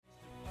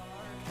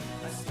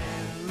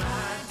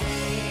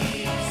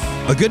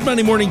A good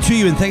Monday morning to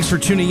you, and thanks for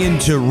tuning in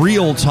to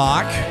Real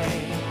Talk.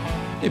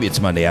 Maybe it's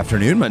Monday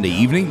afternoon, Monday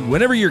evening.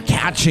 Whenever you're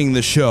catching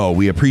the show,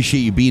 we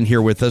appreciate you being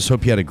here with us.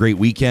 Hope you had a great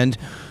weekend.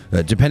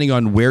 Depending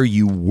on where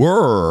you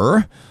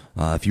were,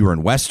 if you were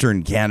in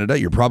Western Canada,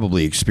 you're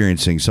probably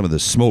experiencing some of the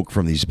smoke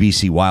from these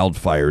BC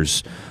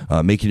wildfires,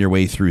 making your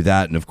way through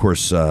that. And of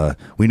course,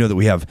 we know that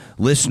we have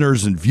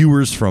listeners and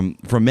viewers from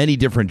many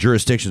different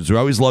jurisdictions. We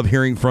always love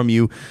hearing from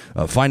you,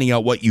 finding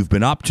out what you've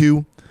been up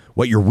to,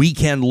 what your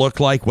weekend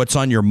looked like, what's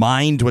on your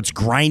mind, what's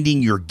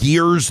grinding your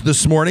gears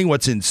this morning,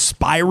 what's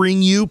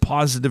inspiring you.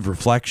 Positive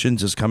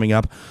Reflections is coming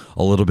up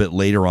a little bit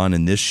later on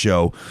in this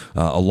show,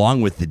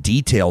 along with the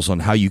details on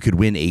how you could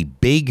win a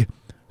big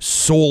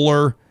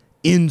solar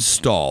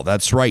install.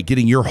 That's right,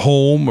 getting your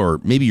home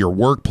or maybe your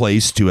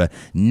workplace to a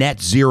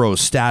net zero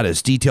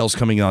status. Details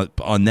coming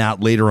up on that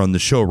later on the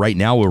show. Right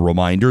now, a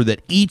reminder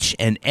that each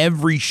and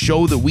every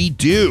show that we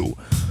do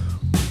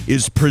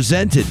is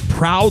presented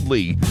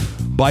proudly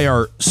by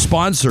our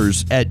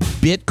sponsors at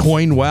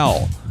Bitcoin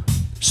Well.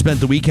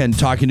 Spent the weekend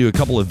talking to a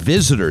couple of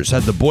visitors,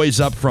 had the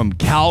boys up from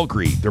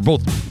Calgary. They're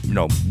both,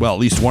 at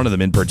least one of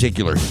them in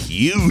particular,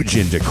 huge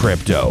into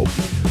crypto.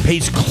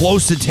 Pays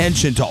close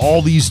attention to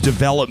all these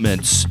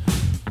developments.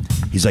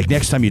 He's like,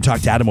 next time you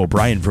talk to Adam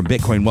O'Brien from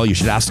Bitcoin Well, you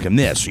should ask him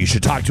this. You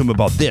should talk to him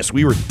about this.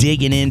 We were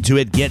digging into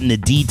it, getting the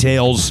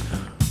details.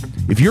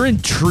 If you're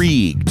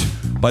intrigued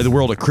by the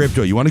world of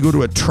crypto, you want to go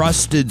to a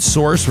trusted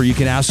source where you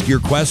can ask your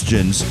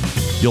questions,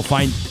 you'll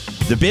find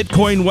the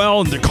Bitcoin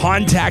Well and the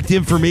contact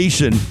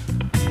information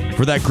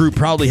for that group,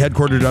 proudly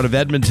headquartered out of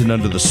Edmonton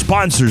under the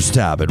sponsors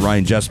tab at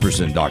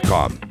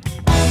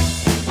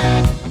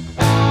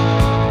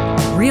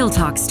ryanjesperson.com. Real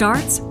Talk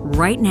starts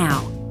right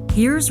now.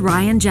 Here's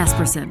Ryan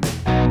Jesperson.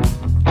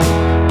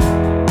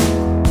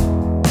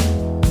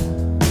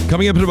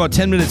 Coming up in about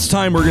 10 minutes'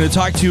 time, we're going to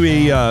talk to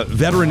a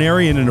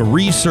veterinarian and a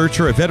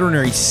researcher, a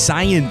veterinary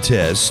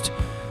scientist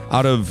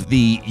out of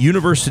the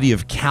University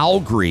of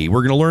Calgary.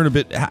 We're going to learn a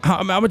bit.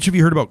 How much have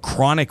you heard about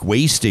chronic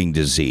wasting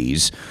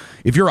disease?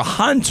 If you're a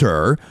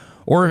hunter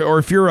or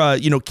if you're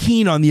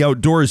keen on the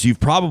outdoors,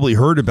 you've probably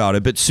heard about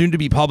it. But soon to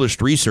be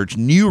published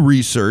new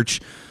research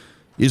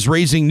is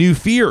raising new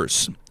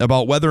fears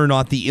about whether or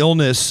not the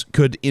illness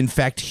could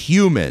infect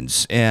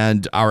humans.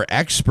 And our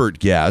expert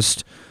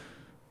guest,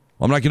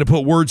 I'm not going to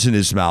put words in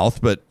his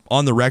mouth, but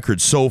on the record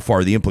so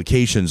far, the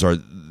implications are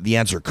the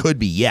answer could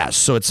be yes.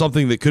 So it's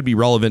something that could be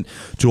relevant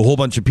to a whole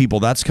bunch of people.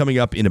 That's coming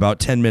up in about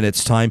 10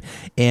 minutes' time.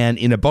 And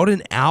in about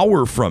an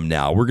hour from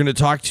now, we're going to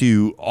talk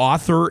to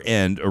author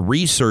and a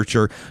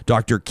researcher,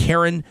 Dr.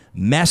 Karen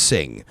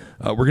Messing.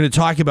 We're going to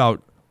talk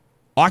about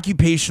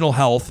occupational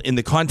health in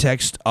the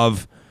context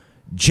of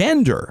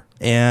gender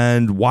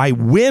and why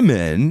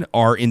women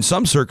are, in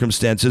some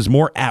circumstances,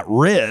 more at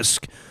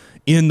risk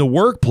in the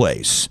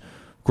workplace.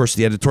 Of course,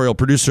 the editorial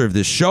producer of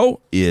this show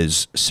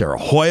is Sarah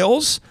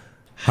Hoyles.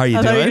 How are you doing?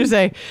 I thought you were going to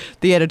say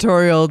the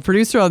editorial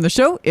producer on the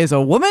show is a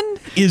woman.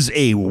 Is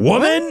a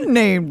woman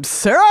named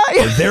Sarah.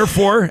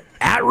 Therefore,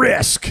 at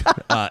risk.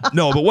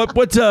 No, but what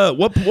put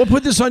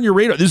this on your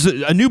radar? There's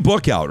a new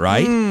book out,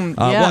 right? Yeah.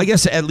 Well, I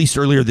guess at least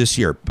earlier this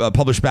year,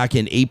 published back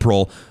in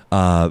April.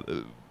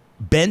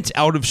 Bent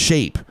Out of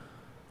Shape: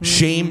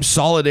 Shame,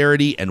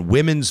 Solidarity, and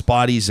Women's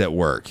Bodies at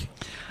Work.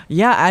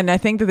 Yeah, and I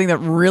think the thing that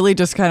really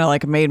just kind of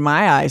like made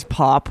my eyes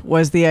pop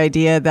was the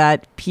idea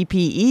that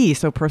PPE,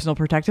 so personal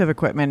protective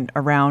equipment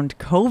around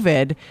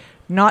COVID,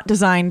 not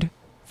designed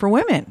for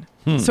women.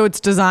 So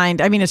it's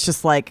designed, it's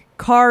just like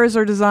cars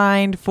are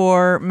designed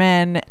for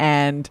men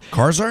and...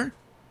 Cars are?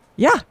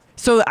 Yeah.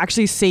 So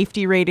actually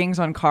safety ratings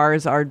on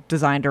cars are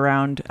designed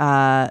around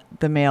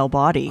the male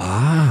body.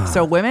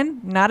 So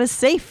women, not as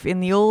safe in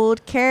the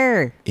old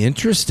car.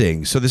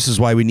 Interesting. So this is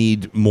why we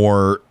need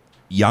more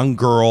young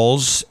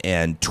girls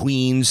and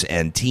tweens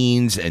and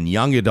teens and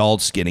young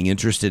adults getting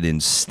interested in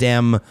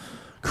STEM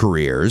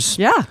careers.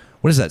 Yeah.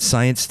 What is that?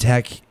 Science,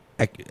 tech,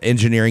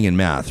 engineering, and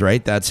math,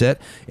 right? That's it.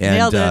 And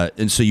Nailed it.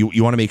 And so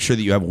you want to make sure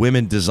that you have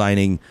women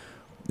designing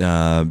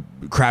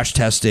crash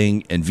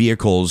testing and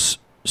vehicles.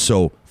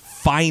 So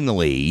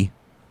finally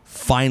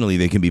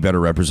they can be better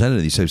represented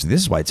in these types of things.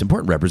 This is why it's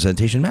important.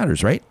 Representation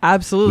matters, right?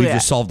 Absolutely. We've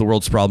just solved the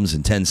world's problems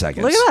in 10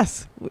 seconds. Look at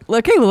us.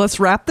 Okay, well, let's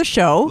wrap the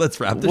show.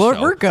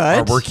 We're good.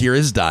 Our work here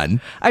is done.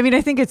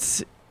 I think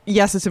it's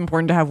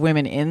important to have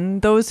women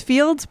in those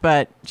fields,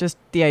 but just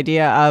the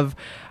idea of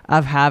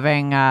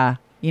having,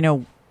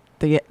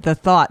 the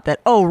thought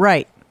that, oh,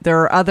 right,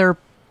 there are other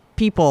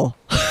people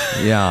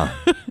Yeah.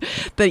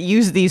 that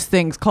use these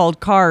things called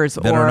cars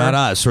that are not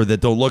us, or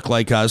that don't look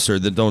like us, or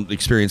that don't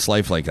experience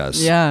life like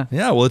us. Yeah.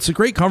 Yeah, well, it's a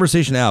great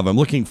conversation to have. I'm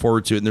looking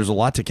forward to it, and there's a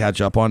lot to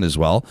catch up on as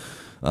well,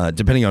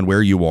 depending on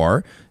where you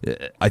are.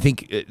 I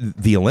think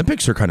the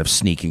Olympics are kind of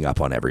sneaking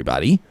up on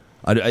everybody.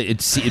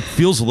 It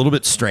feels a little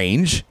bit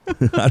strange.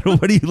 I don't know,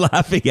 what are you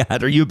laughing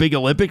at? Are you a big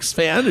Olympics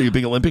fan? Are you a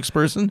big Olympics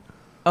person?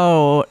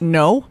 Oh,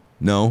 no.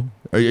 No?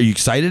 Are you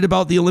excited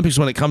about the Olympics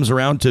when it comes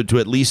around to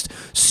at least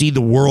see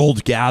the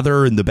world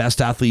gather and the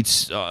best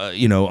athletes,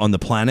 on the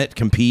planet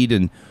compete?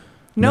 And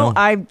No,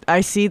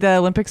 I see the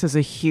Olympics as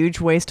a huge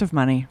waste of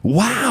money.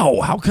 Wow.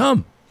 How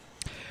come?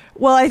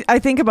 Well, I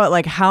think about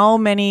like how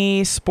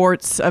many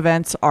sports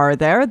events are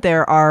there?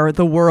 There are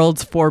the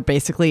worlds for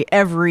basically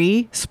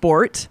every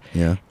sport.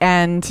 Yeah.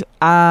 And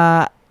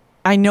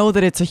I know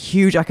that it's a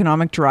huge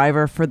economic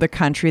driver for the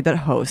country that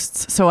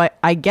hosts. So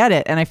I get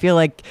it. And I feel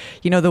like,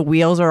 the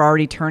wheels are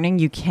already turning.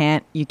 You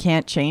can't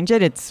change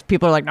it. It's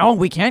people are like, no,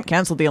 we can't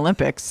cancel the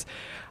Olympics.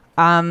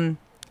 I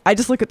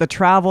just look at the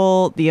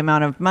travel, the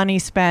amount of money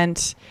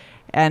spent.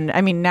 And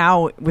I mean,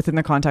 now within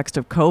the context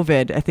of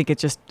COVID, I think it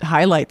just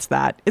highlights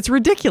that. It's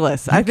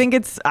ridiculous. I think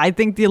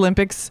the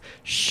Olympics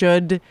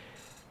should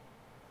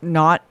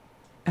not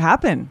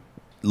happen.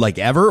 Like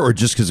ever, or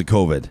just because of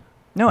COVID?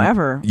 No,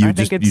 ever. You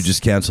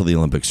just cancel the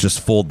Olympics. Just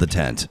fold the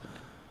tent.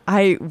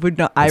 I would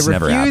not. It's I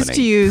refuse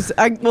to use.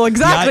 Well,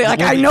 exactly.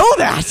 I know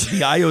that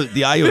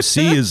the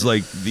IOC is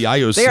like the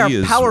IOC they are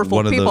is powerful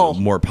one of people.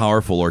 the more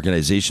powerful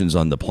organizations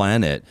on the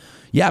planet.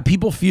 Yeah,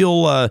 people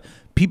feel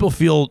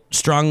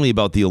strongly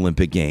about the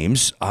Olympic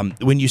Games.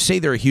 When you say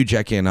they're a huge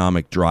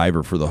economic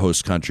driver for the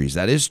host countries,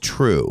 that is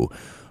true.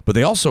 But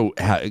they also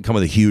come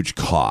with a huge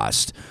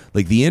cost,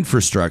 like the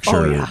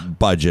infrastructure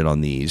budget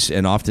on these.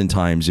 And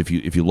oftentimes, if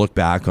you look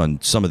back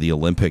on some of the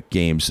Olympic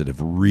Games that have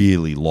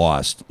really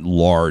lost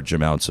large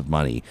amounts of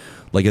money,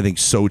 like I think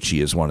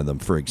Sochi is one of them,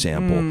 for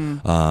example.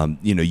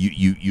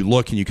 You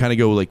look and you kind of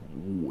go like,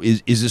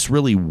 is this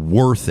really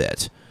worth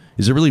it?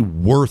 Is it really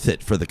worth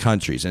it for the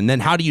countries? And then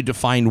how do you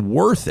define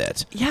worth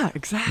it? Yeah,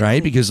 exactly.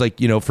 Right? Because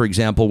for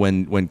example,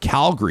 when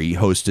Calgary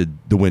hosted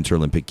the Winter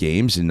Olympic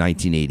Games in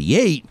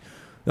 1988,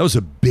 that was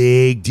a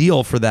big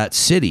deal for that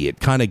city.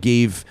 It kind of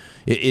gave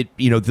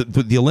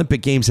the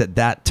Olympic Games at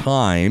that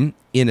time,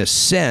 in a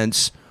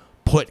sense,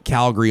 put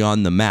Calgary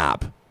on the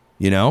map,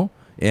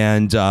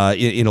 and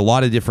in a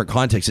lot of different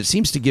contexts, it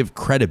seems to give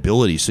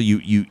credibility. So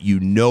you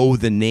know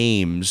the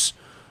names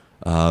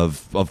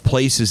of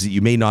places that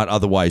you may not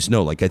otherwise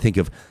know. Like I think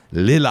of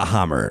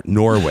Lillehammer,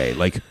 Norway.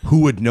 Like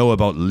who would know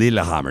about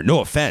Lillehammer?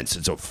 No offense,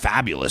 it's a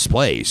fabulous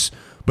place,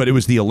 but it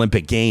was the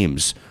Olympic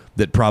Games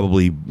that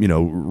probably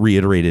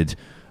reiterated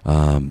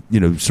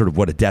sort of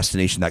what a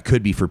destination that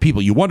could be for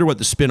people. You wonder what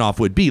the spinoff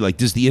would be. Like,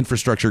 does the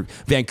infrastructure?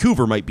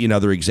 Vancouver might be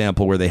another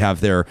example where they have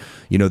their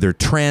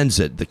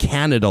transit, the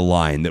Canada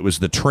line, that was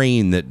the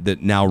train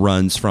that now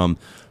runs from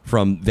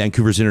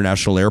Vancouver's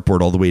International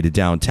Airport all the way to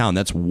downtown.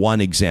 That's one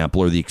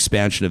example. Or the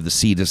expansion of the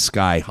Sea to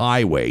Sky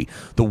Highway,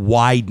 the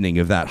widening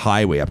of that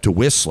highway up to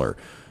Whistler.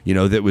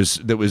 That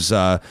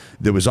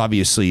was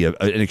obviously an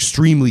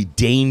extremely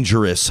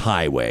dangerous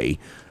highway.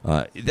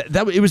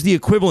 It was the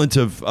equivalent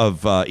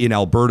of in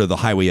Alberta, the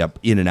highway up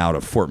in and out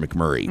of Fort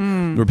McMurray,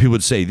 where people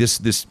would say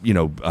this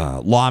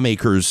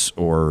lawmakers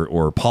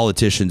or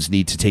politicians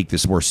need to take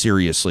this more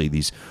seriously,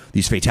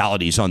 these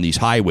fatalities on these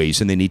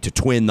highways, and they need to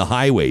twin the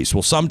highways.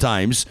 Well,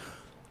 sometimes,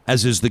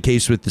 as is the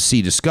case with the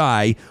Sea to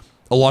Sky,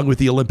 along with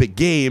the Olympic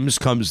Games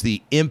comes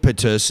the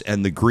impetus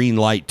and the green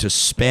light to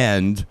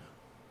spend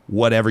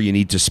whatever you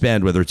need to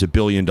spend, whether it's $1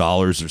 billion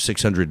or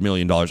 $600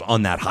 million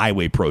on that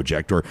highway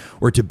project,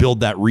 or to build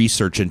that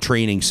research and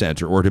training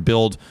center, or to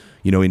build,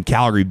 in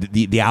Calgary,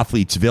 the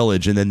athletes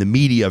village, and then the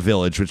media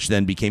village, which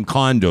then became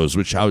condos,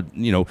 which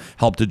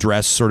helped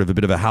address sort of a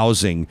bit of a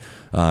housing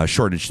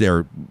shortage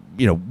there,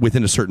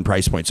 within a certain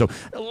price point. So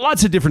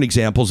lots of different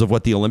examples of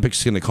what the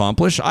Olympics can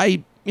accomplish.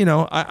 I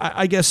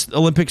guess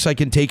Olympics, I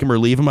can take them or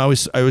leave them. I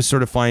always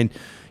sort of find,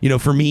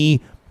 for me,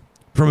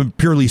 from a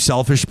purely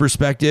selfish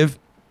perspective,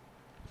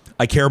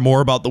 I care more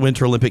about the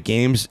Winter Olympic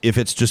Games if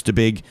it's just a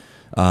big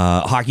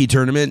hockey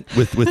tournament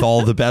with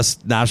all the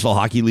best national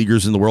hockey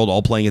leaguers in the world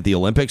all playing at the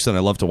Olympics, and I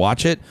love to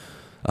watch it.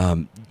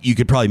 You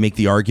could probably make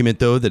the argument,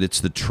 though, that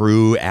it's the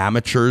true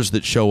amateurs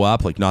that show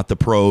up, like not the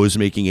pros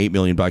making $8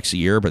 million a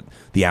year, but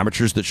the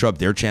amateurs that show up,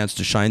 their chance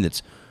to shine,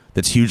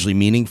 that's hugely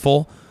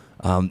meaningful.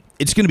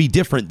 It's going to be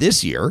different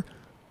this year,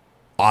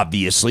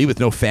 obviously,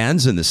 with no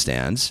fans in the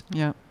stands.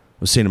 Yeah.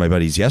 I was saying to my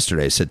buddies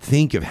yesterday, I said,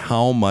 think of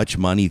how much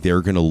money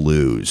they're going to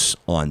lose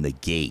on the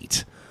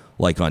gate,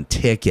 like on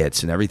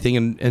tickets and everything.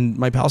 And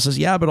my pal says,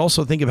 yeah, but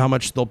also think of how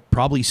much they'll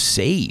probably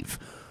save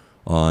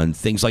on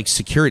things like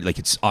security. Like,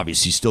 it's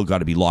obviously still got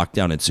to be locked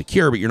down and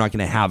secure, but you're not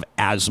going to have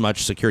as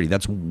much security.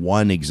 That's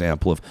one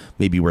example of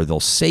maybe where they'll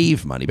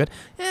save money. But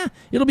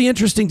it'll be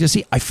interesting to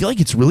see. I feel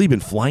like it's really been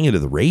flying under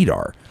the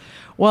radar.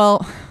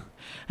 Well,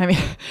 I mean,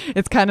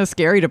 it's kind of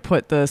scary to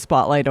put the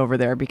spotlight over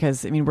there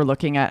because, I mean, we're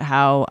looking at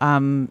how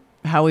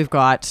we've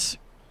got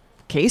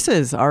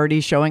cases already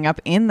showing up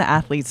in the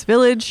athletes'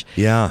 village.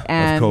 Yeah,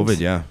 of COVID,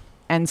 yeah.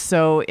 And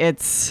so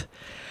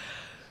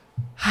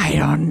I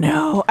don't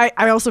know.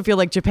 I also feel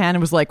like Japan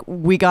was like,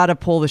 we got to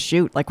pull the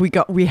chute. Like,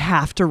 we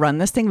have to run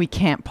this thing. We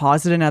can't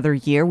pause it another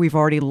year. We've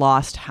already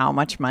lost how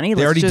much money?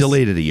 They already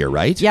delayed it a year,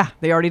 right? Yeah,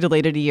 they already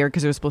delayed it a year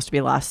because it was supposed to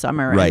be last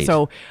summer. Right. And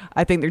so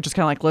I think they're just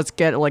kind of like, let's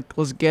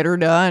get her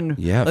done.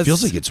 Yeah, it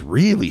feels like it's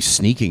really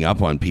sneaking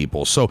up on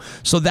people. So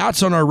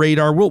that's on our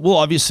radar. We'll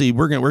obviously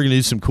we're gonna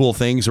do some cool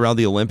things around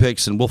the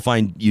Olympics, and we'll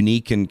find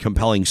unique and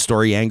compelling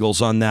story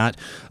angles on that.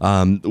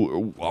 I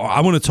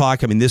want to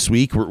talk. I mean, this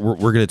week we're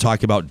going to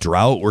talk about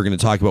drought drought. We're going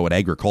to talk about what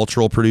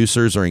agricultural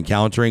producers are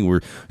encountering.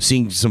 We're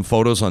seeing some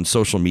photos on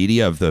social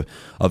media of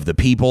the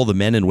people, the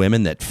men and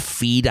women that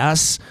feed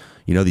us.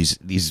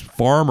 These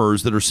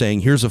farmers that are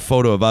saying, here's a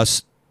photo of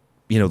us,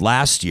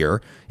 last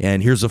year,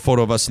 and here's a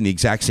photo of us in the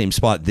exact same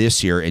spot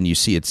this year, and you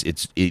see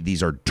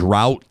these are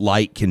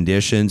drought-like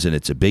conditions, and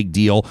it's a big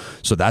deal.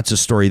 So that's a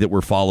story that we're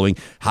following.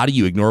 How do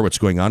you ignore what's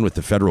going on with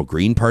the federal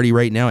Green Party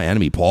right now?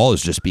 Annamie Paul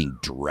is just being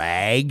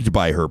dragged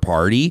by her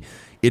party.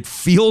 It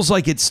feels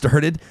like it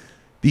started.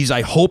 These,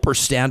 I hope, are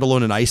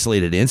standalone and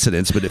isolated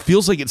incidents, but it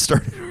feels like it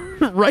started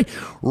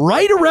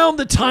right around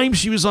the time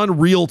she was on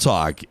Real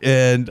Talk,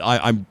 and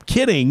I'm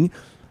kidding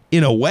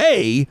in a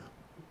way,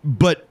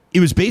 but it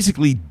was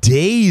basically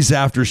days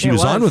after she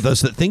was on with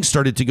us that things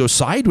started to go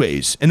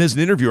sideways. And as an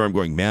interviewer, I'm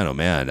going, man, oh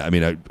man. I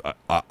mean,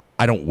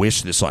 I don't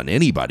wish this on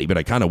anybody, but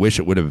I kind of wish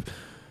it would have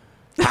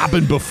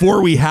happened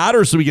before we had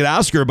her so we could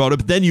ask her about it.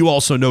 But then you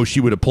also know she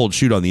would have pulled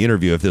shoot on the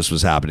interview if this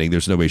was happening.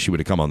 There's no way she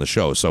would have come on the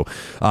show. So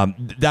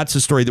that's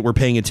a story that we're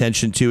paying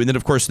attention to. And then,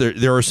 of course,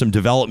 there are some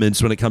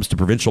developments when it comes to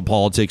provincial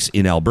politics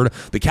in Alberta.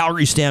 The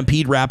Calgary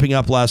Stampede wrapping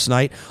up last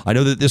night. I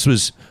know that this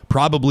was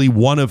probably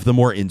one of the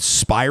more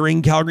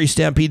inspiring Calgary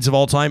Stampedes of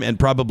all time, and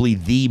probably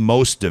the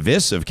most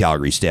divisive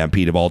Calgary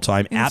Stampede of all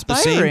time at the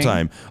same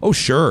time. Oh,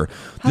 sure.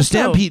 The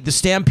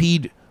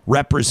Stampede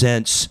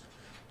represents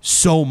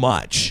so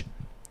much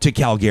to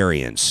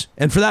Calgarians,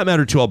 and for that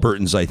matter to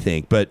Albertans, I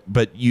think. But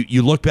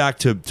you look back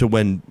to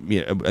when, I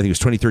think it was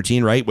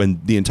 2013, right,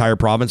 when the entire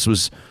province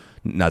was,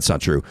 that's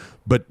not true,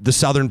 but the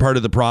southern part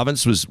of the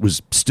province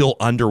was still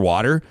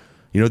underwater.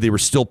 They were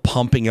still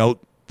pumping out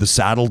the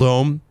Saddle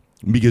Dome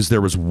because there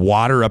was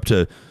water up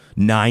to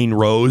 9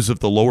 rows of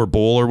the lower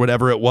bowl or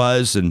whatever it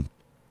was, and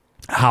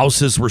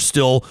houses were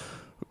still,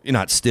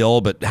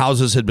 but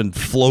houses had been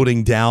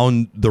floating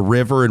down the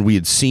river, and we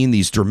had seen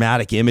these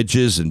dramatic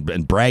images,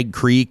 and Bragg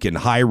Creek and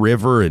High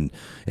River and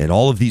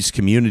all of these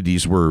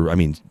communities were,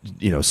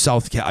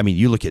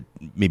 you look at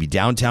maybe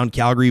downtown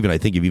Calgary, even I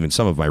think of even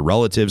some of my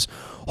relatives,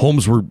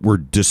 homes were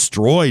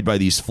destroyed by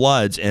these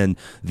floods, and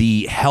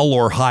the hell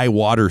or high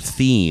water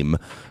theme,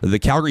 the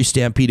Calgary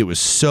Stampede, it was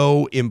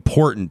so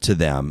important to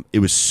them. It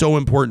was so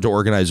important to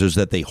organizers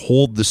that they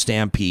hold the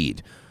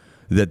Stampede,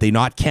 that they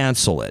not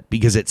cancel it,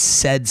 because it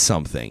said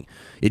something.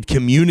 It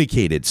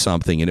communicated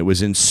something, and it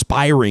was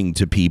inspiring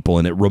to people,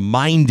 and it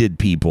reminded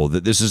people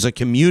that this is a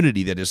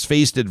community that has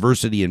faced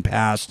adversity in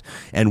past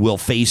and will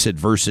face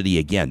adversity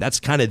again. That's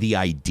kind of the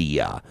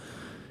idea.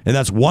 And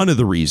that's one of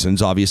the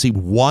reasons, obviously,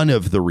 why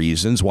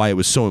it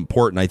was so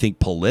important, I think,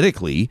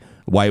 politically,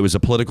 why it was a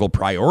political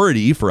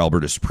priority for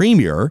Alberta's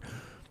premier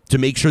to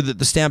make sure that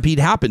the Stampede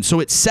happened. So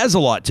it says a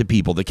lot to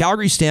people. The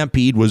Calgary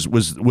Stampede was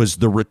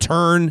the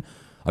return.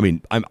 I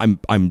mean,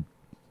 I'm.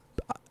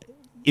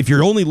 If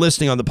you're only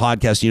listening on the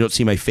podcast, you don't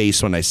see my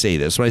face when I say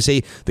this. When I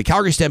say the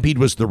Calgary Stampede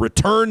was the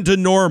return to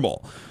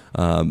normal,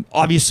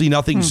 obviously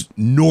nothing's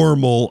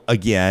normal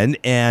again,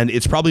 and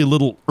it's probably a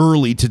little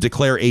early to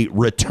declare a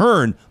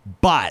return.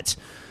 But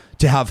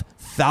to have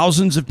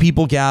thousands of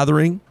people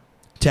gathering,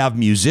 to have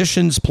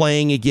musicians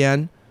playing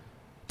again,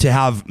 to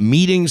have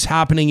meetings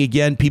happening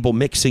again, people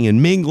mixing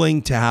and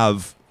mingling, to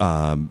have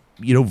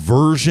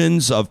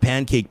versions of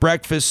pancake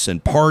breakfasts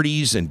and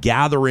parties and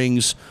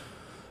gatherings.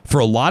 For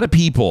a lot of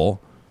people,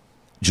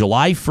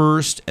 July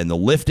 1st and the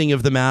lifting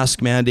of the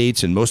mask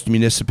mandates in most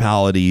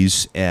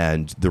municipalities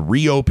and the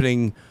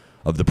reopening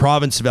of the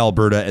province of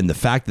Alberta and the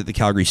fact that the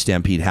Calgary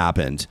Stampede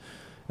happened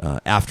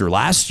after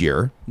last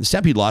year. The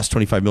Stampede lost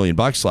 $25 million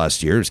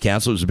last year. It was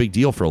canceled. It was a big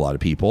deal for a lot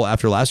of people.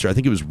 After last year, I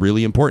think it was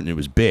really important. It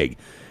was big.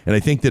 And I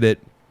think that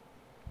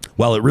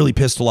while it really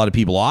pissed a lot of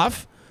people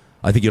off,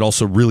 I think it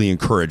also really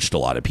encouraged a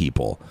lot of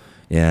people.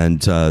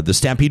 And the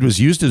Stampede was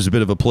used as a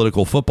bit of a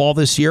political football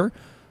this year.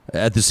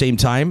 At the same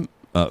time,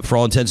 for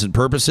all intents and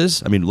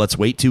purposes, I mean, let's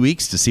wait 2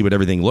 weeks to see what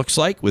everything looks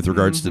like with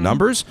regards to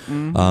numbers.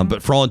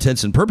 But for all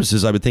intents and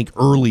purposes, I would think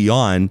early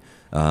on,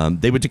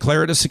 they would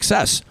declare it a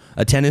success.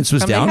 Attendance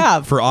was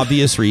down for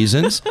obvious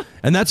reasons,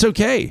 and that's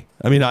okay.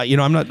 I mean,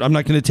 I'm not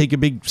going to take a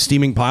big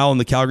steaming pile on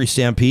the Calgary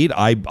Stampede.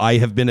 I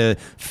have been a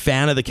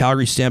fan of the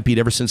Calgary Stampede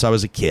ever since I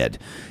was a kid,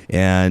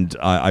 and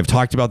I've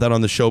talked about that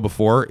on the show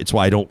before. It's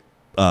why I don't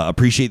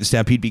appreciate the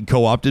Stampede being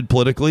co-opted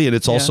politically, and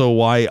it's also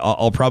why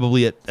I'll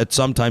probably at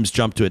sometimes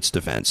jump to its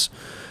defense.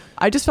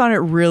 I just found it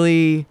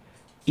really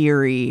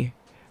eerie,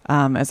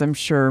 as I'm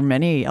sure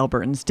many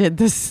Albertans did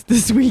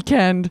this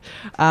weekend,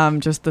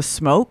 just the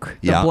smoke,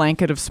 the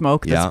blanket of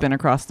smoke that's been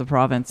across the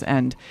province.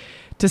 And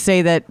to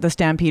say that the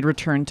Stampede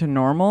returned to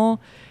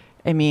normal,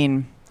 I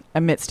mean,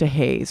 amidst a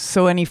haze.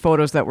 So any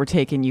photos that were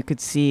taken, you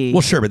could see.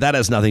 Well, sure, but that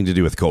has nothing to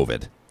do with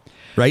COVID,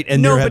 right?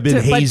 And there have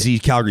been hazy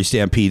Calgary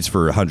Stampedes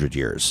for 100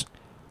 years.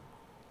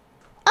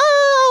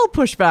 I'll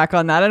push back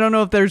on that. I don't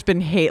know if there's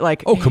been hate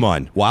like. Oh, come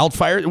on.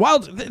 Wildfire.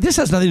 This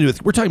has nothing to do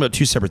with. We're talking about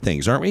two separate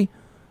things, aren't we?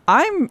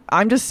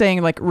 I'm just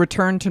saying, like,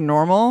 return to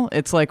normal.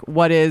 It's like,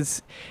 what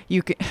is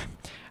you can.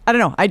 I don't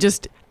know.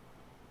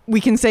 We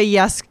can say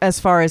yes as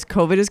far as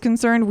COVID is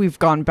concerned. We've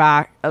gone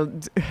back.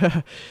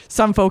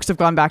 Some folks have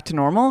gone back to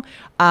normal.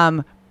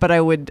 but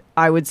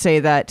I would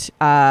say that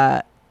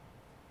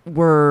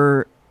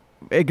we're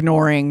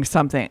ignoring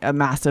a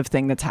massive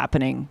thing that's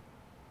happening.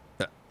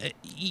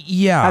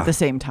 Yeah. At the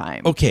same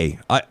time. Okay.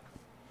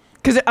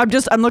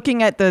 Because I'm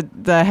looking at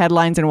the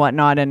headlines and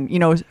whatnot, and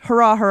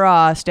hurrah,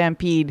 hurrah,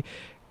 stampede,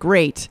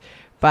 great.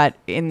 But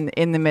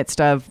in the midst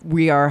of,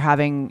 we are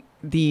having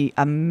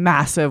a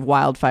massive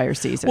wildfire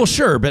season. Well,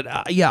 sure, but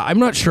I'm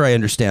not sure I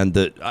understand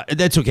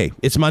that's okay.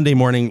 It's Monday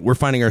morning. We're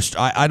finding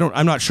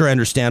I'm not sure I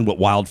understand what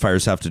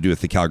wildfires have to do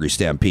with the Calgary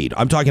Stampede.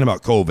 I'm talking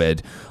about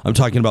COVID. I'm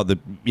talking about the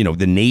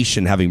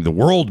nation having, the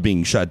world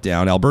being shut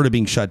down, Alberta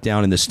being shut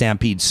down, and the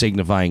Stampede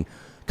signifying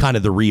kind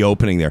of the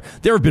reopening there.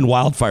 There have been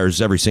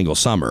wildfires every single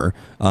summer.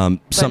 But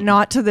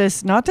not to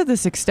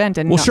this extent.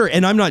 And sure,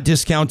 and I'm not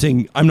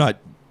discounting that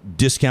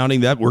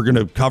we're going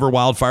to cover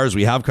wildfires.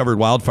 We have covered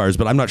wildfires,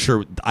 but I'm not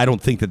sure. I don't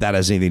think that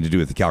has anything to do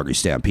with the Calgary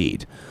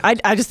Stampede.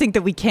 I just think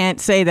that we can't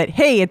say that,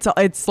 hey,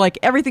 it's like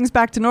everything's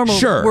back to normal.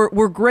 Sure.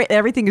 We're great.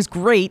 Everything is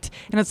great.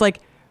 And it's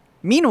like,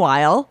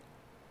 meanwhile,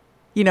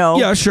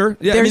 Yeah, sure.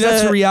 Yeah, I mean,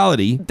 that's a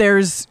reality.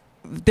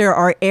 There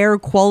are air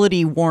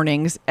quality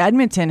warnings.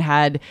 Edmonton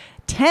had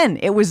 10.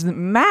 It was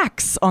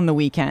max on the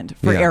weekend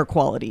for air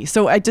quality.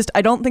 So I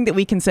don't think that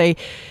we can say,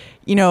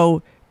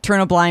 turn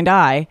a blind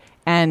eye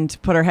and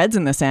put our heads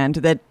in the sand,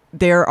 that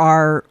there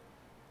are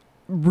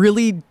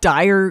really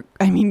dire.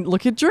 I mean,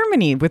 look at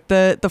Germany with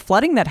the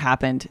flooding that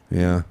happened.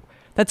 Yeah.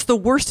 That's the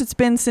worst it's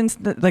been since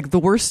the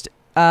worst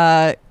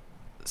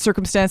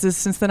circumstances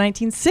since the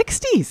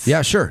 1960s.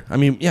 Yeah, sure. I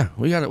mean, yeah,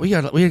 we got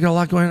a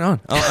lot going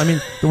on. I mean,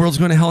 the world's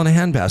going to hell in a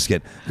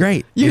handbasket.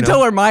 Great. You can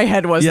tell where my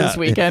head was this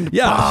weekend.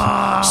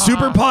 Yeah.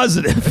 Super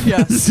positive.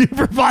 Yeah.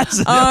 Super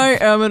positive. I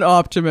am an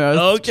optimist.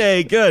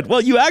 Okay, good.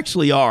 Well, you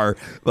actually are.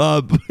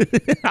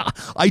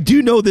 I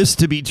do know this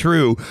to be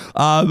true.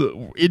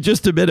 In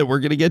just a minute, we're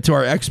going to get to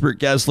our expert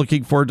guest.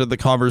 Looking forward to the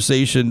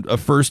conversation.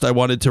 First, I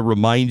wanted to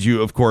remind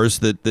you, of course,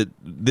 that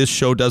this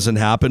show doesn't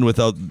happen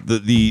without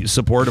the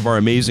support of our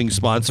amazing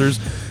sponsors.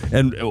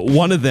 And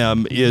one of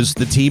them is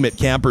the team at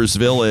Campers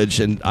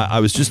Village. And I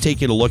was just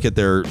taking a look at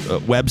their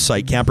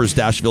website,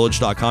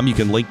 campers-village.com. You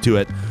can link to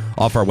it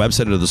off our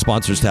website under the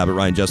sponsors tab at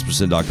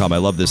ryanjesperson.com. I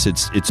love this.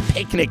 It's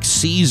picnic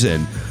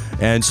season.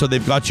 And so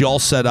they've got you all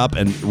set up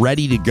and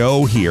ready to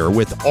go here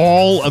with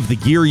all of the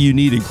gear you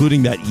need,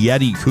 including that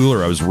Yeti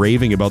cooler. I was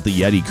raving about the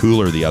Yeti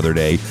cooler the other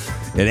day,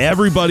 and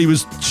everybody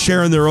was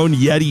sharing their own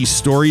Yeti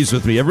stories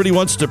with me. Everybody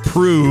wants to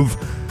prove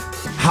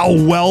how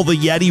well the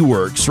Yeti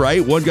works,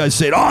 right? One guy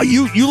said, "Oh,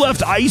 you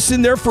left ice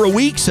in there for a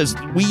week." Says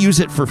we use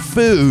it for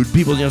food.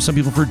 People, some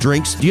people for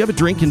drinks. Do you have a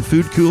drink and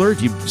food cooler?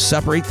 Do you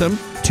separate them?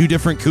 Two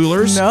different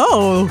coolers?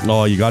 No.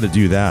 Oh, you got to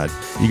do that.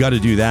 You got to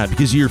do that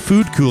because your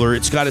food cooler,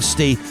 it's got to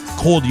stay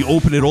cold. You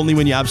open it only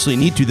when you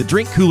absolutely need to. The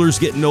drink cooler's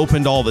getting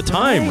opened all the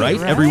time, right?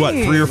 Every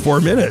 3 or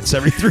 4 minutes.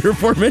 Every 3 or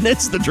 4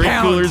 minutes, the drink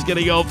cooler's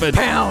getting opened.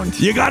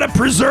 You got to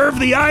preserve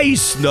the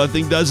ice.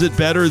 Nothing does it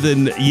better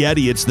than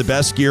Yeti. It's the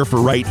best gear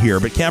for right here.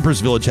 But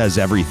Campers Village has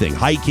everything.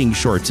 Hiking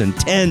shorts and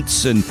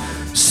tents and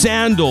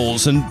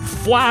sandals and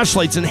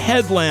flashlights and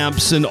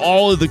headlamps and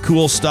all of the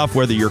cool stuff,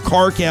 whether you're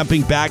car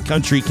camping,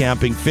 backcountry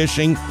camping,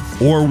 fishing,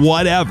 or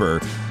whatever.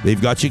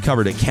 They've got you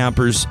covered at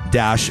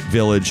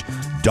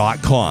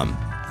campers-village.com.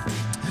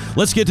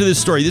 Let's get to this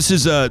story. This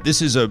is a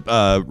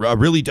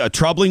really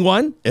troubling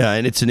one,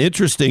 and it's an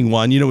interesting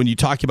one. When you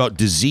talk about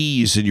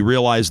disease and you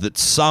realize that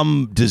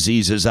some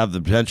diseases have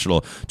the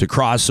potential to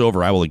cross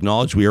over, I will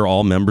acknowledge we are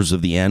all members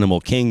of the animal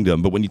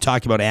kingdom. But when you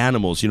talk about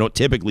animals, you don't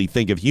typically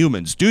think of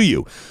humans, do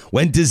you?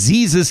 When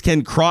diseases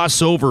can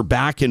cross over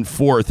back and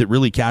forth, it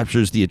really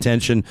captures the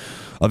attention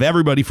of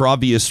everybody for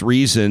obvious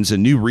reasons.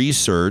 And new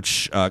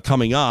research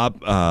coming up,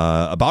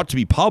 about to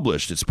be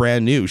published, it's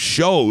brand new,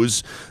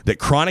 shows that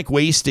chronic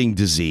wasting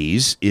disease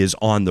is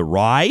on the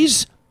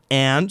rise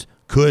and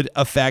could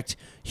affect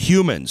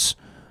humans.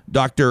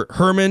 Dr.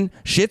 Hermann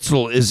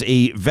Schaetzl is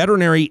a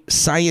veterinary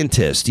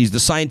scientist. He's the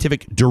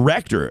scientific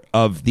director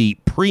of the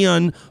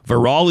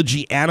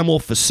Prion-Virology Animal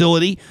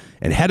Facility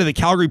and head of the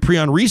Calgary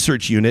Prion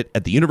Research Unit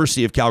at the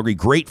University of Calgary.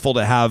 Grateful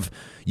to have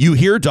you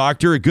here,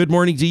 Doctor. Good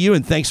morning to you,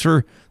 and thanks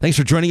for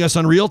joining us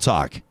on Real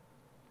Talk.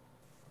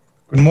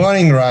 Good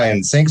morning,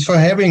 Ryan. Thanks for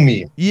having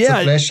me. Yeah,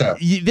 it's a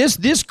pleasure.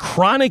 This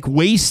chronic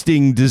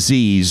wasting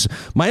disease,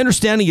 my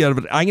understanding of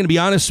it, I'm going to be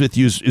honest with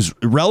you, is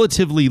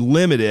relatively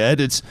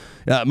limited. It's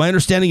my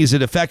understanding is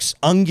it affects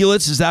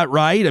ungulates. Is that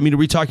right? I mean, are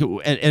we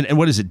talking, and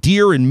what is it,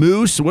 deer and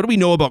moose? What do we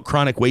know about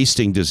chronic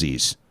wasting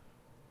disease?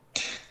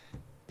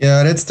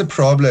 Yeah, that's the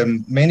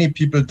problem. Many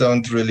people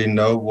don't really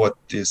know what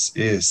this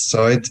is.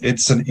 So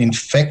it's an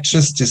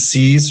infectious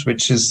disease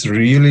which is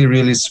really,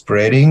 really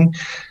spreading.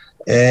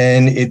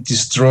 And it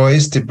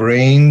destroys the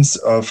brains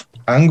of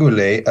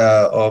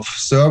of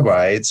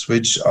cervids,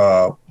 which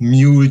are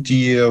mule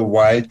deer,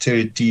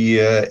 white-tailed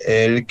deer,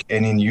 elk,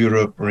 and in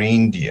Europe,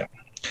 reindeer.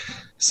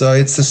 So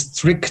it's a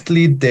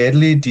strictly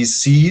deadly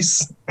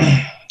disease.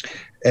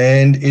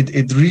 And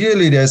it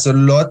really, there's a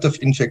lot of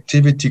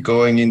infectivity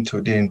going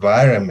into the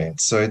environment.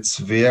 So it's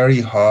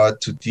very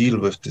hard to deal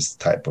with this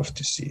type of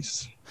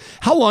disease.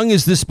 How long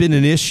has this been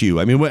an issue?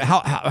 I mean,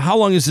 how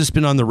long has this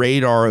been on the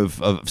radar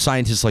of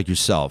scientists like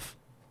yourself?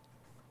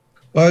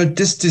 Well,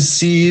 this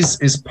disease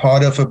is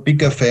part of a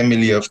bigger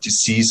family of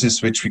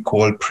diseases, which we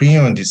call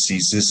prion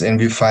diseases, and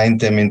we find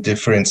them in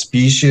different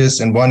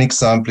species. And one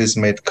example is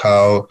mad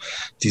cow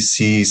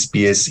disease,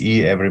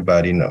 BSE,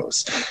 everybody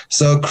knows.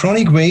 So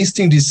chronic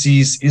wasting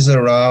disease is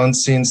around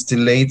since the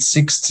late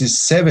 60s,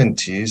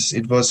 70s.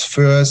 It was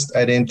first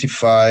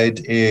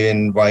identified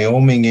in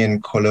Wyoming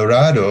and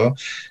Colorado.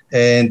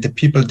 And the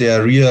people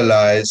there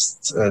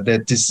realized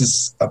that this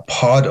is a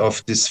part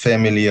of this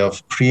family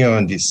of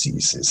prion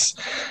diseases.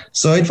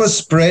 So it was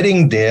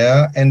spreading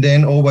there. And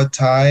then over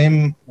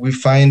time, we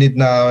find it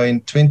now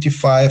in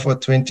 25 or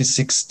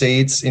 26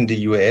 states in the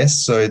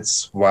US. So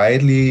it's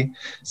widely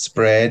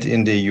spread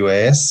in the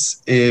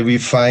US. We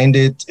find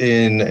it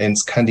in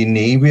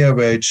Scandinavia,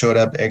 where it showed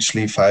up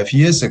actually 5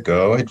 years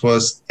ago. It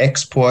was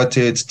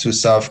exported to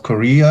South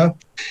Korea.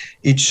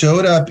 It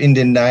showed up in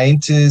the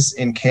 90s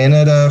in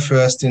Canada,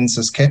 first in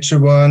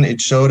Saskatchewan.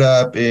 It showed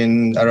up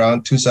in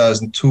around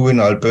 2002 in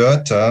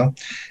Alberta.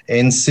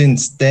 And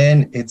since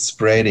then, it's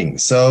spreading.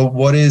 So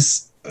what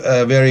is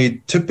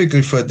very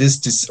typical for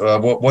this,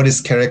 what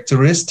is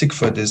characteristic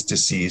for this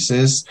disease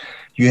is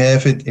you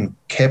have it in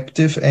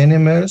captive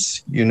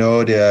animals. You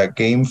know, there are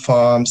game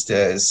farms,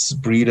 there's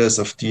breeders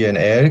of deer and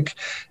elk,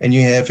 and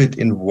you have it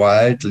in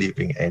wild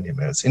living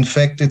animals. In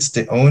fact, it's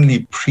the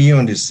only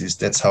prion disease,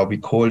 that's how we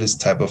call this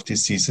type of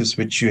diseases,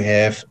 which you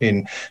have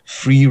in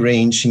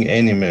free-ranging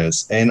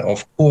animals. And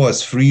of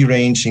course,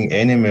 free-ranging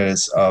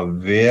animals are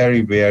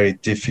very, very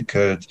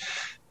difficult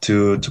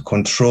to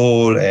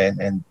control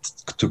and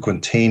to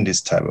contain this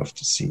type of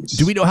disease.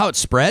 Do we know how it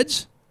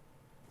spreads?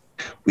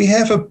 We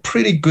have a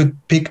pretty good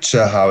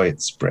picture how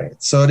it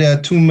spreads. So there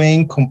are two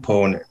main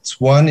components.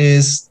 One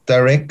is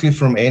directly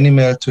from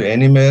animal to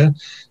animal,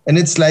 and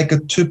it's like a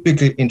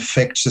typical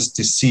infectious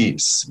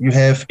disease. You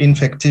have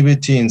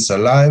infectivity in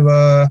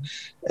saliva,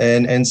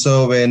 and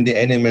so when the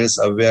animals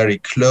are very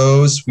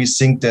close, we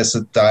think there's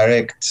a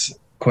direct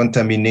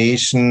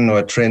contamination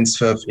or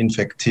transfer of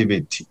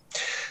infectivity.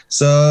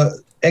 So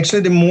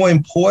actually, the more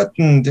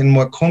important and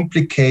more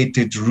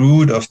complicated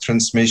route of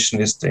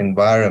transmission is the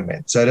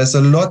environment. So there's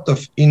a lot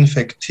of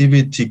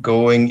infectivity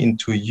going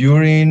into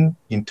urine,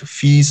 into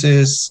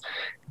feces.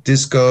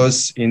 This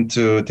goes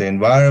into the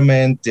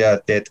environment. There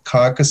are dead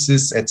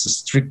carcasses. It's a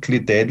strictly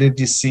deadly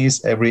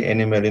disease. Every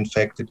animal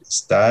infected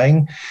is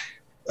dying.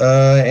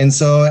 And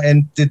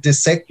the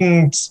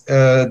second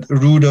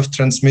route of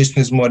transmission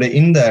is more the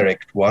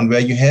indirect one, where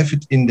you have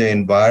it in the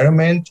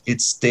environment. It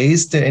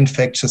stays there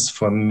infectious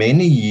for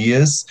many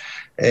years,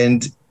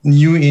 and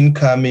new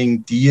incoming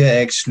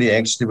deer actually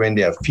when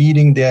they are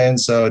feeding there, and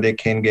so they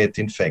can get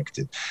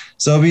infected.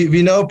 So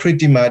we know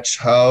pretty much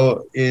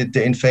how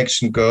the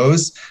infection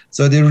goes.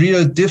 So the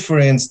real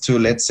difference to,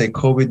 let's say,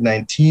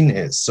 COVID-19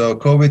 is, so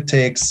COVID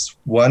takes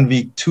 1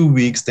 week, 2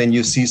 weeks, then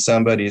you see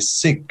somebody is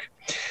sick.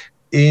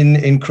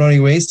 In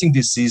chronic wasting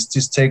disease,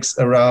 this takes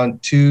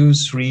around 2,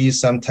 3,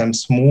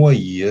 sometimes more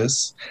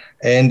years.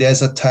 And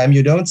there's a time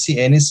you don't see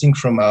anything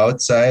from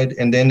outside,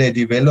 and then they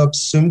develop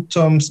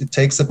symptoms. It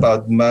takes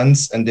about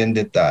months, and then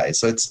they die.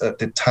 So it's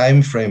the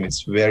time frame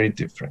is very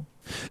different.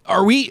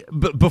 Are we,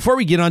 before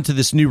we get onto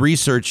this new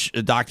research,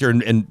 Doctor,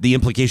 and the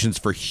implications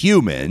for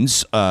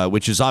humans,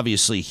 which is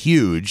obviously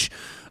huge,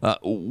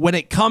 when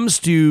it comes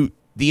to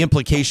the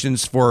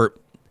implications for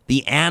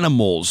the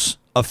animals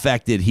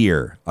affected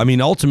here, I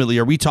mean, ultimately,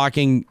 are we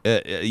talking?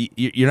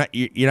 You're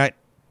not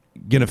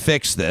going to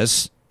fix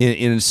this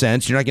in a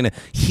sense. You're not going to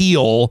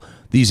heal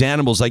these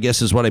animals, I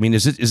guess, is what I mean.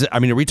 Is it? I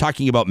mean, are we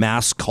talking about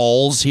mass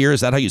culls here?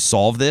 Is that how you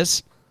solve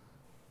this?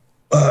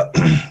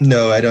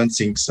 No, I don't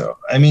think so.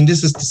 I mean,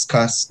 this is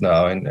discussed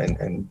now,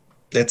 and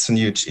that's a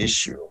huge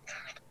issue.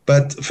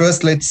 But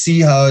first, let's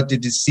see how the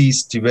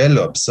disease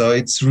develops. So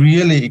it's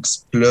really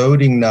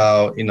exploding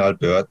now in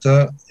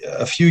Alberta.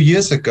 A few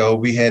years ago,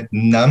 we had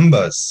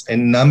numbers,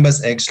 and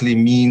numbers actually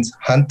means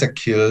hunter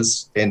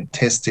kills and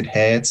tested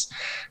heads.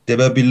 They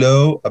were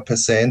below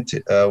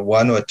 1%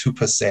 or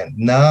 2%.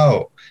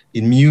 Now,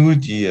 in mule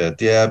deer,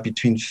 they are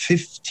between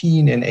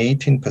 15 and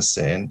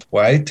 18%.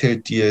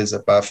 White-tailed deer is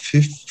above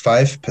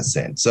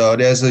 5%. So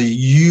there's a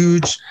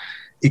huge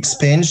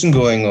expansion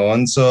going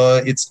on. So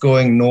it's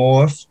going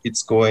north,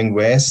 it's going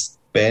west.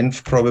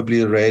 Banff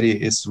probably already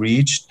is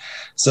reached.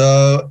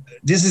 So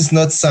this is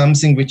not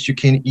something which you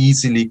can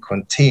easily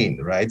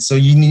contain, right? So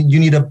you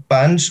need a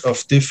bunch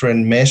of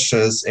different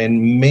measures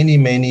and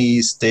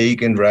many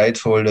stake and right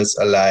holders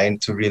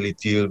aligned to really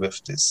deal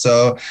with this.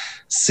 So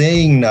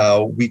saying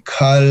now we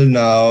cull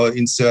now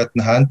in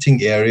certain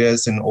hunting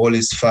areas and all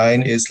is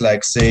fine is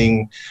like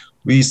saying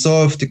we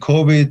solved the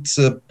COVID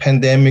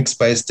pandemics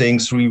by staying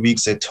 3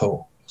 weeks at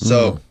home.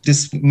 So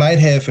this might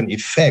have an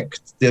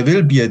effect. There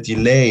will be a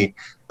delay,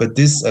 but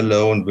this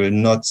alone will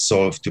not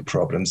solve the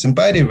problems. And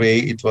by the way,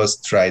 it was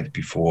tried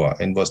before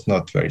and was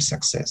not very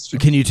successful.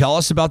 Can you tell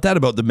us about that,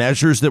 about the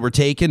measures that were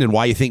taken and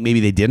why you think maybe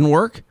they didn't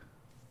work?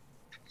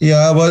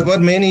 Yeah,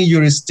 what many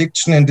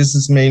jurisdictions, and this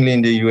is mainly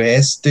in the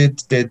US, did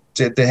that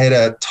they had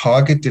a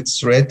targeted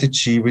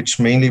strategy,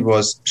 which mainly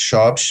was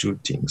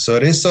sharpshooting. So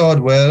they thought,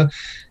 well,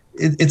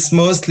 it's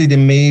mostly the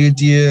male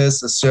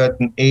deers, a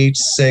certain age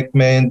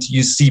segment.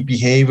 You see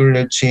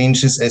behavioral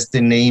changes, as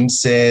the name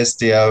says,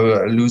 they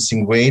are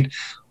losing weight.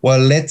 Well,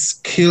 let's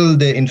kill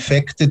the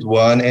infected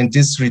one, and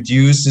this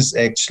reduces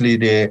actually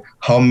the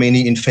how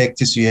many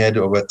infected you had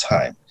over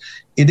time.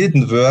 It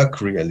didn't work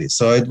really.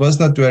 So it was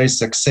not very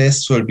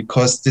successful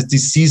because the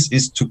disease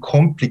is too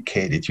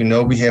complicated. You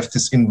know, we have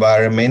this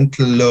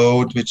environmental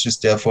load, which is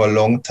there for a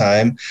long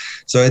time.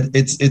 So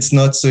it's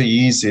not so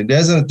easy. There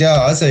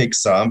are other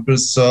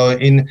examples. So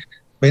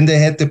when they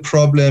had the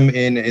problem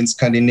in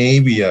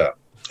Scandinavia,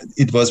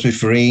 it was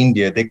with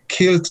reindeer. They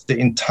killed the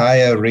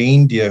entire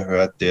reindeer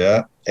herd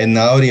there. And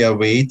now they are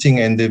waiting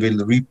and they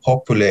will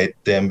repopulate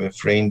them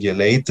with reindeer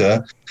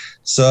later.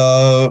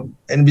 So,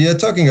 and we are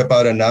talking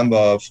about a number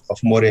of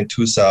more than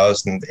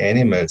 2,000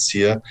 animals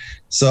here.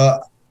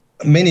 So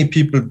many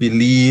people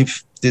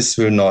believe this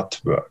will not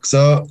work.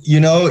 So, you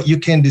know, you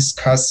can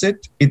discuss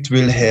it. It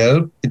will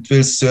help. It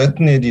will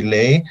certainly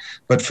delay.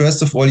 But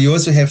first of all, you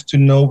also have to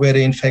know where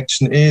the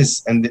infection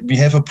is. And we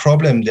have a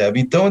problem there.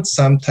 We don't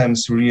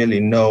sometimes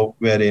really know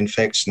where the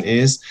infection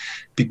is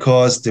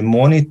because the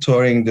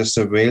monitoring, the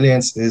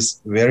surveillance is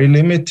very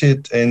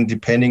limited. And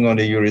depending on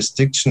the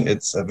jurisdiction,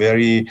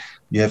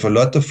 you have a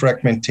lot of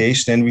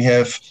fragmentation, and we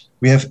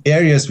have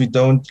areas we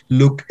don't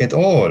look at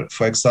all.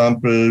 For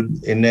example,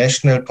 in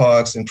national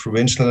parks and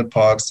provincial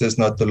parks, there's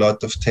not a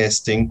lot of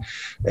testing,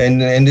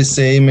 and the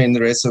same in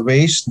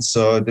reservations.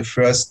 So the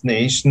First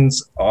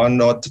Nations are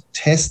not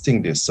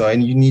testing this. So,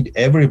 and you need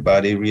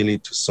everybody really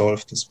to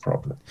solve this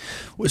problem.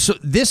 So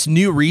this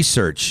new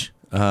research,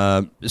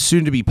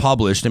 soon to be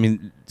published, I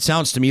mean,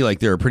 sounds to me like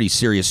there are pretty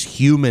serious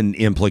human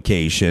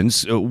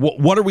implications.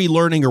 What are we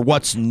learning, or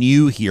what's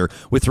new here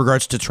with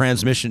regards to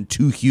transmission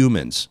to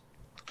humans?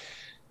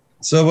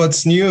 So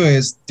what's new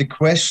is the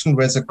question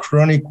whether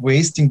chronic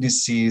wasting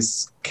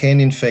disease can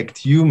infect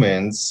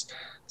humans.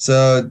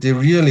 So the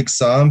real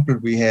example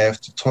we have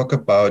to talk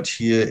about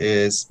here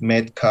is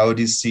mad cow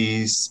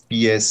disease,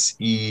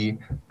 BSE,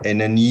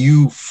 and a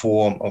new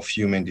form of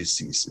human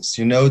diseases.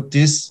 You know,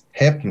 this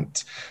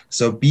happened.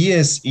 So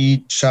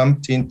BSE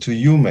jumped into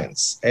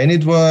humans, and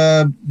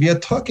we are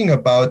talking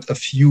about a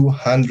few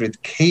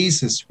hundred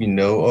cases we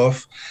know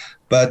of,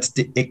 but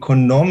the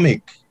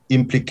economic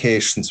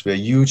implications were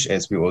huge,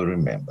 as we all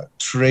remember.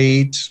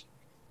 Trade,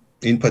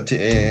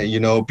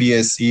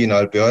 BSE in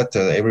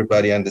Alberta,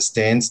 everybody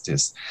understands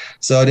this.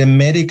 So the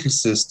medical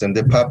system,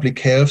 the public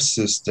health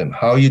system,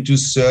 how you do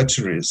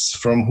surgeries,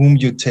 from whom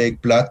you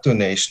take blood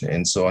donation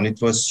and so on.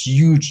 It was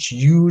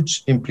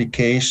huge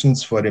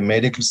implications for the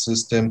medical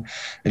system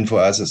and for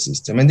other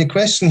systems. And the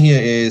question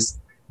here is,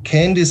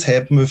 can this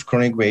happen with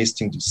chronic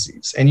wasting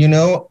disease? And you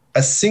know,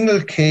 a single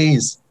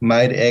case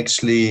might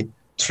actually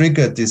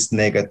trigger this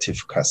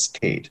negative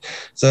cascade.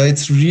 So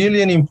it's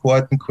really an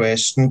important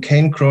question.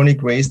 Can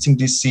chronic wasting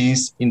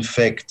disease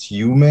infect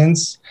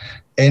humans?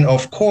 And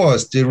of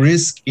course, the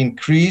risk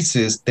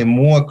increases the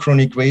more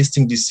chronic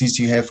wasting disease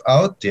you have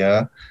out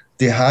there,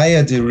 the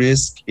higher the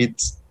risk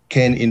it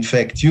can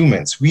infect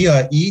humans. We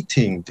are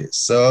eating this.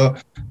 So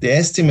the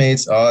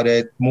estimates are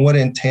that more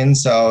than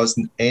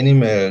 10,000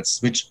 animals,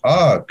 which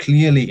are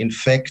clearly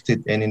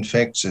infected and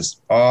infectious,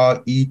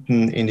 are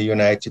eaten in the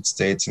United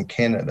States and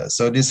Canada.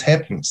 So this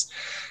happens.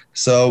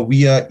 So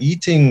we are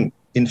eating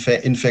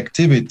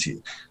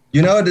infectivity.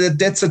 You know,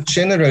 that's a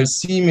general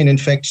theme in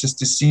infectious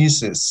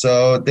diseases.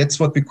 So that's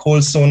what we call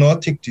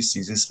zoonotic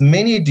diseases.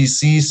 Many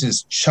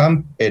diseases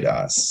jump at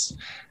us,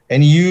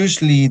 and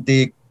usually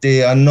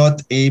they are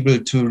not able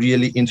to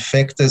really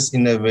infect us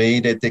in a way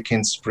that they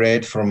can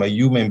spread from a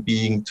human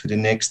being to the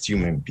next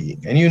human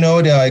being. And you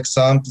know, there are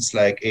examples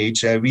like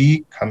HIV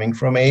coming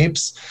from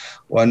apes,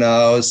 or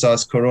now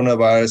SARS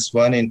coronavirus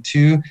 1 and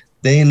 2.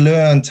 They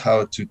learned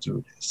how to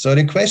do this. So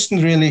the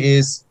question really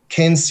is,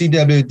 can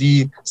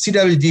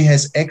CWD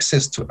has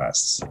access to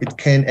us. It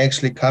can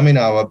actually come in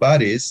our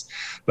bodies,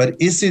 but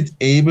is it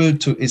able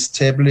to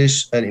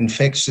establish an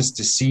infectious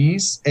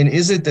disease? And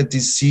is it a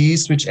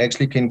disease which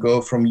actually can go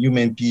from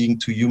human being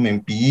to human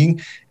being?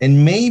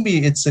 And maybe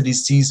it's a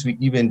disease we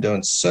even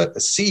don't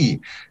see.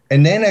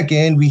 And then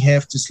again, we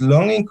have this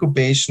long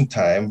incubation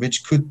time,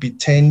 which could be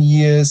 10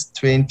 years,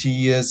 20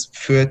 years,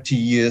 30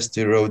 years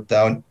the road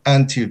down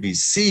until we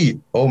see,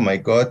 oh my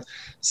God,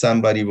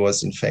 somebody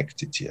was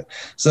infected here.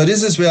 So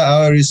this is where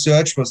our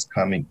research was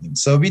coming in.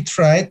 So we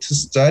tried to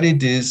study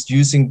this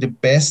using the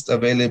best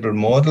available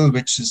model,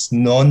 which is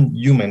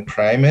non-human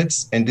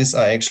primates, and these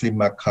are actually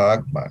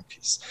macaque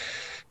monkeys.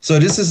 So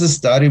this is a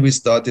study we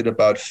started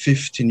about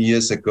 15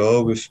 years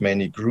ago with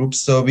many groups.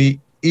 So we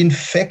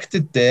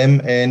infected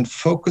them and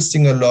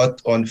focusing a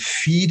lot on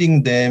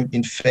feeding them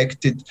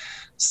infected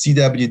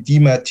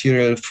CWD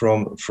material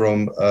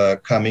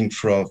coming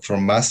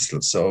from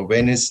muscle, so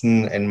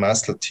venison and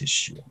muscle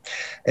tissue.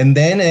 And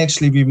then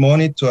actually we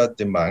monitored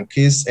the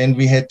monkeys and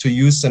we had to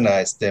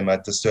euthanize them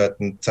at a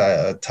certain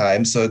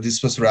time. So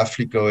this was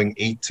roughly going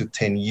 8 to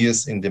 10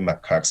 years in the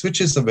macaques,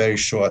 which is a very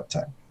short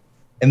time.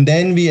 And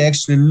then we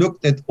actually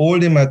looked at all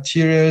the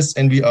materials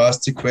and we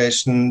asked the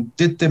question,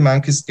 did the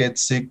monkeys get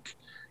sick?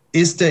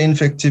 Is there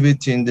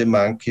infectivity in the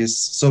monkeys?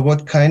 So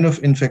what kind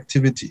of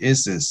infectivity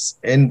is this?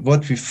 And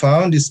what we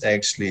found is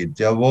actually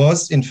there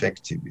was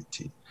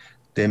infectivity.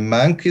 The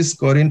monkeys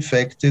got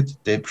infected,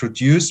 they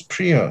produced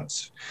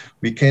prions.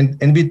 We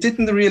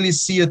didn't really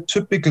see a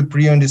typical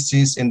prion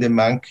disease in the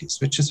monkeys,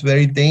 which is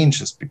very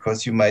dangerous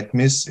because you might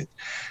miss it.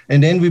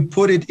 And then we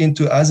put it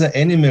into other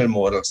animal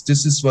models.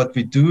 This is what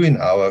we do in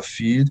our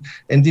field.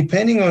 And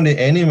depending on the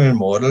animal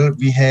model,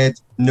 we had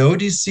no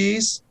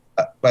disease,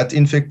 but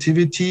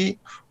infectivity.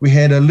 We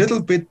had a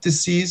little bit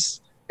disease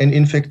and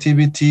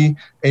infectivity,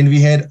 and we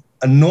had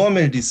a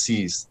normal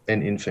disease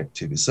and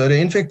infectivity. So the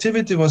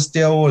infectivity was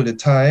there all the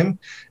time.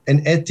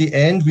 And at the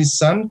end, we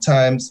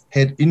sometimes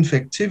had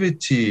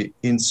infectivity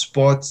in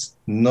spots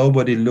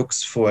nobody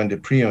looks for in the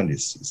prion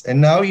disease.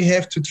 And now you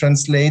have to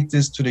translate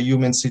this to the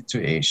human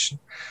situation.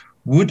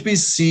 Would we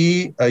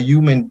see a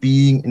human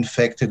being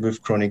infected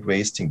with chronic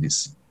wasting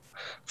disease?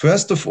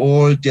 First of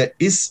all, there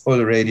is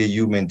already a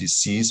human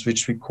disease,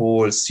 which we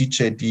call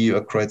CJD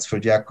or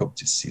Creutzfeldt-Jakob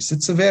disease.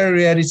 It's a very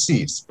rare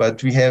disease,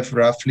 but we have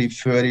roughly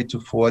 30 to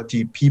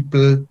 40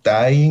 people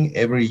dying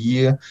every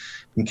year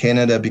in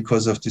Canada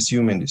because of this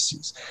human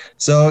disease.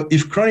 So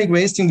if chronic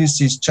wasting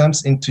disease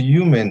jumps into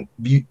human,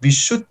 we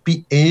should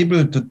be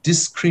able to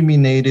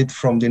discriminate it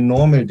from the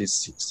normal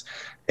disease.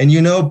 And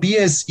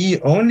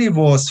BSE only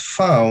was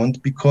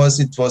found because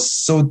it was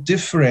so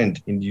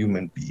different in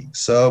human beings.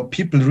 So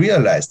people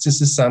realized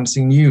this is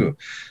something new.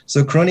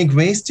 So chronic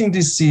wasting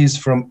disease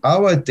from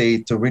our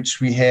data, which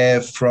we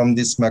have from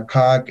this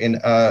macaque and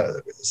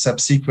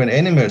subsequent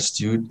animal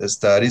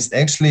studies,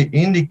 actually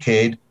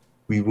indicate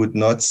we would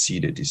not see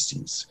the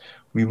disease.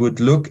 We would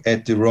look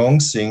at the wrong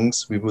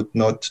things. We would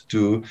not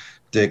do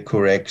the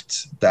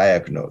correct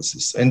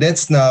diagnosis. And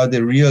that's now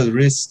the real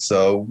risk.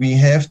 So we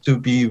have to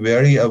be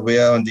very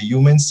aware on the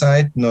human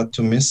side not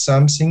to miss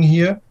something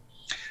here.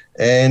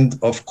 And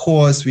of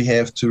course, we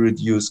have to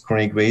reduce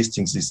chronic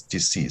wasting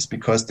disease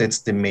because that's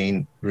the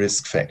main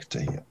risk factor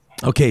here.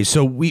 Okay,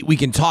 so we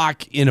can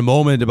talk in a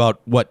moment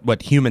about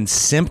what human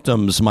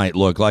symptoms might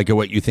look like or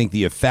what you think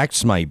the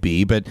effects might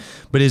be, but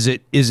is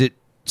it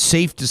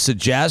safe to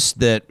suggest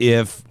that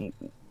if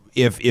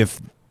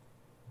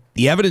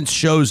the evidence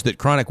shows that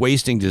chronic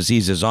wasting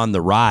disease is on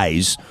the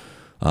rise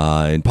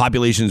in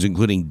populations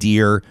including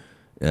deer,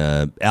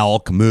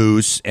 elk,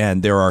 moose,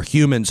 and there are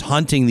humans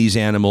hunting these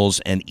animals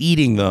and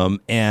eating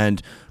them,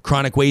 and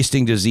chronic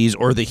wasting disease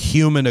or the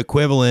human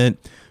equivalent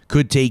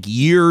could take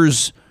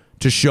years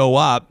to show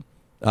up,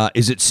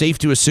 is it safe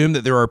to assume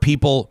that there are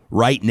people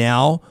right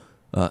now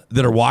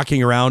that are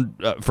walking around,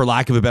 for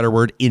lack of a better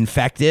word,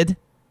 infected?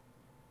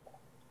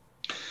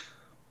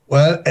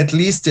 Well, at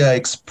least they are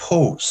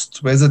exposed.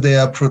 Whether they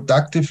are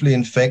productively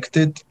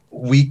infected,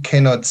 we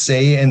cannot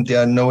say, and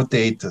there are no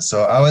data.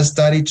 So our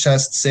study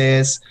just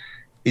says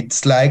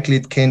it's likely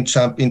it can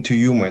jump into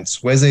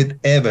humans. Whether it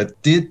ever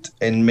did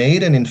and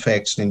made an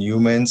infection in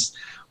humans,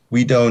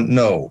 we don't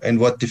know. And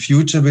what the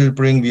future will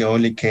bring, we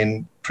only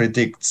can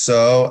predict.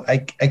 So I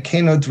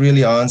cannot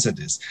really answer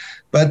this.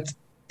 But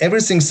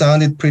everything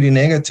sounded pretty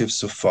negative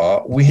so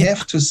far. We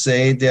have to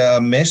say there are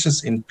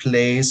measures in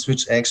place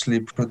which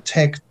actually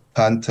protect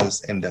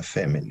hunters and their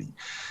family.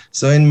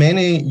 So in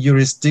many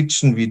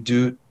jurisdictions, we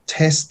do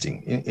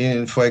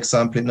testing. For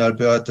example, in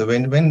Alberta,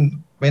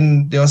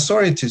 when the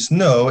authorities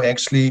know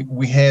actually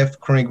we have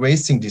chronic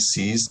wasting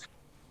disease,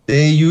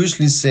 they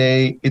usually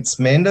say it's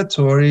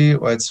mandatory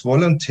or it's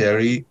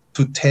voluntary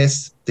to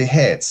test the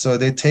head. So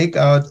they take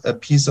out a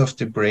piece of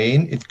the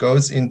brain, it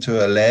goes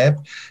into a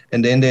lab,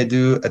 and then they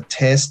do a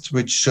test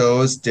which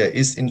shows there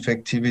is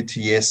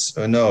infectivity, yes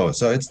or no.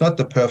 So it's not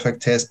the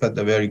perfect test, but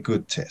a very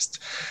good test.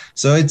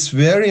 So it's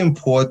very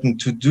important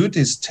to do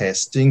this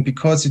testing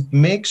because it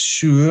makes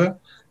sure,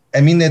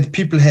 that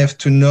people have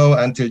to know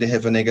until they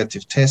have a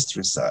negative test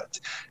result.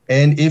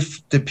 And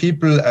if the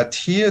people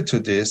adhere to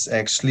this,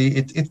 actually,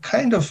 it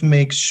kind of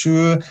makes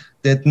sure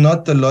that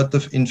not a lot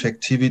of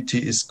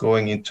infectivity is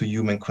going into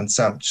human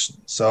consumption.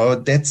 So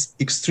that's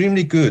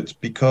extremely good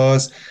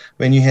because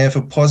when you have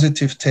a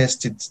positive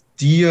tested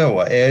deer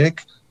or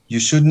elk, you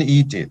shouldn't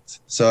eat it.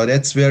 So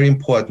that's very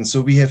important. So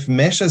we have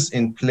measures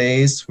in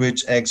place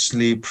which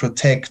actually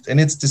protect, and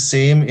it's the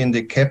same in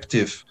the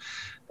captive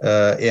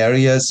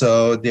area.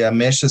 So there are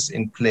measures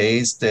in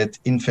place that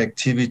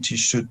infectivity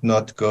should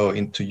not go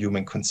into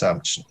human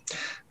consumption.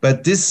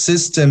 But this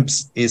system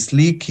is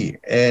leaky,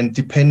 and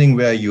depending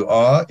where you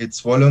are, it's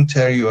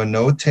voluntary or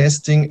no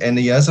testing. And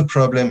the other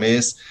problem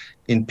is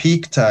in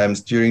peak times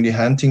during the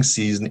hunting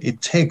season,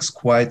 it takes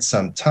quite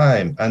some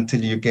time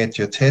until you get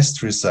your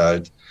test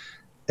result.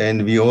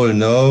 And we all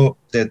know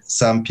that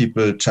some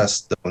people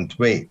just don't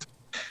wait.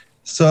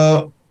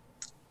 So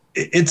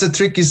it's a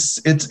tricky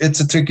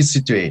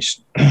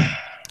situation.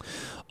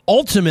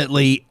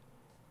 Ultimately,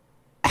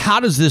 how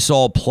does this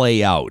all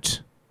play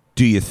out,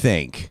 do you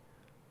think?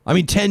 I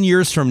mean, 10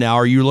 years from now,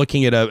 are you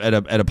looking at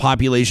a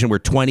population where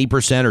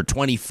 20% or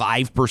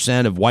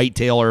 25% of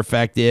whitetail are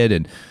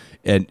affected,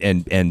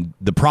 and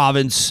the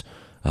province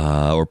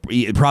or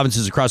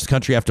provinces across the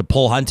country have to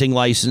pull hunting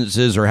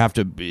licenses or have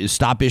to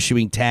stop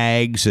issuing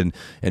tags, and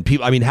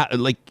people? I mean,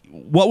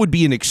 what would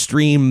be an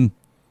extreme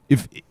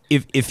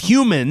if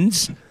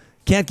humans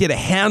can't get a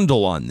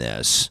handle on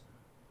this?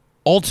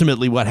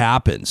 Ultimately, what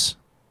happens?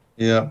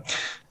 Yeah.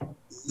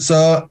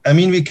 So, I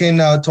mean, we can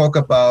now talk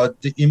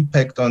about the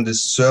impact on the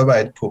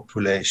cervite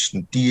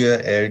population,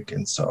 deer, elk,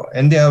 and so on.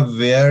 And they are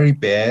very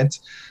bad.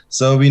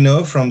 So we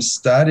know from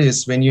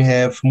studies when you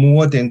have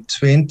more than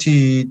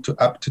 20 to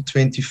up to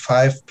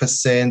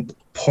 25%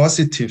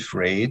 positive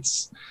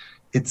rates,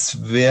 it's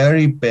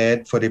very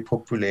bad for the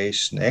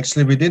population.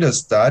 Actually, we did a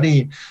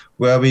study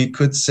where we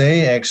could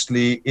say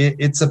actually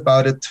it's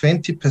about a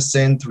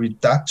 20%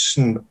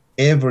 reduction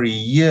every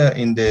year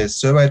in the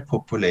cervite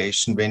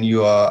population when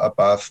you are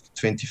above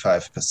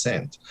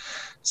 25%.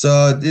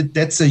 So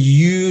that's a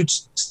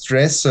huge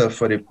stressor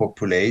for the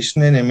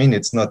population. And I mean,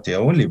 it's not the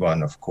only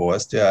one, of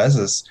course, there are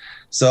others.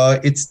 So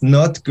it's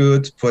not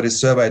good for the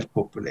cervite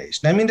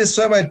population. I mean, the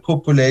cervite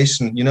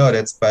population,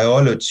 that's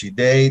biology.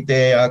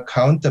 They are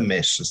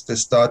countermeasures. They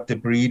start the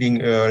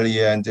breeding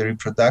earlier and the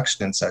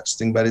reproduction and such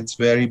thing, but it's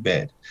very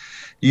bad.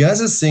 The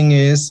other thing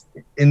is,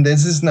 and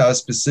this is now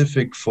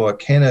specific for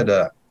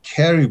Canada,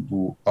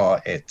 caribou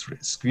are at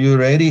risk. We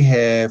already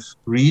have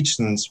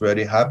regions where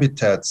the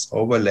habitats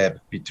overlap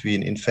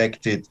between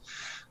infected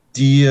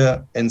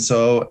deer and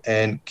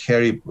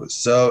caribou.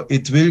 So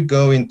it will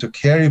go into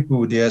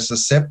caribou. They are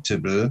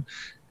susceptible,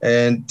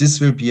 and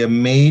this will be a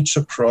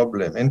major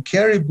problem. And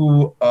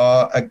caribou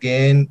are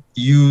again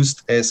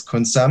used as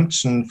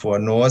consumption for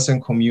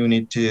northern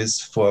communities,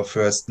 for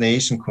First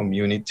Nation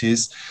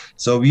communities.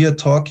 So we are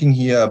talking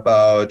here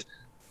about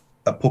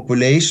a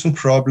population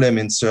problem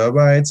in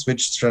cervites,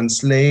 which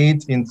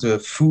translate into a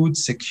food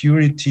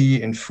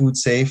security and food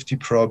safety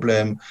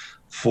problem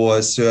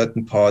for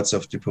certain parts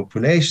of the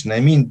population. I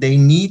mean, they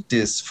need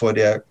this for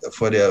their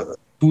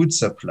food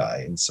supply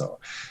and so.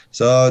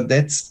 So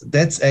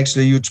that's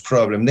actually a huge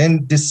problem.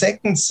 Then the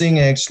second thing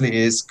actually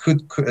is,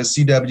 could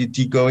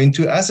CWD go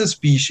into other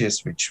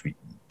species which we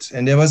eat?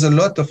 And there was a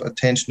lot of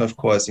attention, of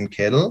course, in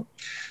cattle.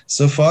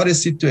 So far, the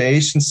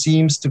situation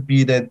seems to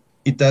be that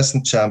it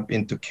doesn't jump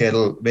into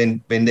cattle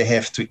when they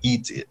have to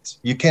eat it.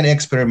 You can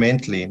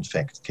experimentally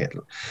infect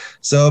cattle.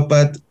 So,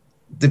 but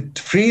the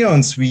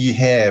prions we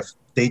have,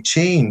 they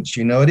change,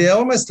 they're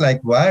almost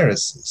like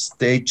viruses.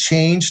 They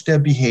change their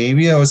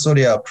behavior, also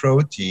they are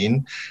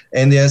protein,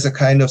 and there's a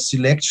kind of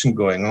selection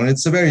going on.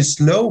 It's a very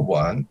slow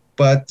one,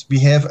 but we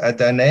have a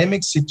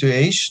dynamic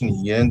situation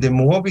here, and the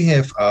more we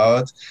have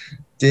out,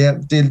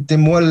 the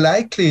more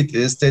likely it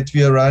is that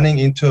we are running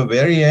into a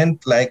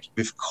variant like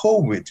with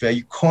COVID, where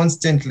you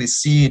constantly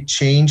see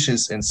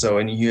changes and so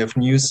on, and you have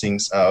new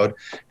things out,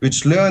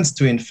 which learns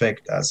to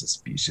infect other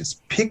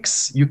species.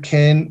 Pigs, you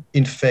can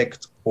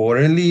infect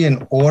orally,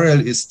 and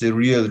oral is the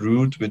real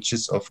route, which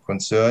is of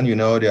concern.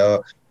 There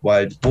are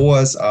wild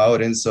boars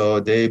out, and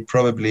so they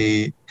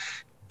probably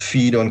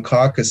feed on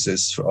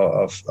carcasses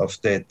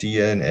of dead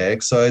deer and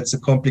eggs. So it's a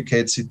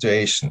complicated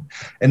situation.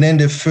 And then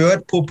the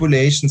third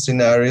population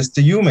scenario is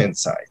the human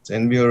side.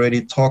 And we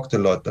already talked a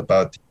lot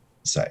about the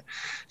human side.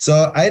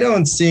 So I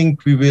don't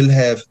think we will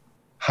have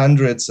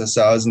hundreds of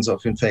thousands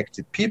of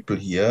infected people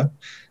here,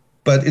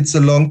 but it's a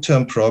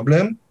long-term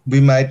problem.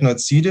 We might not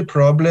see the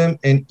problem.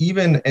 And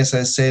even, as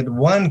I said,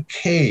 one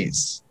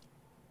case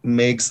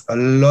makes a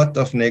lot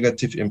of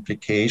negative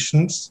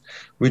implications,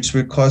 which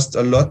will cost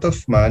a lot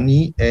of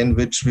money and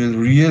which will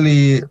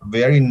really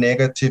very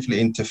negatively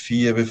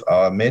interfere with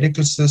our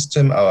medical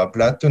system, our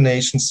blood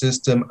donation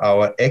system,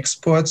 our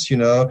exports.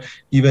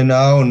 Even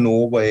now,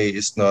 Norway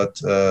is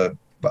not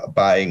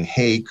buying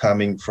hay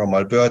coming from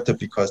Alberta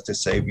because they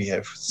say we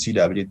have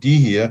CWD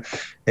here.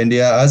 And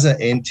there are other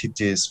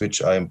entities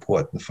which are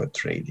important for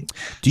trading.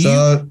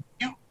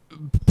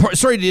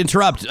 Sorry to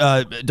interrupt,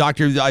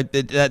 Doctor.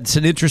 That's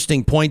an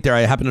interesting point there.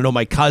 I happen to know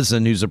my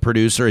cousin, who's a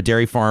producer, a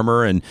dairy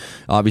farmer, and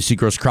obviously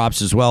grows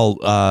crops as well,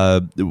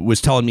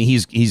 was telling me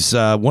he's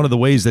one of the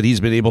ways that he's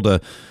been able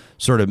to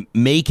sort of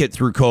make it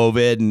through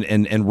COVID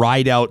and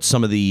ride out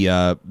some of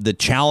the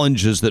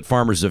challenges that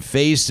farmers have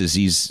faced is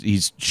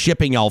he's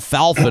shipping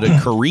alfalfa to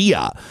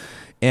Korea.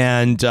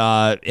 And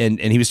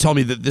he was telling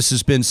me that this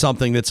has been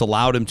something that's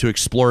allowed him to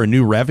explore a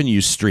new revenue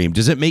stream.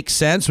 Does it make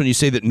sense when you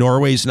say that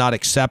Norway's not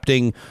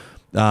accepting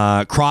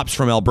crops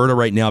from Alberta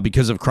right now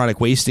because of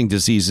chronic wasting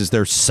disease? Is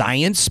there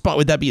science? But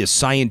would that be a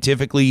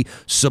scientifically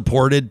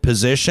supported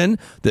position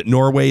that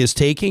Norway is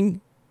taking?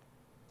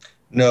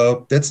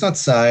 No, that's not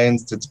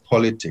science. That's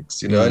politics.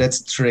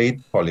 That's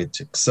trade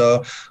politics.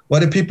 So what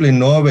the people in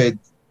Norway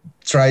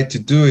try to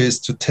do is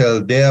to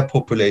tell their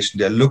population,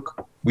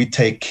 look, we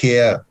take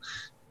care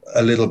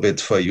a little bit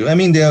for you. I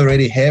mean, they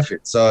already have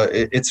it, so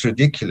it's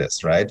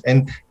ridiculous, right?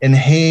 And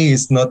hay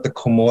is not the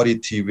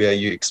commodity where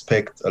you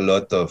expect a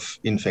lot of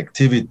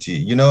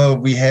infectivity. You know,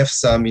 we have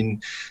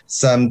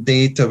some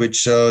data which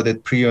show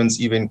that prions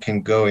even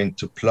can go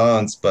into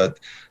plants, but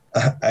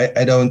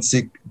I don't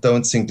think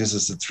this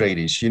is a trade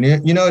issue.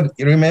 You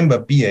remember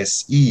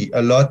BSE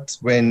a lot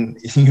when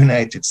the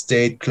United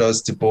States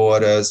closed the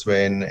borders,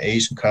 when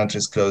Asian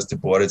countries closed the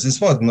borders. This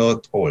was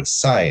not all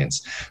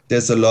science.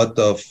 There's a lot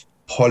of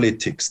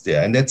politics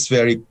there, and that's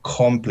very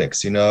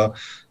complex. I'm not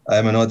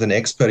an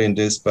expert in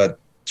this, but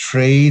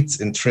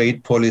trades and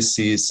trade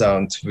policy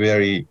sound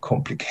very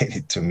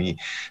complicated to me.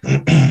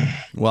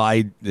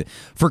 Well,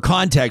 for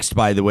context,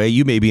 by the way,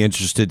 you may be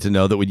interested to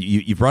know that when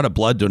you brought up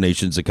blood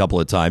donations a couple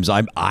of times.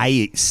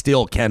 I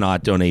still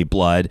cannot donate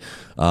blood.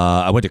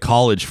 I went to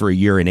college for a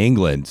year in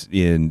England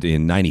in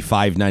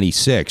 95,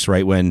 96,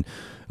 right when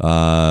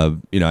what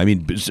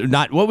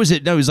was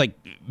it? No, it was like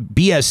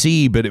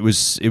BSE, but it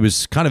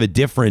was kind of a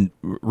different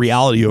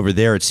reality over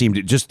there. It seemed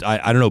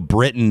I don't know,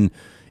 Britain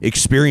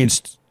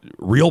experienced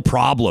real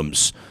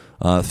problems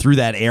through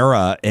that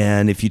era.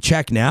 And if you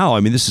check now, I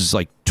mean, this is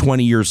like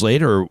 20 years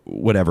later or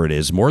whatever it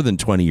is, more than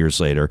 20 years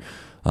later,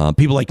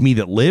 people like me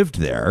that lived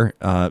there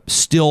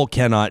still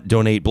cannot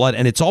donate blood.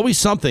 And it's always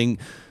something,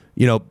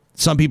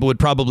 some people would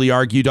probably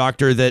argue,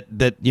 doctor, that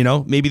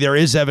maybe there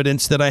is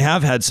evidence that I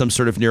have had some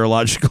sort of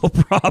neurological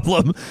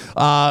problem.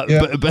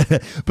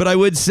 But I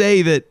would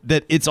say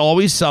that it's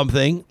always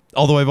something,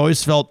 although I've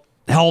always felt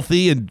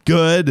healthy and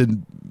good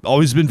and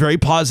always been very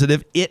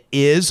positive, it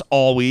is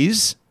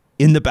always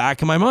in the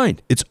back of my mind.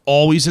 It's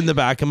always in the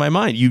back of my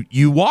mind.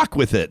 You walk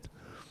with it.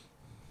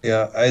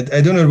 Yeah,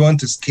 I do not want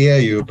to scare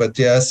you, but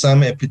there are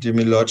some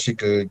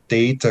epidemiological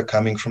data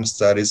coming from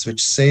studies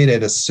which say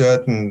that a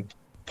certain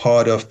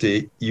part of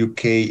the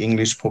UK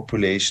English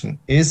population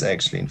is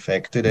actually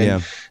infected,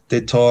 and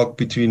they talk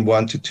between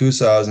 1 to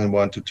 2,000 and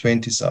 1 to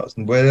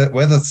 20,000.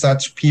 Whether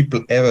such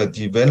people ever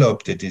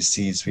develop the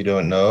disease, we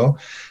don't know.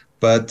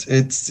 But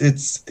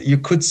it's you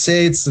could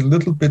say it's a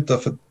little bit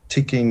of a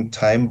ticking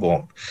time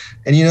bomb.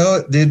 And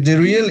the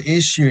real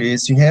issue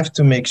is you have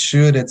to make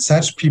sure that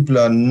such people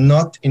are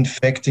not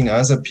infecting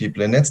other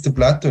people. And that's the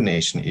blood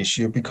donation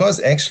issue, because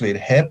actually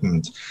it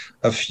happened.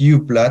 A few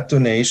blood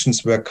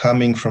donations were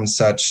coming from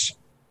such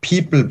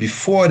people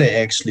before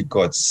they actually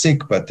got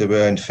sick, but they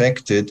were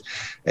infected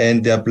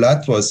and their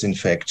blood was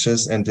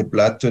infectious, and the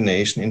blood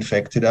donation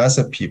infected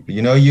other people.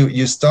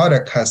 You start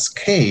a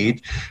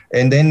cascade,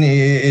 and then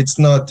it's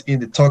not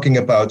talking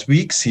about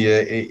weeks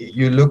here.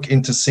 You look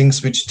into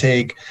things which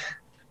take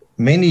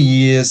many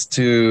years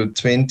to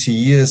 20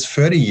 years,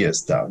 30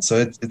 years down. So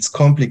it's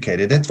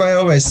complicated. That's why I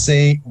always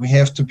say we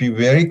have to be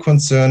very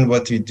concerned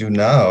what we do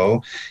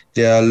now.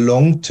 There are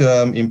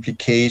long-term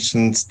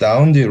implications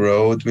down the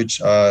road, which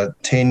are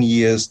 10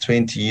 years,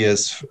 20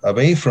 years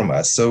away from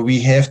us. So we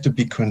have to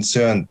be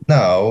concerned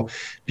now,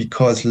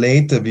 because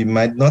later we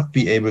might not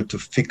be able to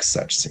fix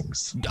such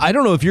things. I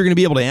don't know if you're going to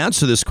be able to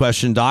answer this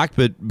question, Doc,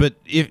 but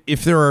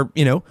if there are,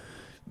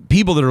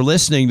 people that are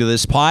listening to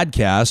this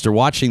podcast or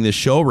watching this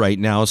show right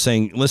now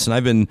saying, listen,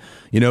 I've been,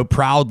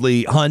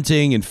 proudly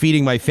hunting and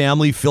feeding my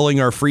family, filling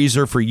our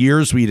freezer for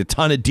years. We eat a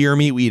ton of deer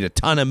meat. We eat a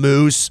ton of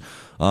moose.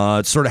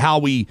 It's sort of how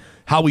we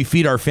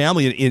feed our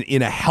family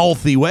in a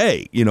healthy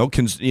way,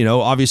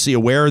 obviously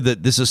aware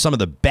that this is some of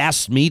the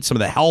best meat, some of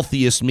the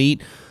healthiest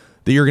meat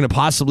that you're going to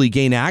possibly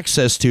gain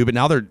access to. But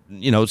now they're,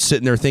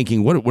 sitting there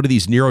thinking, what do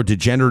these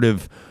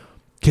neurodegenerative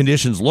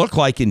conditions look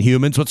like in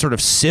humans? What sort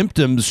of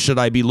symptoms should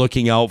I be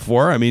looking out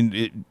for? I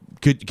mean,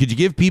 could you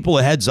give people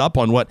a heads up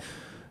on what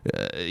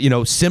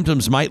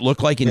symptoms might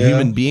look like in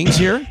human beings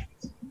here?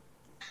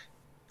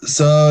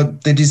 So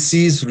the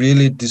disease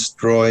really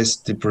destroys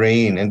the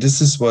brain, and this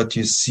is what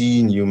you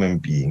see in human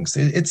beings.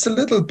 It's a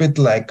little bit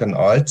like an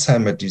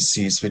Alzheimer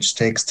disease, which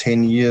takes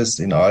 10 years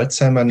in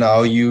Alzheimer.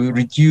 Now you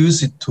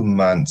reduce it to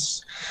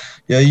months.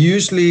 Yeah,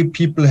 usually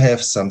people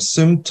have some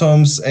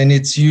symptoms, and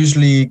it's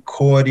usually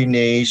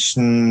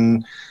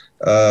coordination,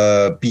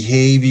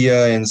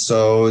 behavior, and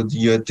so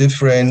you're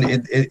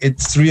different.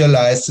 It's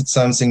realized it's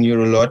something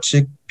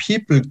neurologic.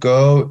 People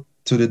go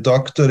to the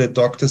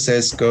doctor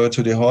says go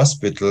to the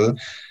hospital,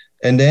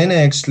 and then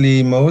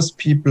actually most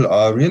people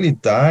are really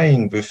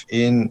dying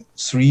within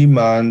 3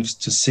 months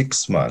to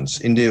 6 months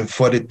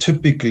for the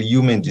typical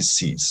human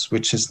disease,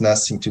 which has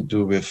nothing to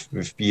do with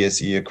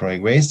BSE or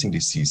chronic wasting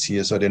disease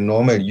here. So the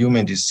normal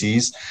human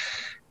disease,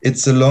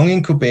 it's a long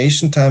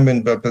incubation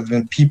time, but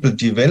when people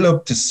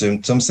develop the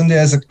symptoms, and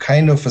there's a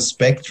kind of a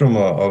spectrum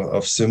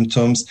of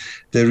symptoms,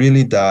 they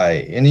really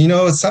die. And,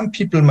 some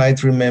people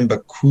might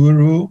remember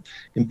Kuru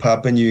in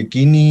Papua New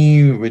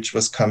Guinea, which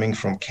was coming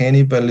from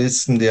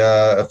cannibalism. There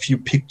are a few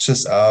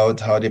pictures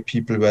out how the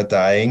people were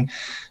dying.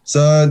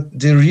 So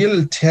the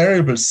real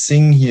terrible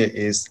thing here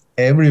is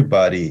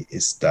everybody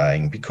is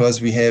dying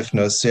because we have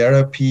no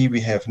therapy,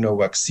 we have no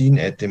vaccine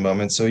at the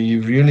moment. So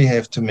you really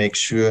have to make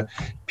sure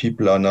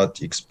people are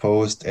not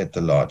exposed at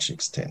a large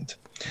extent.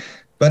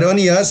 But on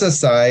the other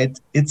side,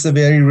 it's a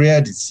very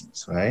rare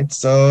disease, right?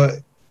 So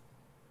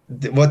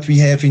what we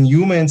have in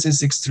humans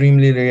is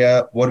extremely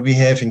rare. What we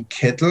have in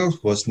cattle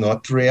was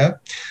not rare.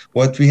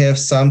 What we have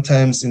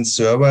sometimes in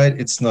cervite,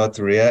 it's not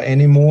rare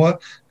anymore.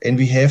 And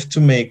we have to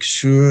make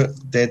sure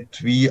that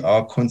we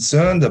are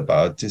concerned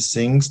about these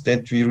things,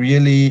 that we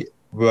really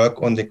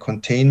work on the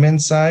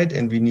containment side,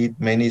 and we need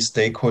many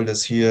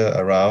stakeholders here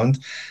around,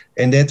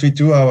 and that we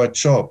do our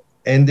job.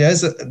 And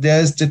there's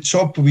the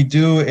job we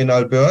do in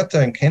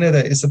Alberta and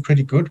Canada is a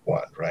pretty good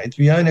one, right?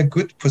 We are in a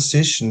good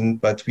position,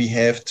 but we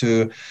have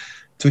to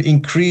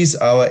increase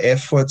our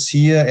efforts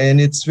here. And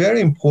it's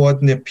very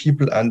important that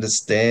people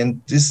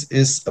understand this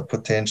is a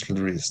potential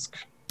risk.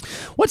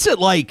 What's it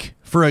like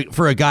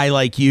for a guy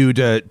like you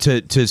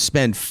to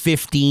spend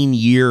 15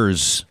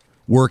 years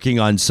working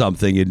on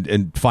something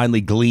and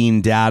finally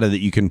glean data that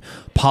you can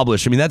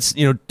publish? I mean, that's,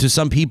 to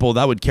some people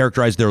that would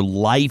characterize their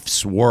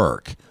life's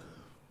work.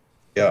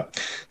 Yeah.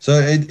 So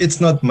it's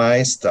not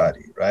my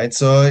study, right?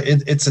 So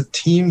it's a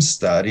team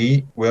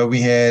study where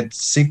we had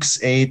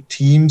 6-8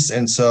 teams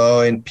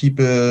and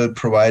people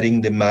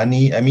providing the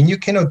money. I mean, you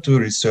cannot do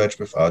research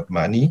without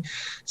money.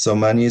 So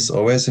money is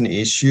always an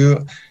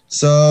issue.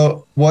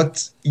 So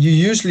what you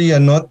usually are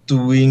not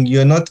doing,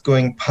 you're not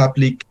going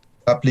public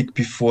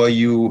before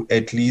you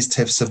at least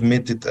have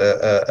submitted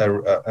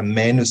a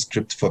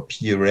manuscript for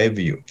peer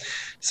review.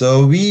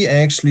 So we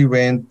actually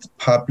went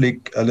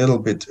public a little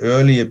bit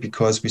earlier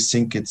because we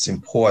think it's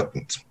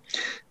important.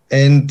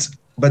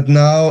 But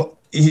now,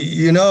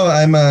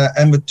 I'm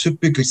a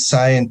typical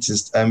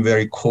scientist. I'm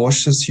very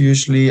cautious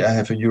usually. I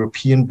have a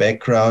European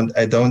background.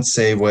 I don't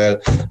say, well,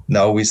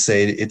 now we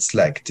say it's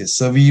like this.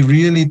 So we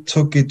really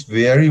took it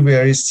very,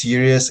 very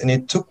serious. And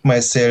it took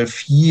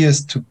myself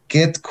years to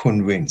get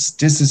convinced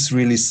this is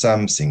really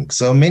something.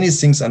 So many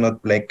things are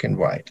not black and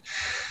white.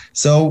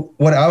 So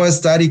what our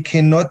study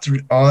cannot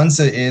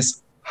answer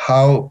is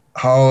how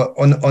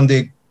on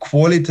the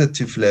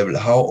qualitative level,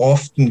 how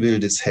often will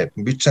this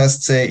happen? We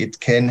just say it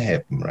can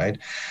happen, right?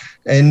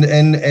 And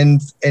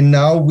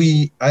now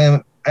I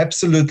am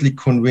absolutely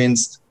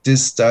convinced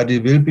this study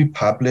will be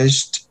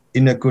published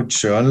in a good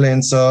journal.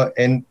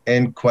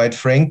 And quite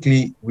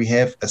frankly, we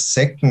have a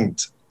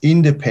second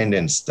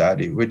independent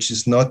study, which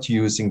is not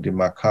using the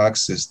macaque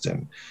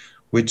system,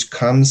 which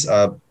comes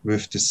up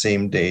with the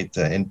same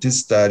data. And this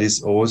study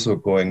is also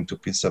going to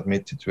be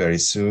submitted very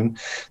soon.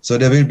 So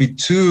there will be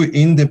 2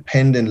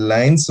 independent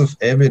lines of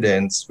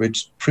evidence,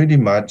 which pretty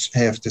much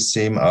have the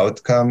same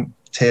outcome,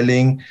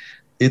 telling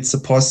it's a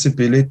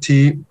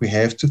possibility. We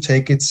have to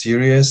take it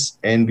serious,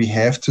 and we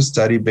have to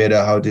study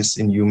better how this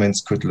in humans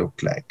could look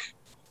like.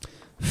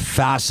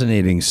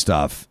 Fascinating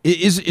stuff.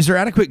 Is there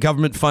adequate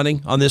government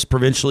funding on this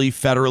provincially,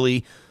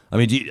 federally? I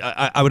mean,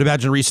 I would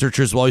imagine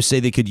researchers will always say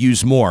they could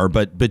use more,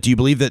 but do you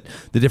believe that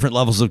the different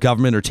levels of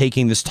government are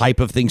taking this type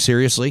of thing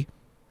seriously?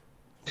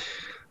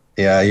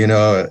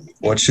 Yeah,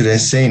 what should I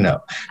say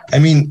now? I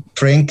mean,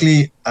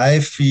 frankly, I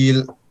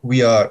feel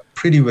we are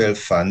pretty well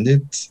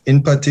funded.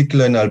 In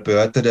particular in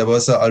Alberta, there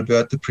was an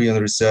Alberta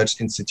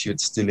Prion-Research Institute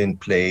still in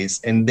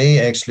place, and they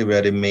actually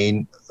were the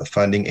main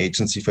funding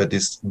agency for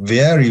this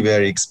very,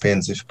 very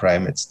expensive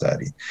primate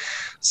study.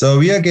 So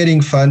we are getting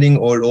funding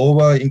all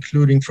over,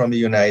 including from the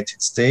United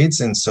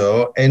States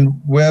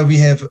and where we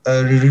have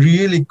a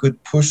really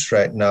good push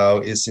right now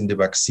is in the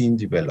vaccine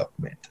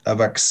development, a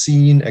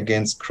vaccine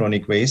against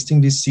chronic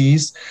wasting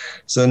disease.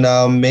 So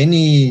now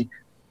many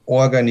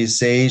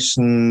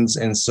organizations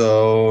and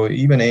so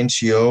even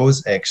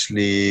NGOs,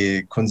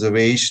 actually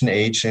conservation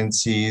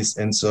agencies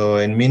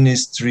and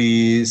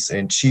ministries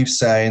and chief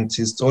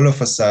scientists, all of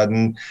a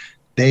sudden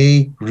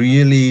they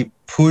really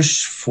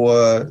push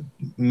for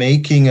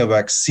making a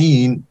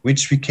vaccine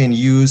which we can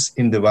use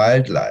in the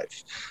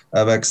wildlife,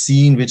 a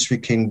vaccine which we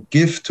can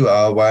give to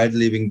our wild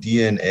living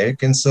deer and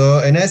elk.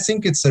 And I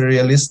think it's a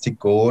realistic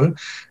goal.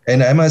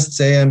 And I must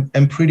say,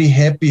 I'm pretty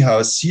happy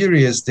how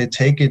serious they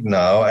take it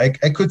now. I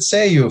could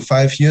say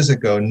 5 years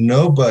ago,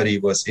 nobody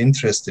was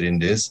interested in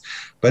this,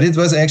 but it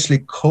was actually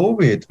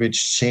COVID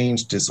which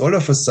changed this. All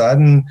of a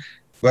sudden,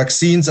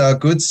 vaccines are a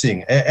good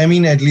thing. I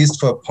mean, at least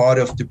for part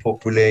of the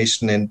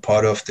population and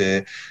part of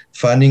the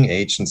funding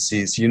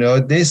agencies,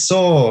 they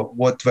saw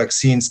what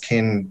vaccines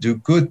can do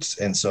good.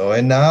 And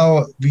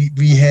now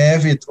we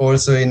have it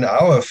also in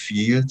our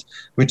field,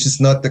 which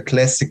is not the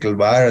classical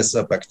virus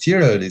or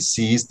bacterial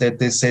disease, that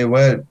they say,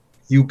 well,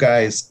 you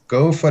guys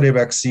go for the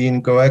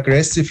vaccine, go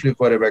aggressively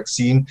for the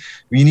vaccine.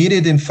 We need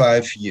it in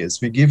 5 years.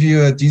 We give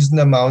you a decent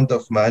amount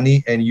of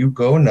money and you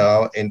go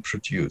now and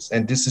produce.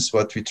 And this is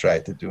what we try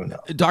to do now.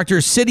 Doctor,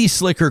 city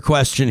slicker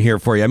question here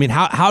for you. I mean,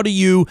 how do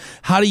you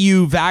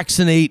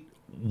vaccinate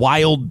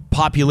wild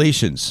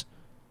populations?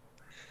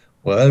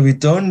 Well, we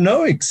don't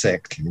know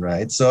exactly,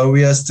 right? So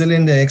we are still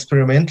in the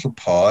experimental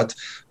part,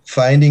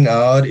 finding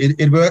out.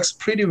 It works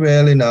pretty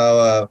well in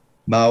our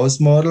mouse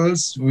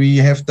models. We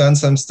have done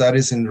some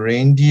studies in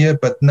reindeer,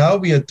 but now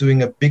we are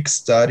doing a big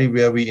study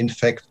where we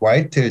infect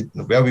white-tailed,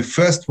 where we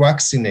first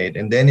vaccinate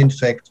and then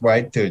infect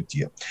white-tailed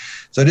deer.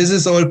 So this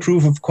is all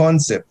proof of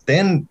concept.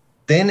 Then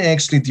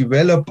actually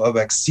develop a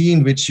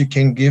vaccine which you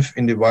can give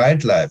in the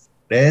wildlife.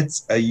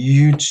 That's a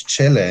huge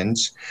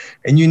challenge.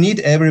 And you need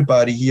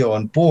everybody here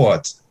on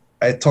board.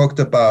 I talked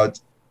about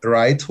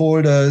right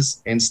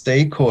holders and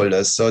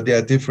stakeholders. So there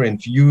are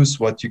different views,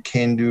 what you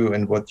can do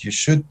and what you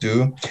should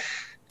do.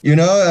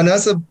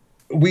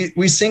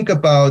 We think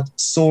about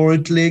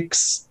salt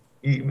licks,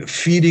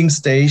 feeding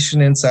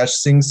station and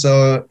such things.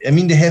 So,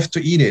 they have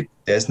to eat it.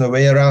 There's no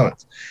way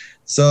around.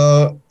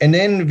 So, and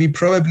then we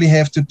probably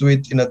have to do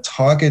it in a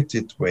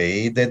targeted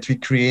way, that we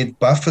create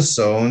buffer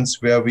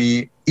zones where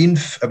we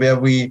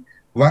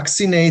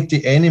vaccinate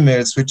the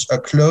animals which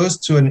are close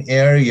to an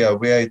area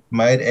where it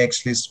might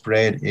actually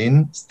spread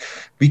in.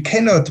 We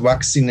cannot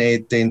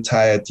vaccinate the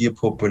entire deer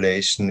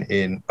population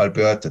in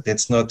Alberta.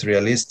 That's not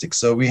realistic.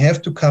 So we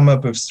have to come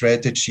up with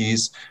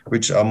strategies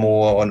which are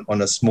more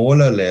on a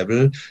smaller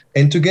level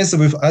and together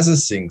with other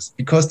things,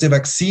 because the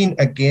vaccine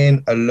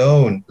again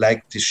alone,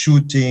 like the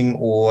shooting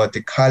or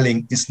the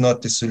culling, is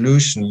not the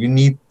solution. You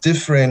need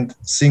different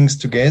things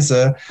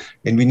together,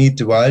 and we need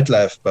the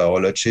wildlife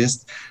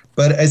biologist.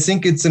 But I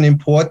think it's an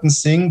important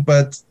thing,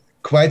 but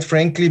quite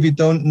frankly, we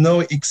don't know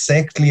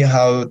exactly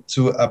how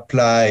to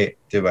apply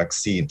the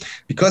vaccine.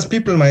 Because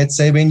people might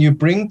say, when you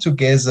bring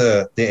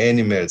together the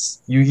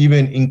animals, you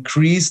even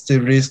increase the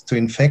risk to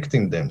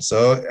infecting them.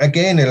 So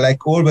again,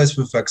 like always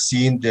with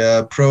vaccine, there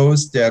are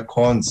pros, there are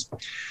cons.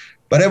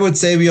 But I would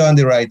say we are on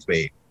the right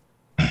way.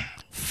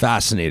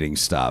 Fascinating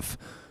stuff.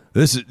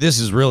 This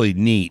is really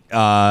neat.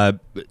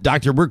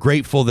 Doctor, we're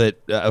grateful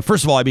that,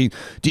 first of all, do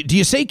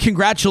you say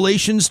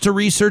congratulations to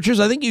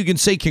researchers? I think you can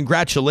say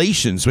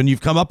congratulations when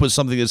you've come up with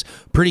something that's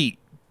pretty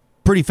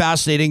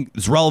fascinating,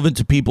 it's relevant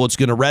to people, it's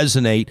going to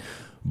resonate,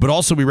 but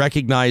also we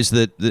recognize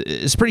that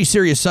it's pretty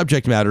serious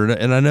subject matter,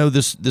 and I know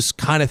this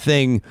kind of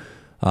thing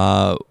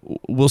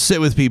will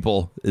sit with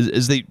people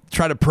as they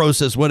try to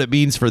process what it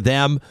means for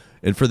them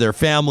and for their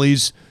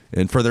families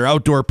and for their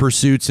outdoor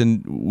pursuits.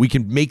 And we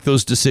can make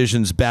those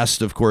decisions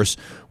best, of course,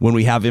 when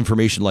we have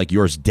information like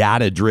yours,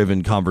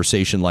 data-driven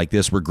conversation like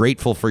this. We're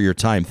grateful for your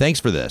time.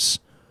 Thanks for this.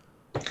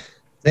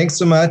 Thanks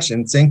so much,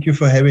 and thank you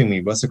for having me.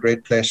 It was a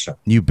great pleasure.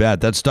 You bet.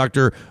 That's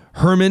Dr.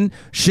 Hermann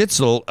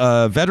Schaetzl,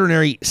 a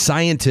veterinary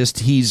scientist.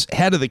 He's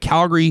head of the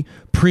Calgary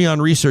Prion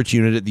Research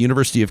Unit at the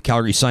University of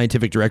Calgary,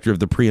 scientific director of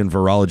the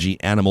Prion-Virology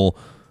Animal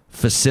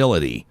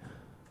Facility.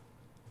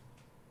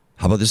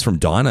 How about this from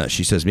Donna?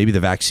 She says maybe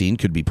the vaccine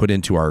could be put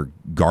into our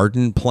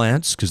garden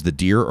plants because the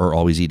deer are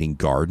always eating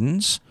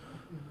gardens.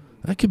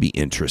 That could be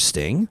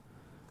interesting.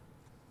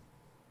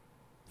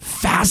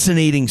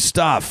 Fascinating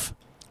stuff.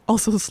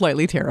 Also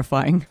slightly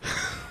terrifying.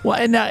 Well,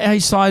 and I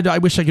saw it. I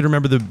wish I could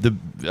remember the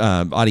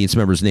audience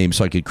member's name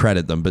so I could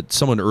credit them. But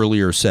someone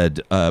earlier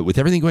said, with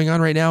everything going on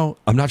right now,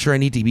 I'm not sure I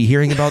need to be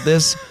hearing about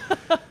this.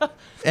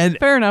 And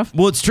fair enough.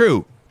 Well, it's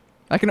true.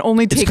 I can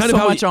only take so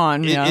much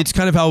on. Yeah. It's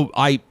kind of how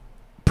I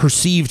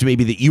perceived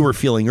maybe that you were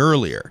feeling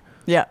earlier.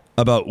 Yeah.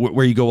 About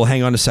where you go, well,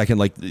 hang on a second,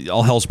 like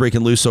all hell's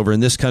breaking loose over in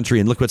this country,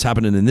 and look what's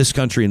happening in this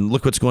country, and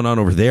look what's going on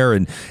over there.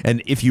 And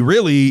if you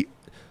really,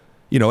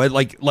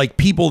 like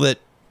people that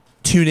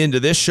tune into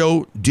this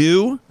show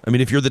do,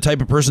 if you're the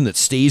type of person that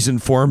stays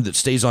informed, that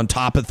stays on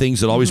top of things,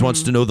 that always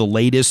wants to know the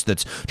latest,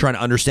 that's trying to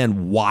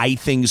understand why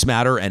things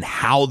matter and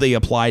how they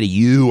apply to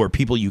you or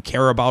people you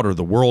care about or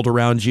the world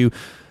around you,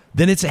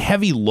 then it's a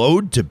heavy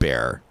load to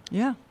bear.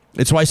 Yeah.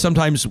 It's why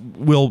sometimes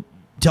we'll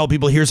tell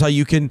people, here's how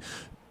you can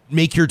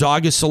make your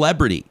dog a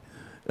celebrity,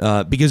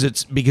 because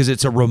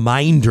it's a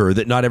reminder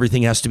that not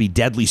everything has to be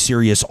deadly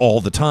serious all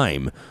the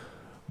time.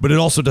 But it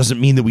also doesn't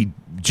mean that we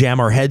jam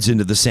our heads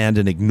into the sand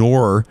and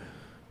ignore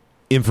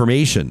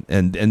information.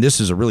 And this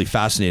is a really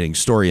fascinating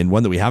story and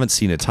one that we haven't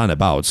seen a ton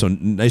about. So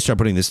nice job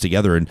putting this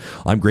together. And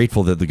I'm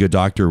grateful that the good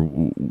doctor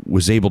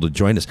was able to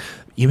join us.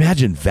 You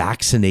imagine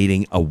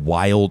vaccinating a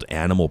wild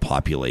animal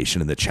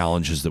population and the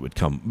challenges that would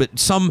come. But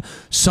some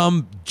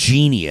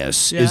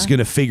genius is going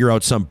to figure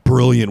out some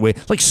brilliant way,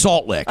 like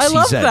salt licks. I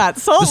love that.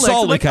 The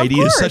salt lick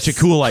idea is such a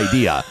cool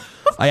idea.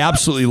 I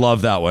absolutely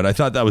love that one. I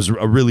thought that was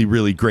a really,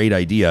 really great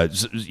idea.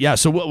 Yeah,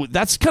 so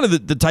that's kind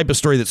of the type of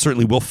story that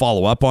certainly we'll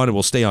follow up on and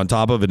we'll stay on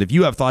top of. And if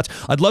you have thoughts,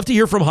 I'd love to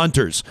hear from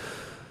hunters,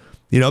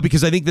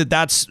 because I think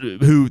that's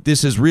who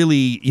this is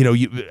really,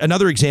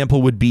 another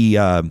example would be,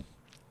 I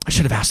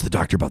should have asked the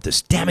doctor about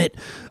this, damn it,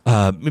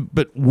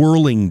 but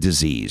whirling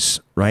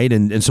disease, right?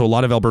 And so a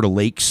lot of Alberta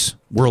lakes,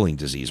 whirling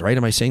disease, right?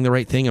 Am I saying the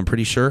right thing? I'm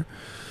pretty sure.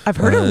 I've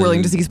heard of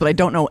whirling disease, but I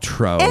don't know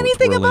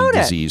anything about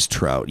it.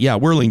 Trout. Yeah,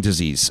 whirling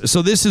disease.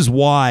 So this is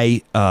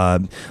why,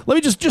 let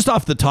me just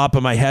off the top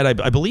of my head,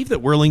 I believe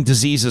that whirling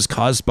disease is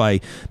caused by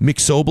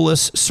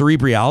Myxobolus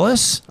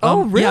cerebralis.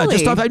 Oh,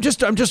 really? Yeah,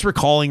 I'm just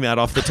recalling that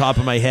off the top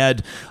of my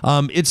head.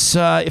 It's,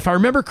 if I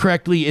remember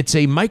correctly, it's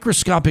a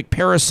microscopic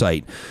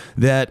parasite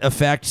that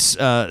affects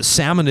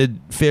salmonid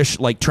fish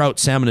like trout,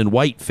 salmon, and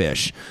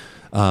whitefish.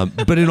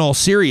 But in all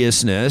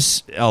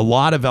seriousness, a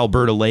lot of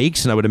Alberta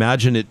lakes, and I would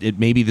imagine it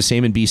may be the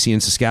same in BC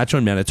and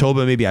Saskatchewan,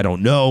 Manitoba, maybe, I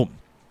don't know,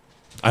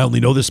 I only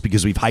know this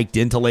because we've hiked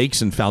into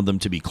lakes and found them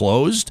to be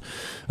closed.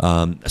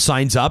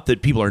 Signs up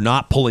that people are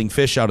not pulling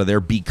fish out of there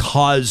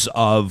because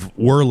of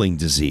whirling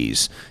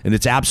disease. And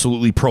it's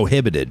absolutely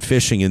prohibited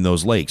fishing in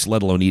those lakes,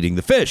 let alone eating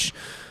the fish.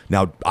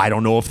 Now, I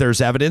don't know if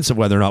there's evidence of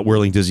whether or not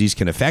whirling disease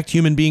can affect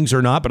human beings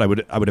or not, but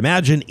I would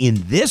imagine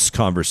in this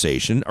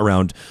conversation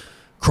around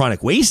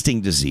chronic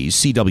wasting disease,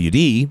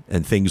 CWD,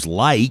 and things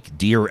like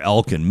deer,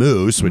 elk, and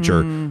moose, which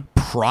are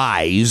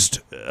prized,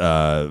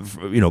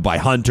 by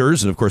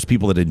hunters and, of course,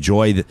 people that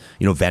enjoy the,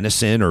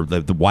 venison or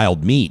the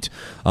wild meat.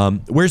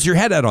 Where's your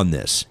head at on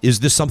this?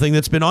 Is this something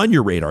that's been on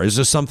your radar? Is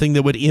this something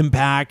that would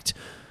impact?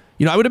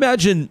 I would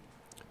imagine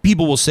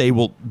people will say,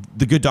 well,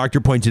 the good doctor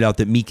pointed out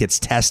that meat gets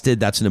tested.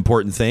 That's an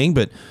important thing.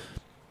 But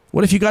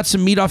what if you got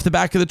some meat off the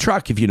back of the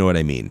truck, if you know what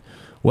I mean?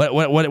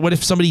 What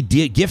if somebody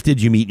gifted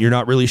you meat and you're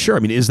not really sure? I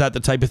mean, is that the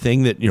type of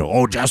thing that,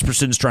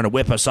 Jesperson's trying to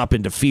whip us up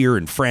into fear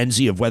and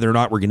frenzy of whether or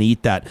not we're going to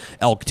eat that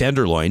elk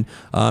tenderloin?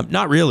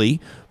 Not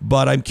really,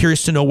 but I'm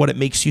curious to know what it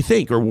makes you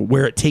think or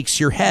where it takes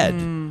your head,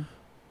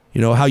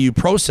 how you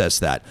process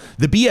that.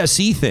 The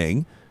BSE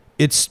thing,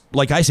 it's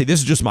like I say, this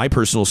is just my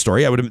personal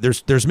story.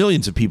 There's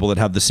millions of people that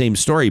have the same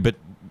story, but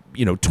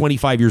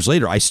 25 years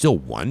later, I still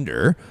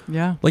wonder.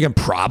 Yeah. Like I'm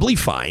probably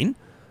fine,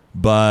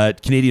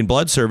 but Canadian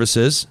Blood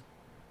Services,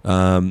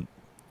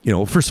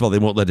 first of all, they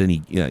won't let any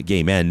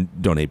gay men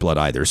donate blood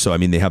either. So, I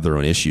mean, they have their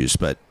own issues,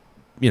 but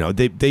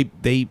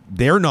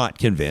they're not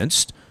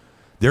convinced.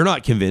 They're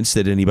not convinced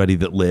that anybody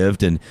that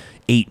lived and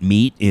ate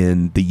meat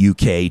in the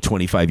UK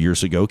 25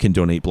 years ago can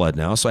donate blood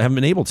now. So I haven't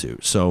been able to.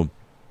 So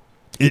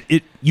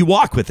you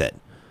walk with it.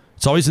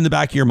 It's always in the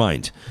back of your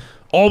mind.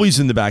 Always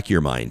in the back of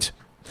your mind.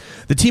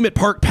 The team at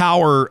Park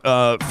Power,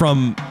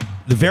 from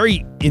the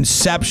very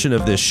inception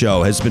of this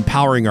show, has been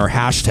powering our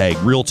hashtag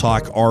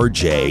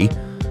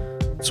RealTalkRJ.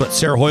 That's what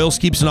Sarah Hoyles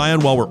keeps an eye on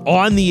while we're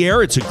on the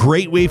air. It's a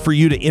great way for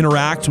you to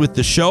interact with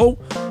the show,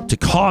 to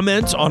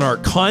comment on our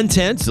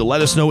content, to let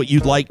us know what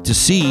you'd like to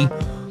see.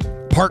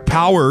 Park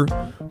Power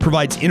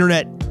provides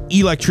internet,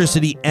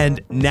 electricity,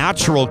 and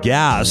natural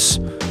gas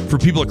for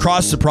people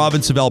across the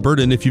province of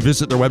Alberta. And if you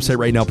visit their website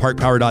right now,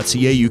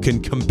 parkpower.ca, you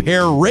can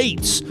compare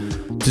rates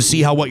to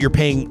see how what you're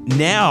paying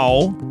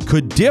now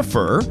could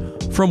differ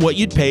from what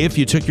you'd pay if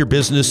you took your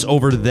business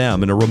over to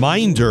them. And a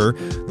reminder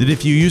that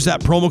if you use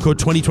that promo code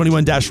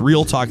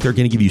 2021-REAL-TALK, they're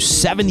going to give you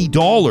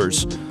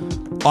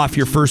 $70 off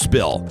your first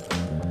bill.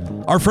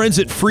 Our friends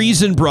at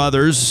Friesen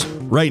Brothers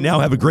right now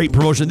have a great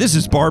promotion. This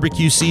is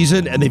barbecue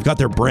season, and they've got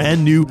their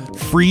brand new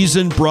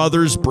Friesen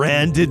Brothers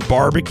branded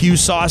barbecue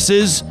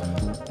sauces.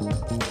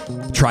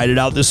 Tried it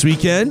out this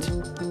weekend.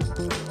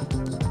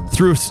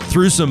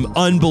 Threw some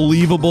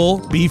unbelievable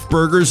beef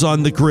burgers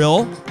on the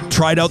grill.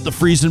 Tried out the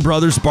Friesen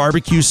Brothers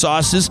barbecue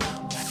sauces.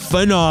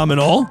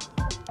 Phenomenal.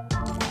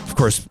 Of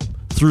course,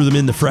 threw them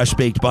in the fresh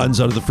baked buns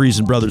out of the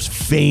Friesen Brothers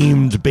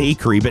famed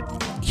bakery.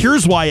 But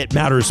here's why it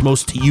matters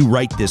most to you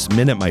right this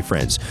minute, my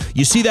friends.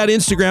 You see that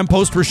Instagram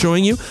post we're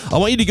showing you? I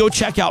want you to go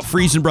check out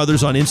Friesen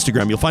Brothers on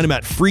Instagram. You'll find them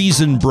at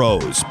Friesen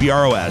Bros,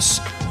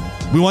 BROS.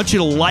 We want you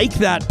to like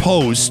that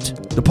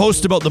post, the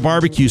post about the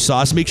barbecue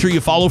sauce. Make sure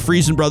you follow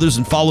Friesen Brothers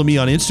and follow me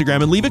on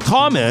Instagram, and leave a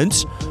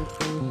comment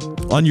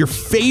on your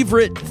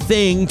favorite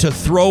thing to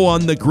throw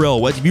on the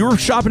grill. If you were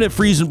shopping at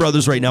Friesen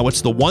Brothers right now, what's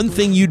the one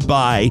thing you'd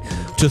buy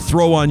to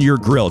throw on your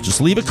grill?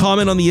 Just leave a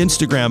comment on the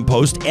Instagram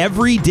post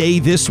every day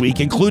this week,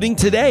 including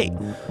today.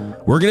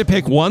 We're going to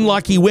pick one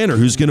lucky winner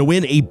who's going to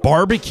win a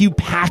barbecue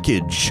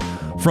package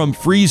from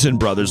Friesen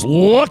Brothers.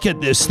 Look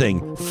at this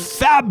thing.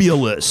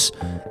 Fabulous.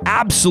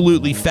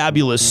 Absolutely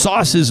fabulous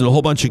sauces and a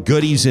whole bunch of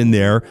goodies in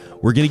there.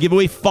 We're going to give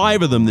away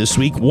 5 of them this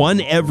week, one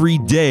every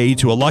day,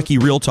 to a lucky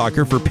Real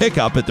Talker for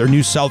pickup at their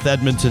new South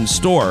Edmonton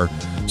store.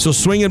 So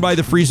swing in by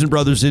the Friesen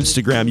Brothers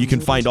Instagram. You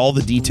can find all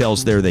the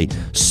details there. They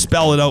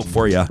spell it out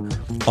for you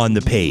on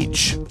the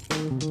page.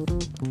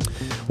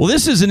 Well,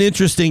 this is an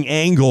interesting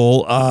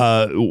angle.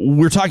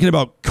 We're talking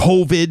about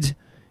COVID,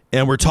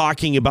 and we're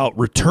talking about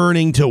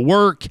returning to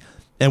work,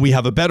 and we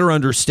have a better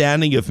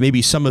understanding of maybe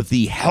some of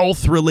the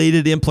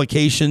health-related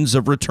implications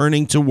of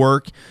returning to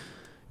work.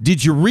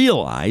 Did you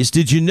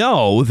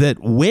know that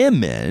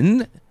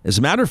women, as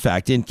a matter of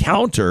fact,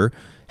 encounter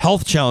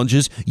health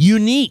challenges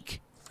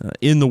unique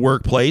in the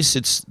workplace?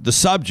 It's the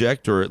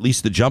subject, or at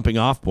least the jumping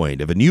off point,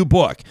 of a new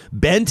book,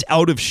 Bent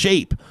Out of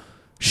Shape: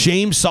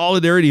 Shame,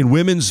 Solidarity, and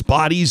Women's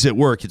Bodies at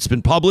Work. It's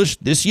been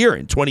published this year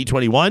in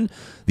 2021.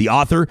 The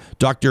author,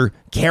 Dr.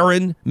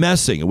 Karen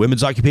Messing, a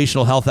women's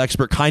occupational health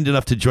expert, kind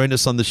enough to join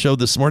us on the show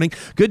this morning.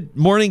 Good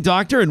morning,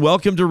 doctor, and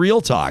welcome to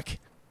Real Talk.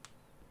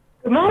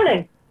 Good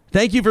morning.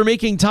 Thank you for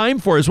making time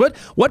for us.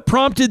 What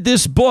prompted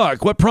this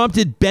book? What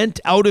prompted Bent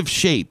Out of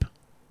Shape?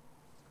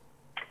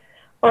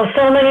 Well,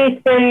 so many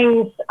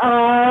things.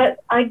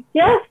 I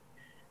guess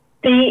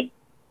the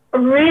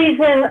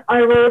reason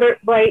I wrote it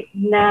right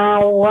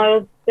now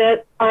was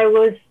that I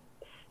was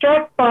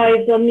struck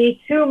by the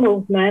Me Too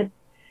movement,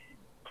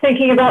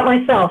 thinking about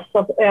myself,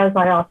 as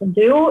I often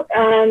do,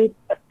 and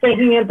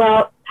thinking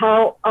about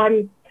how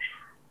I've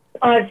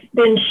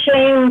been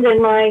shamed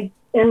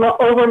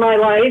over my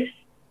life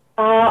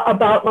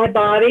about my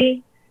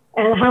body,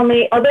 and how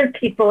many other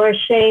people are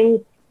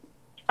shamed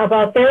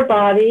about their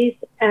bodies,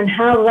 and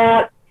how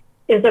that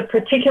is a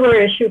particular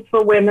issue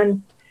for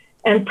women,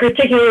 and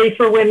particularly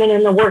for women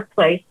in the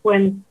workplace,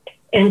 when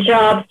in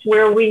jobs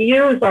where we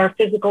use our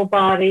physical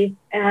bodies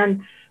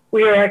and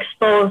we are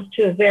exposed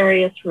to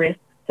various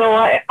risks. So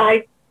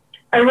I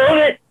wrote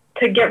it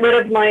to get rid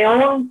of my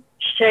own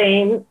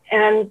shame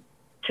and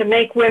to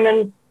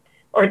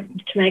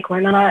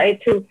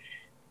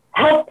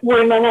help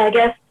women, I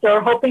guess,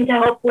 or hoping to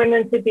help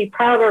women to be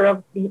prouder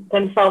of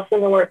themselves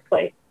in the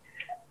workplace.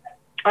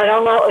 I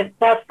don't know if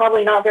that's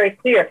probably not very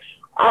clear.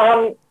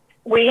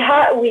 We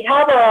have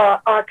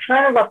a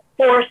kind of a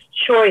forced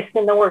choice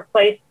in the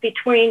workplace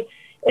between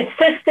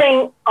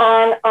insisting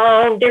on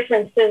our own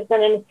differences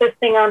and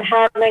insisting on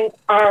having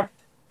our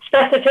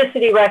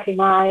specificity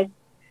recognized,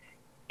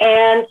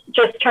 and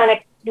just trying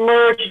to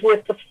merge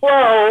with the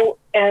flow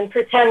and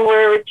pretend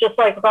we're just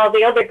like all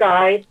the other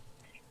guys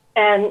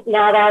and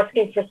not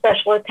asking for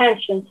special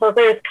attention. So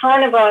there's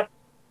kind of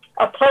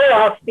a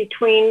playoff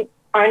between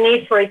our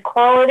need for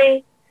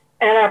equality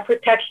and our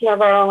protection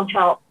of our own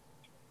health.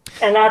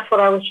 And that's what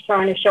I was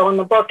trying to show in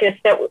the book, is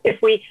that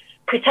if we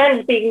pretend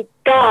to be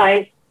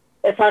guys,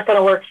 it's not going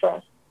to work for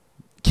us.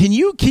 Can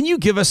you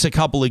give us a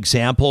couple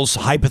examples,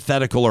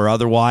 hypothetical or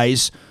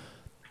otherwise,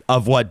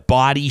 of what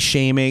body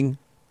shaming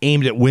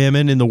aimed at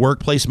women in the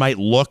workplace might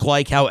look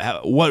like?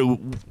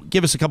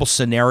 Give us a couple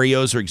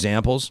scenarios or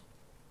examples.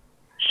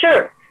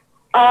 Sure.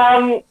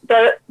 I've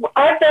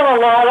done a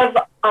lot of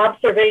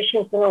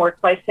observations in the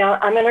workplace. Now,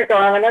 I'm an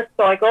ergonomist,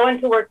 so I go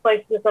into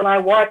workplaces and I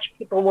watch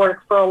people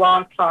work for a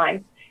long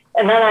time.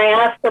 And then I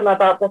ask them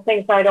about the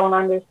things I don't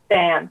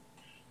understand.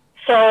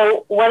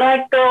 So when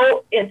I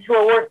go into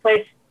a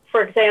workplace,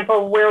 for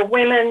example, where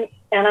women,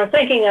 and I'm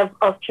thinking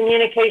of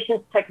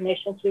communications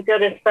technicians, we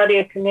did a study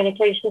of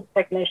communications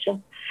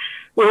technicians.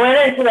 We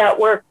went into that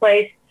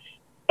workplace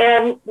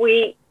and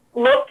we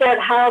looked at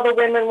how the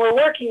women were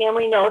working, and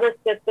we noticed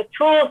that the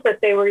tools that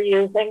they were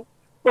using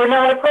were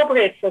not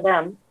appropriate for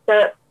them.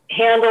 The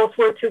handles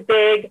were too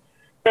big.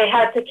 They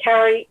had to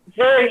carry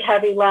very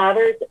heavy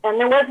ladders, and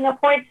there wasn't a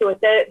point to it.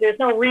 There's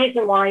no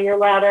reason why your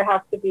ladder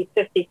has to be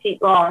 50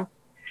 feet long.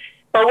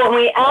 But when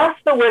we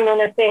asked the women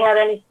if they had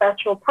any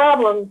special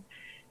problems,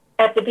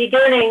 at the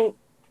beginning,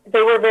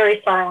 they were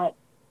very silent.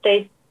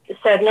 They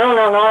said,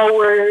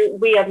 no,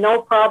 we have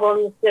no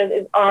problems.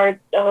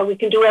 We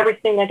can do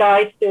everything the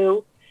guys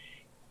do.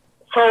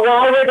 So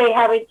why were they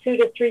having 2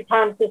 to 3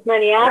 times as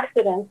many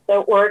accidents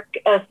at work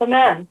as the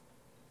men?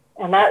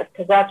 And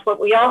because that's what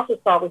we also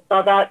saw. We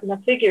saw that in the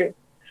figures.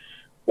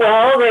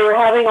 Well, they were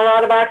having a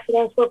lot of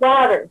accidents with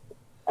ladders,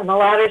 and the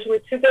ladders were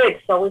too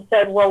big. So we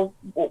said, well,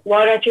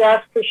 why don't you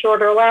ask for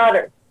shorter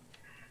ladders?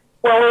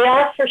 Well, we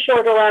asked for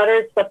shorter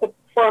ladders, but the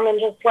foreman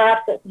just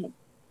laughed at me.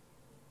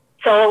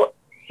 So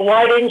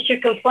why didn't you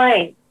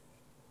complain?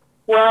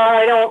 Well,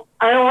 I don't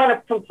want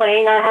to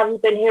complain. I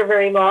haven't been here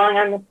very long.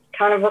 I'm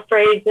kind of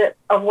afraid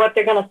of what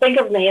they're going to think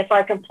of me if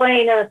I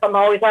complain and if I'm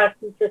always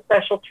asking for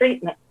special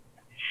treatment.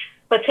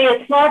 But see,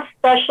 it's not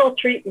special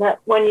treatment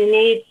when you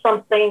need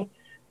something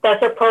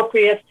that's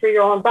appropriate for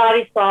your own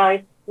body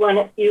size,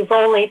 when you've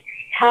only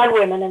had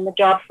women in the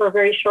job for a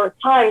very short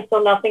time,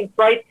 so nothing's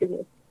right for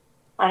you.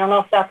 I don't know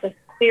if that's a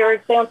clear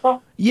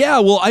example. Yeah,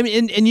 well, I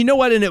mean, and you know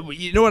what,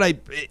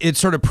 it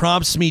sort of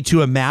prompts me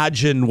to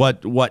imagine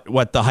what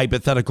the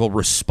hypothetical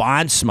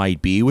response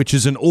might be, which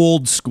is an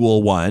old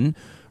school one,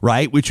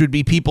 right? Which would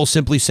be people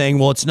simply saying,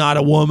 well, it's not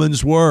a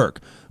woman's work,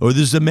 or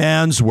this is a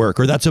man's work,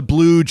 or that's a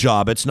blue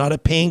job, it's not a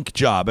pink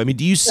job. I mean,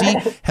 do you see,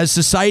 has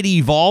society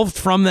evolved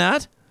from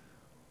that?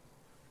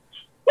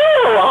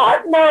 Not a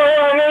lot. No,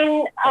 I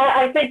mean,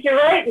 I think you're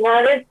right. And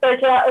that is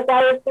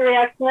the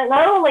reaction that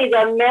not only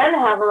the men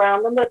have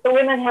around them, but the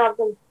women have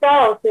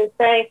themselves. They're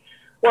saying,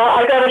 well,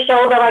 I got to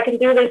show that I can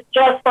do this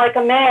just like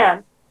a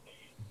man.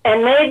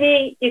 And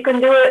maybe you can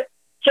do it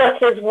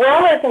just as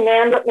well as a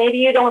man, but maybe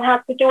you don't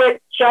have to do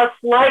it just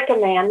like a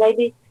man.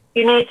 Maybe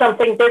you need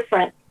something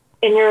different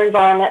in your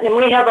environment. And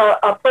we have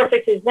a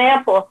perfect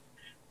example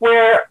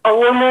where a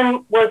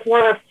woman was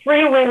one of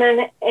 3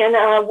 women in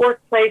a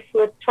workplace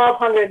with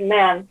 1,200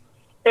 men.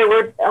 They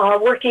were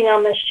working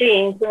on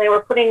machines, and they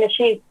were putting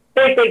machines,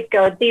 big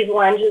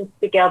diesel engines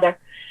together.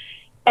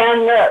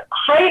 And the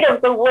height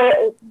of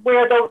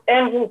where the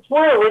engines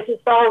were was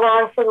just all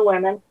wrong for the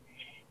women.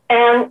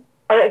 And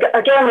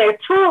again, their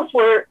tools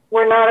were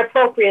not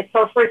appropriate.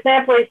 So, for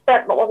example, they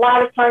spent a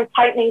lot of time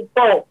tightening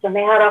bolts, and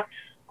they had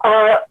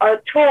a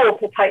tool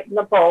to tighten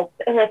the bolts.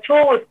 And the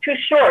tool was too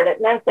short.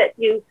 It meant that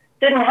you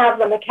didn't have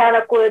the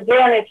mechanical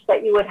advantage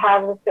that you would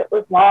have if it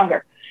was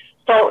longer.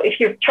 So if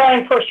you try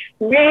and push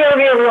really,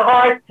 really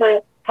hard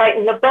to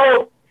tighten the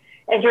bolt,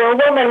 and you're a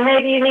woman,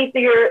 maybe you need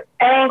your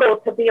angle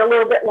to be a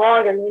little bit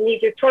longer. You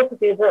need your tool to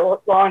be a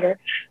little longer.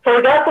 So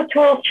we got the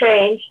tool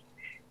changed,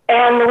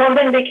 and the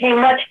woman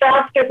became much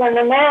faster than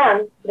the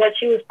man that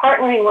she was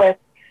partnering with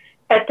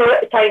at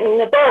tightening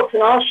the bolts.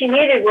 And all she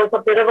needed was a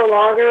bit of a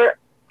longer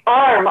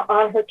arm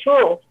on her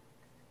tools.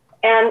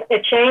 And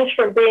it changed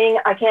from being,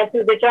 I can't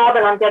do the job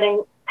and I'm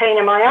getting pain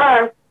in my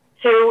arm,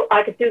 to,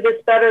 I could do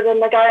this better than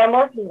the guy I'm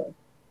working with.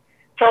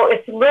 So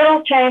it's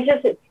little changes.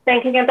 It's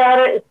thinking about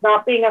it. It's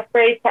not being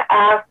afraid to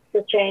ask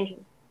for changes.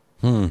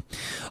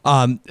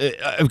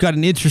 I've got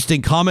an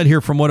interesting comment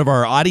here from one of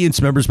our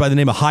audience members by the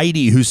name of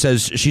Heidi, who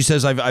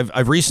says,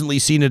 I've recently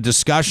seen a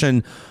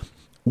discussion,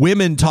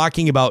 women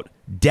talking about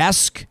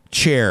desk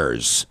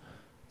chairs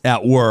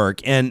at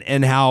work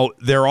and how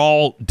they're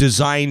all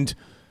designed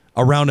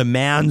around a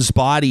man's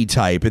body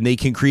type and they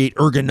can create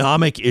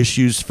ergonomic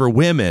issues for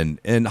women.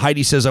 And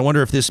Heidi says, I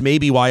wonder if this may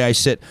be why I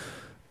sit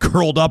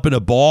curled up in a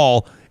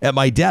ball at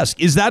my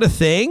desk. Is that a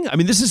thing? I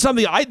mean, this is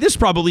something this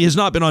probably has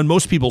not been on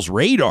most people's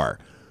radar.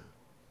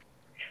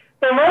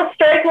 The most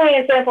striking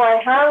example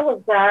I have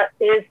of that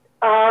is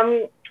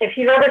if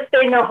you've ever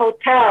stayed in a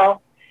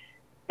hotel,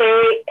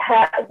 they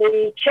have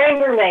the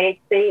chambermaids,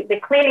 the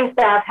cleaning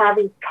staff have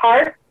these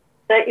carts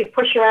that you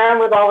push around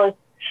with all this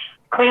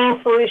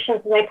cleaning solutions,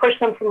 and they push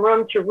them from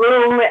room to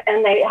room,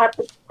 and they have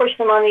to push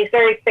them on these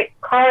very thick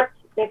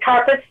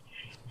carpets.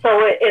 So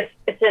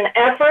it's an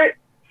effort.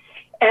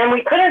 And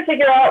we couldn't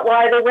figure out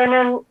why the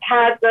women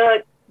had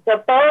the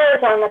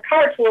bars on the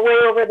carts were way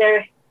over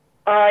their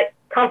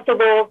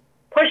comfortable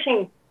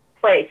pushing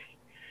place.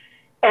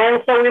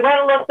 And so we went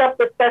and looked up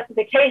the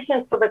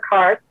specifications for the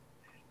carts,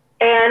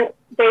 and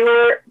they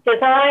were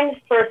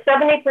designed for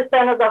 70%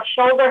 of the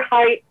shoulder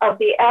height of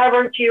the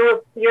average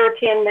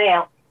European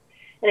male.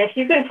 And if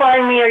you can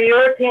find me a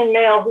European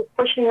male who's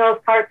pushing those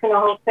carts in a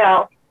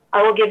hotel,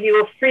 I will give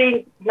you a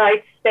free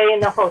night's stay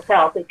in the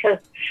hotel, because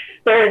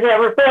there has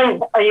never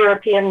been a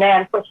European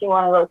man pushing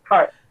one of those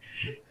carts.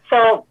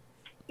 So,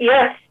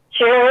 yes,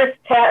 chairs,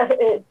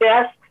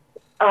 desks,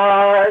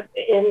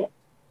 in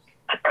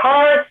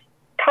car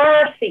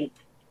seats.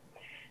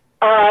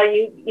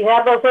 You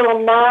have those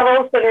little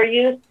models that are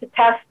used to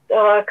test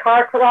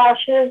car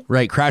crashes.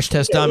 Right, crash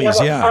test dummies.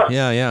 Yeah.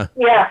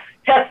 Yeah,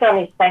 test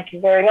dummies. Thank you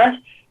very much.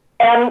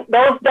 And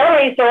those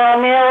dummies are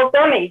all male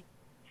dummies.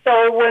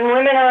 So when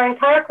women are in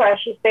car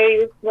crashes,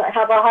 they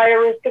have a higher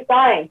risk of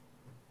dying.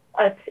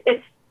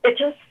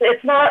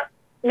 It's not,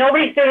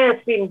 nobody's doing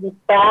this being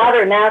bad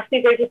or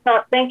nasty. They're just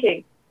not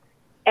thinking.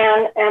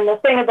 And the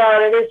thing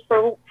about it is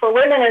for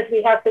women is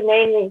we have to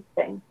name these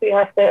things. We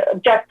have to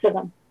object to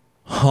them.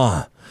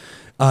 Huh.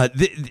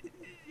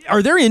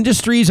 Are there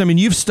industries? I mean,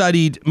 you've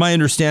studied, my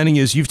understanding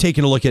is you've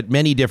taken a look at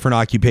many different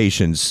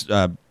occupations,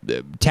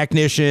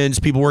 technicians,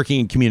 people working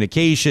in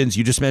communications.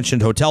 You just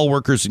mentioned hotel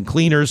workers and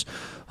cleaners,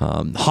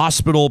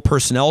 hospital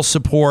personnel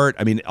support.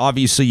 I mean,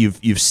 obviously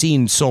you've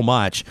seen so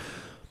much.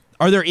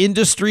 Are there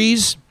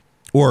industries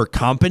or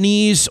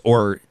companies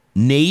or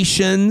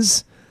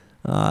nations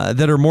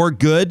that are more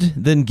good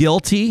than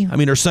guilty? I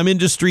mean, are some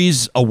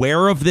industries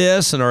aware of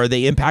this, and are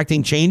they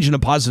impacting change in a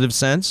positive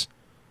sense?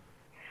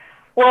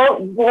 Well,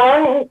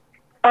 one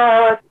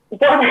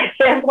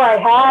example I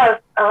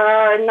have,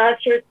 I'm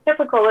not sure it's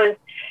typical, is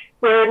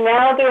we're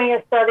now doing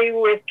a study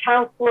with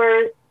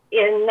counselors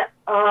in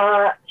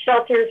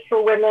shelters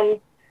for women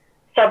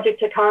subject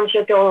to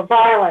conjugal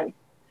violence.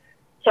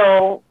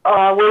 So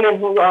women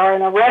who are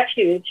in a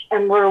refuge,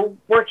 and we're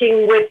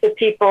working with the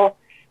people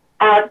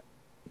at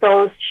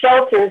those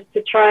shelters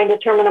to try and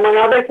determine, among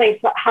other things,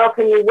 how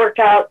can we work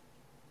out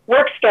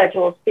work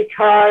schedules,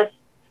 because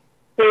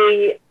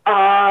this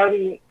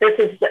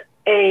is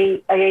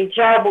a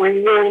job where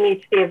you really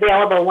need to be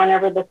available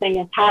whenever the thing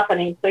is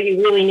happening. So you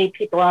really need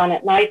people on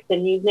at nights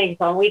and evenings,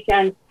 on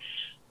weekends.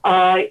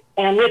 And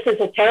this is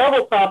a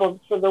terrible problem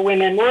for the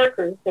women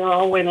workers. They're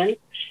all women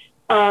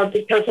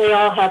because they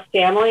all have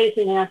families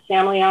and have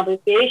family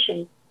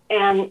obligations.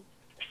 And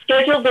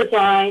schedule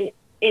design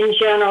in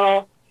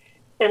general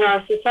in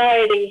our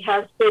society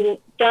has been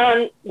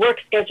done, work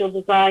schedule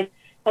design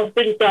has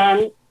been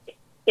done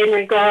in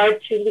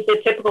regard to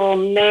the typical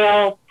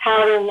male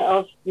pattern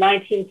of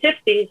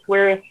 1950s,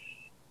 where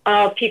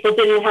people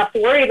didn't have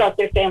to worry about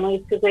their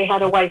families because they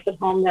had a wife at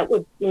home that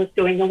was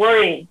doing the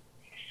worrying.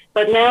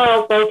 But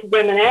now both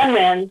women and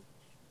men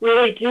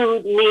really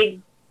do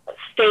need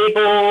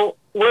stable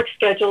work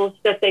schedules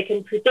that they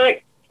can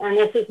predict. And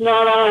this is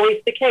not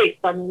always the case.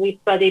 I mean, we've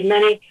studied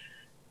many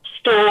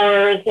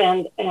stores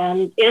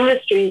and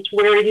industries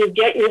where you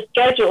get your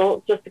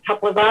schedule just a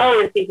couple of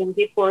hours even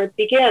before it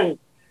begins.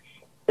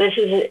 This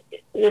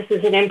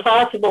is an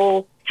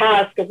impossible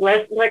task of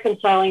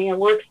reconciling your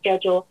work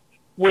schedule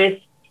with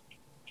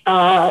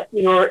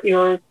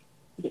your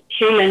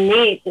human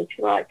needs, if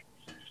you like.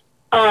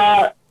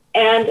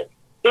 And in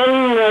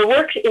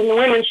the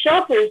women's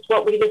shelters,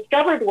 what we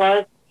discovered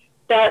was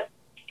that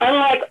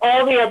unlike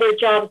all the other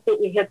jobs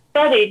that we had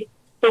studied,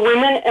 the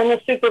women and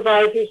the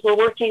supervisors were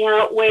working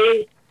out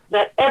ways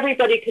that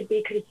everybody could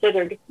be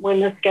considered when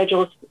the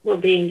schedules were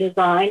being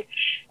designed,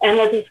 and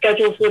that the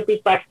schedules would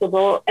be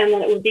flexible, and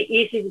that it would be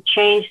easy to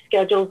change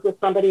schedules with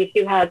somebody if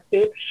you had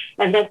to,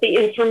 and that the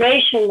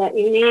information that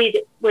you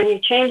need when you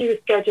change your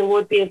schedule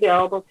would be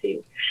available to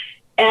you.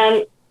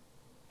 And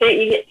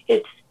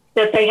it's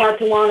that they had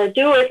to want to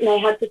do it, and they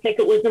had to think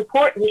it was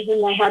important,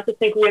 and they had to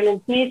think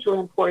women's needs were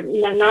important,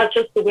 and not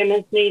just the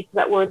women's needs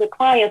that were the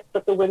clients,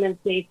 but the women's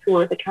needs who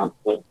were the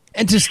counselors.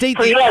 And to state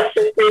so yes,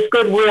 if there's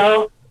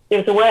goodwill,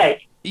 there's a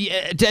way.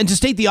 Yeah, and to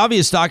state the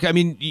obvious, Doc, I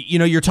mean,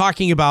 you're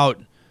talking about,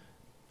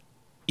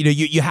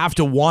 you have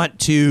to want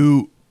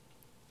to,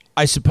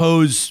 I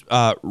suppose,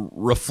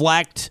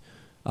 reflect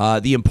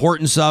the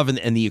importance of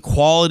and the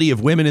equality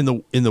of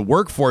women in the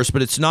workforce,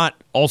 but it's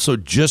not also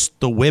just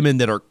the women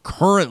that are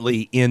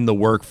currently in the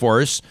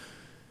workforce.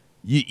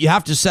 You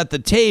have to set the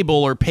table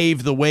or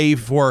pave the way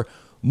for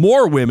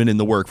more women in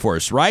the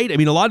workforce, right? I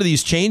mean, a lot of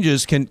these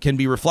changes can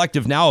be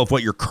reflective now of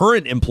what your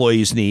current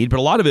employees need, but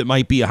a lot of it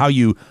might be how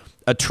you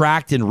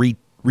attract and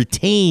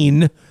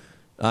retain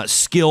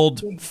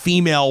skilled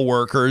female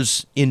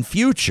workers in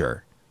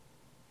future.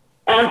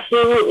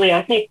 Absolutely.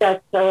 I think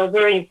that's a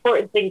very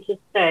important thing to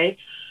say.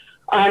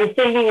 I'm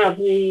thinking of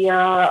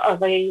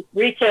a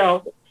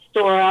retail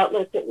store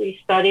outlet that we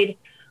studied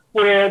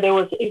where there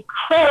was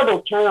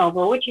incredible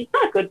turnover, which is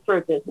not good for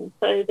a business.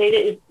 So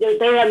they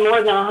had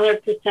more than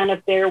 100%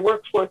 of their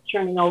workforce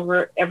turning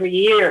over every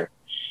year.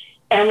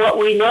 And what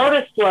we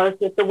noticed was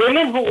that the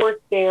women who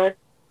worked there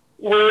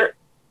were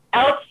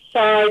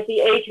outside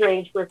the age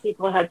range where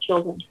people had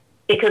children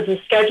because the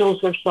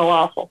schedules were so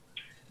awful.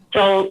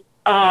 So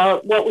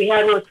what we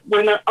had was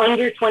women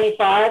under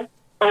 25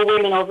 or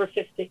women over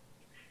 50.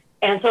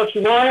 And so if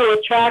you want to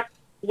attract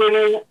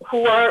women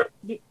who are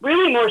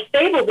really more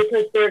stable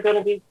because they're going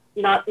to be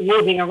not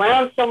moving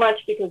around so much,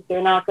 because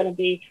they're not going to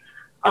be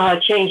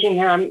changing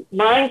their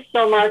minds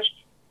so much,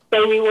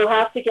 then you will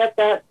have to get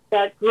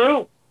that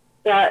group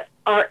that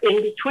are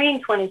in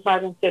between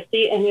 25 and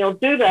 50, and you'll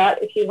do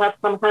that if you have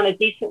some kind of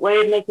decent way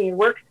of making your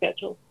work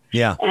schedule.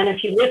 Yeah. And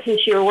if you listen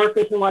to your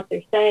workers and what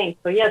they're saying.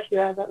 So yes, you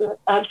have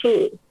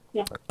absolutely.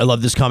 Yeah. I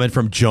love this comment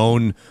from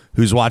Joan,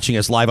 who's watching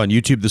us live on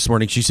YouTube this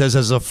morning. She says,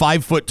 as a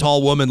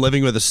 5-foot-tall woman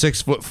living with a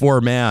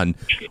 6'4" man,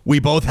 we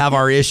both have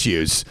our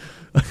issues.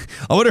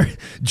 I wonder,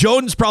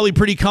 Joan's probably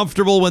pretty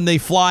comfortable when they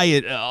fly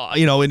it,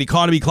 in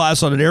economy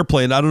class on an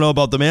airplane. I don't know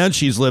about the man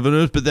she's living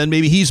with, but then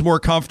maybe he's more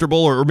comfortable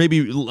or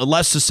maybe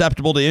less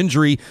susceptible to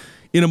injury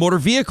in a motor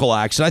vehicle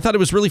accident. I thought it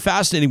was really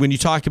fascinating when you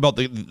talked about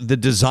the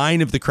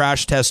design of the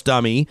crash test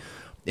dummy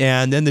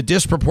and then the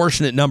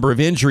disproportionate number of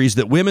injuries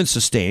that women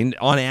sustain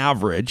on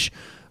average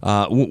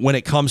when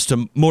it comes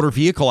to motor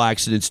vehicle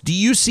accidents. Do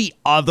you see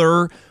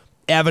other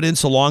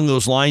evidence along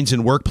those lines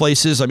in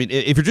workplaces? I mean,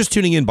 if you're just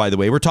tuning in, by the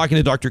way, we're talking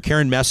to Dr.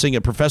 Karen Messing, a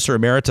professor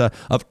emerita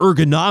of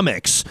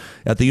ergonomics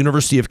at the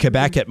University of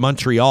Quebec at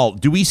Montreal.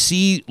 Do we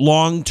see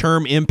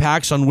long-term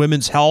impacts on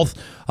women's health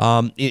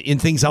in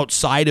things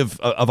outside of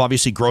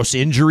obviously gross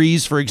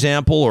injuries, for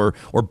example,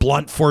 or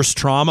blunt force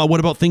trauma? What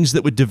about things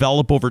that would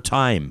develop over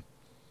time?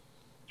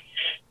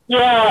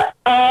 Yeah,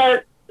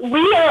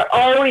 we are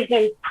always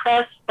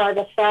impressed by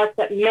the fact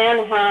that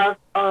men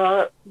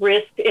have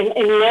risk.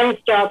 In men's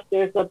jobs,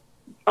 there's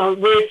a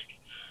risk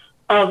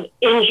of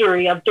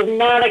injury, of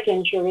dramatic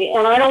injury.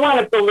 And I don't want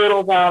to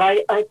belittle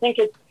that. I think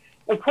it's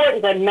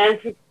important that men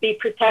be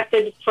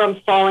protected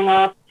from falling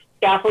off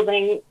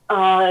scaffolding.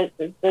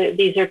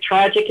 These are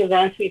tragic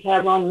events. We've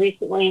had one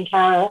recently in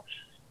Canada.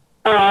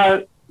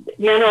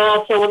 Men are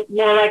also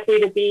more likely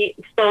to be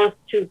exposed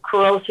to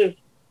corrosive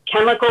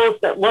chemicals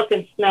that look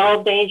and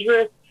smell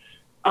dangerous.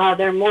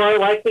 They're more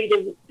likely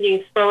to be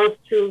exposed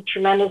to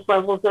tremendous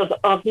levels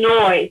of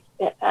noise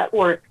at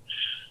work.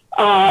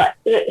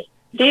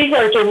 These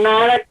are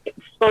dramatic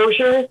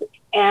exposures,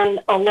 and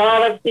a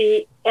lot of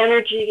the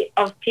energy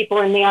of people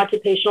in the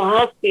occupational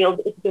health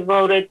field is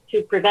devoted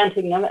to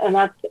preventing them, and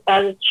that's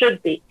as it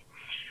should be.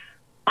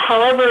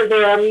 However,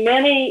 there are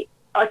many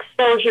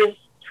exposures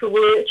to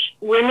which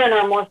women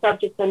are more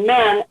subject than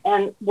men,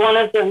 and one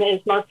of them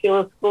is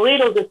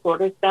musculoskeletal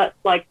disorders. That's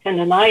like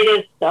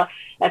tendonitis,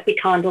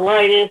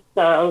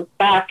 epicondylitis,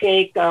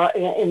 backache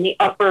in the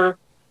upper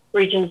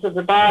regions of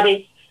the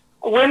body.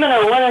 Women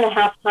are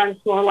 1.5 times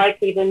more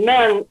likely than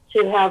men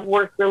to have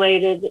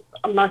work-related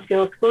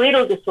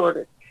musculoskeletal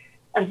disorders.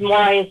 And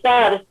why is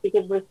that? It's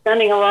because we're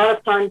spending a lot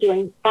of time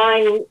doing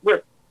fine,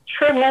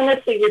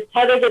 tremendously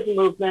repetitive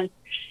movements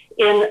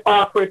in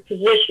awkward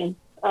positions.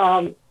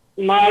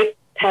 My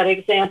pet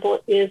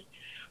example is,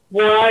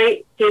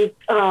 why do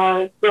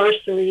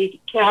grocery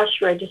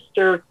cash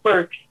register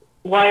clerks,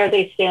 why are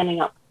they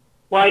standing up?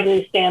 Why do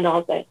they stand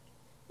all day?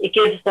 It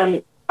gives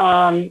them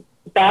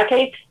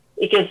backaches.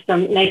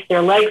 It makes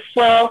their legs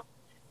swell.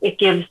 It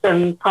gives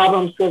them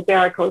problems with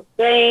varicose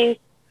veins.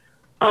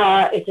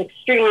 It's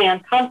extremely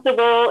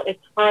uncomfortable.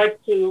 It's hard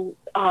to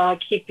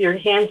keep your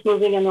hands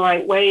moving in the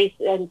right ways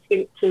and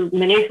to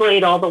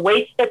manipulate all the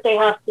weights that they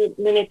have to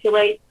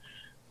manipulate.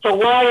 So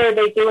why are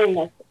they doing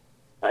this?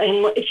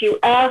 And if you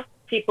ask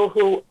people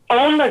who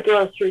own the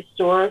grocery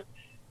stores,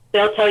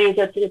 they'll tell you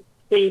that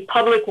the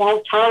public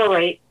won't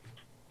tolerate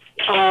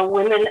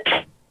women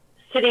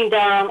sitting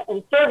down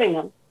and serving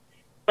them.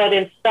 But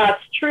if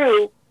that's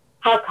true,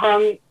 how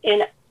come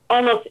in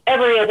almost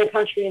every other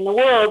country in the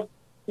world,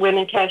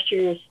 women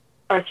cashiers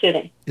are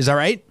sitting? Is that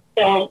right?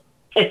 So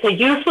it's a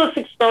useless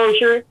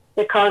exposure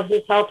that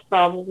causes health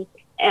problems,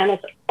 and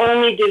it's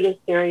only due to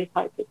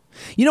stereotyping.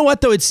 You know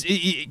what, though? It's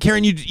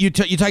Karen. You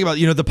talk about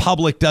the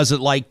public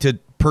doesn't like to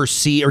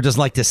perceive or doesn't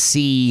like to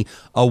see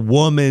a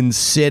woman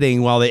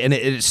sitting while they, and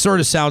it sort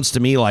of sounds to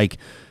me like,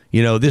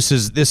 this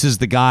is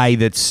the guy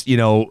that's,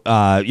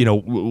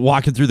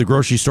 walking through the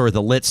grocery store with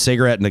a lit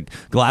cigarette and a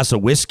glass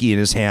of whiskey in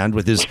his hand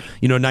with his,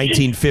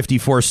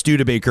 1954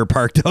 Studebaker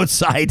parked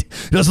outside.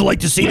 Doesn't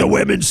like to see the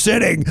women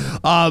sitting.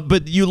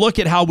 But you look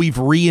at how we've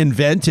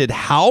reinvented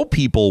how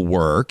people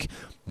work.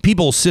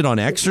 People sit on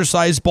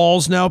exercise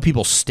balls now.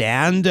 People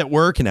stand at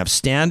work and have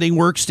standing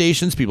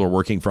workstations. People are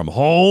working from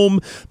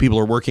home. People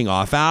are working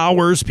off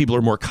hours. People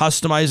are more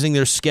customizing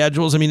their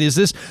schedules. I mean,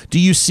 do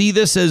you see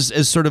this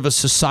as sort of a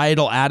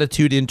societal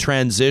attitude in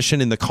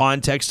transition in the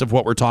context of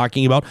what we're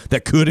talking about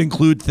that could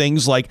include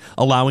things like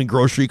allowing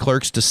grocery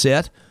clerks to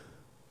sit?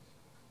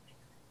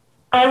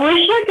 I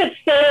wish I could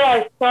say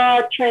I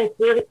saw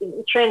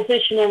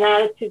transition in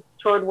attitudes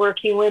toward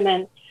working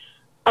women.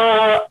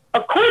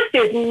 Of course,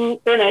 there's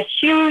been a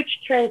huge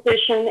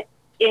transition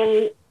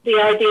in the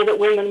idea that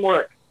women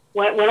work.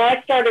 When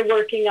I started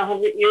working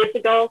 100 years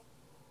ago,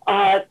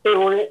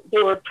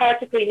 there were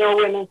practically no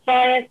women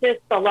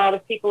scientists. A lot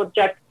of people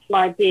objected to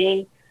my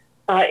being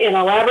in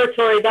a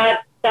laboratory.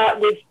 That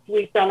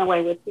we've done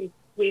away with.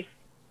 We've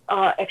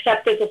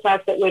accepted the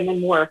fact that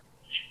women work,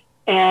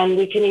 and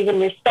we can even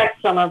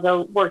respect some of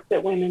the work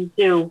that women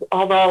do.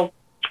 Although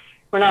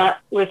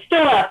we're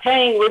still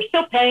paying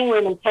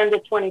women 10 to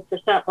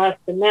 20% less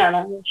than men.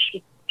 I mean, we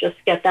should just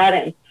get that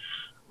in.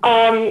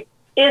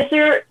 Is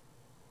there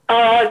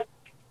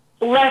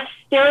less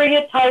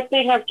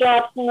stereotyping of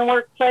jobs in the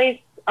workplace?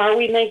 Are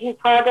we making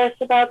progress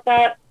about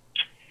that?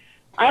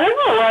 I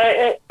don't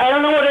know. I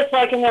don't know what it's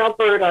like in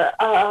Alberta.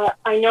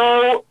 I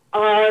know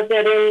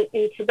that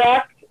in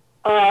Quebec,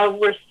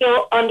 we're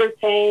still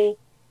underpaying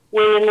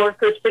women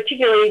workers.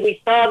 Particularly,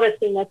 we saw this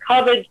in the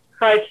COVID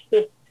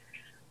crisis.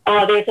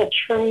 There's a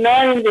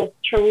tremendous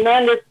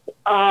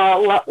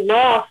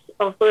loss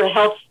of the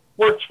health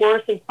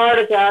workforce, and part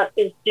of that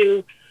is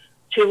due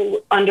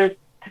to underpaying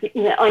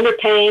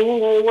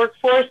the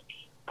workforce.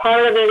 A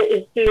lot of it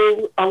is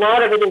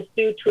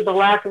due to the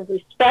lack of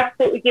respect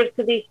that we give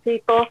to these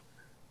people.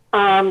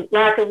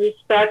 Lack of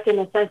respect in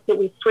the sense that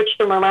we switch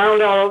them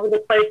around all over the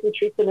place and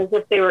treat them as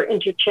if they were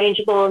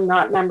interchangeable and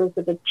not members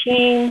of the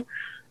team.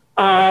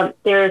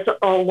 There's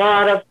a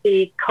lot of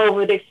the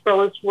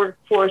COVID-exposed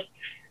workforce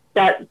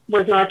that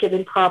was not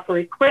given proper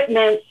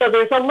equipment. So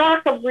there's a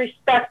lack of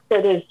respect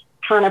that is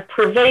kind of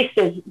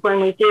pervasive when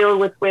we deal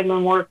with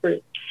women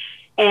workers.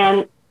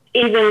 And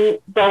even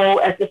though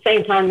at the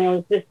same time there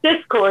was this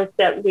discourse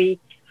that we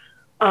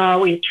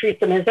treat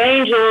them as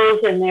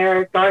angels and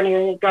they're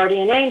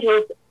guardian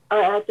angels,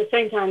 at the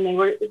same time they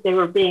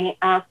were being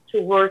asked to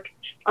work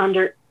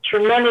under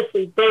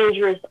tremendously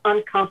dangerous,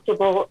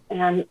 uncomfortable,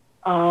 and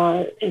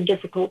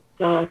difficult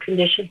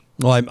conditions.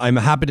 Well, I'm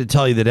happy to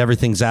tell you that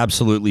everything's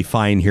absolutely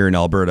fine here in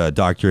Alberta,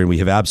 Doctor, and we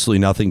have absolutely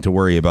nothing to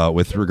worry about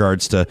with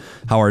regards to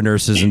how our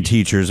nurses and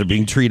teachers are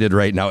being treated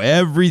right now.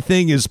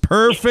 Everything is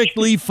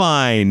perfectly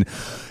fine.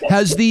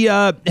 Has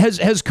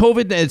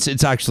COVID?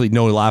 It's actually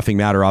no laughing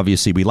matter.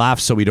 Obviously, we laugh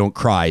so we don't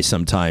cry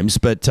sometimes.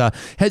 But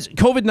has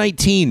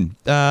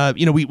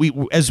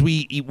COVID-19? As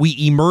we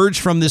emerge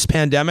from this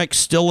pandemic,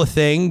 still a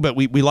thing, but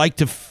we like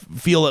to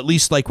feel at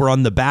least like we're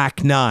on the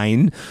back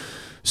nine,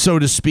 so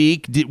to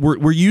speak.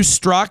 Were you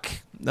struck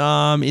in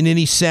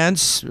any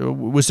sense?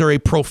 Was there a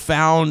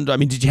profound,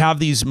 did you have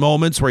these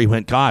moments where you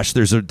went, gosh,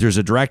 there's a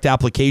direct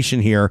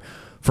application here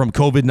from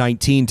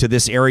COVID-19 to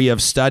this area of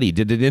study?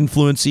 Did it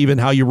influence even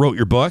how you wrote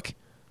your book?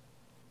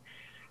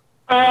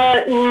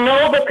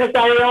 No, because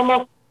I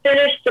almost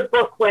finished the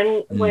book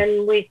when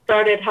we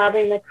started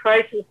having the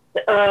crisis.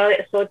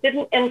 So it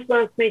didn't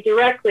influence me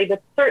directly,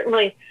 but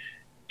certainly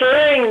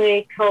during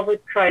the COVID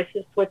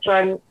crisis, which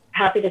I'm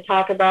happy to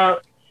talk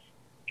about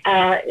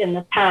in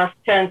the past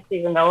tense,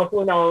 even though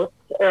who knows,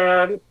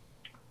 I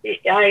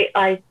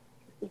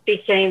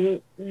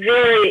became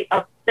very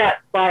upset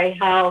by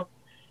how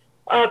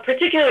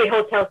particularly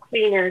hospital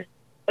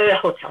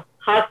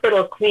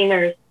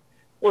cleaners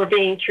were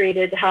being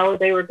treated, how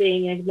they were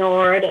being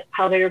ignored,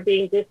 how they were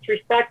being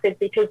disrespected,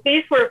 because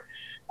these were,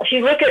 if you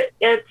look at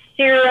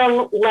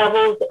serum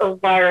levels of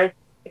virus,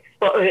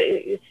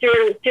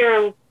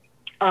 serum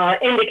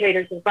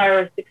indicators of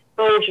virus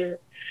exposure,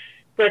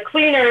 the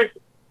cleaners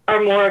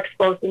are more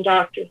exposed than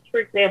doctors. For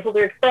example,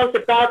 they're exposed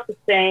about the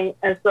same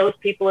as those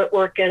people that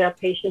work at a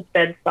patient's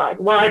bedside.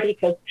 Why?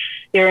 Because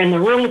they're in the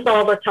rooms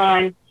all the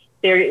time.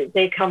 They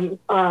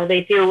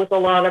deal with a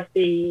lot of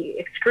the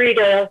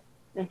excreta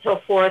and so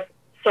forth.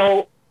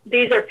 So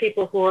these are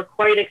people who are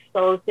quite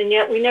exposed, and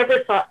yet we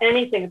never saw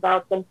anything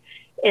about them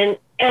in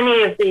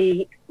any of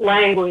the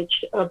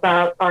language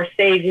about our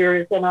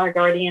saviors and our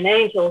guardian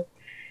angels.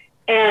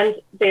 And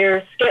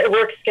their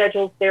work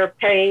schedules, their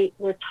pay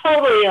were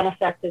totally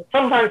unaffected.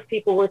 Sometimes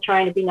people were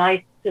trying to be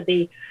nice to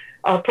the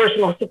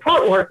personal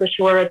support workers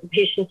who are at the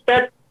patient's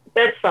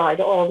bedside,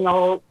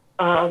 although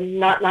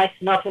not nice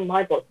enough in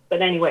my book.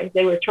 But anyway,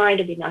 they were trying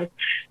to be nice.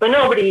 But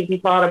nobody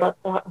even thought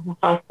about the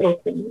hospital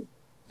cleaners.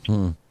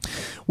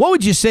 What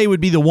would you say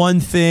would be the one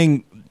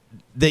thing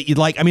that you'd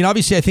like? I mean,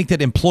 obviously, I think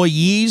that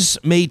employees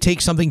may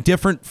take something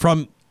different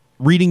from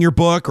reading your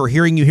book or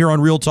hearing you here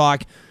on Real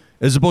Talk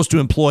as opposed to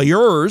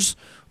employers,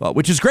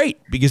 which is great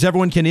because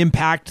everyone can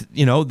impact,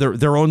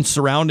 their own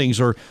surroundings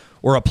or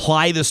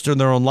apply this to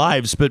their own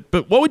lives. But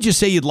what would you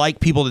say you'd like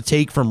people to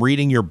take from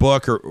reading your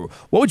book, or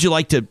what would you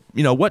like to,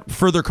 what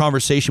further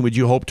conversation would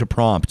you hope to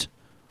prompt?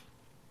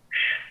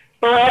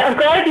 Well, I'm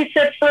glad you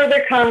said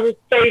further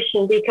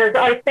conversation, because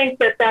I think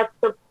that that's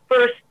the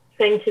first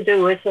thing to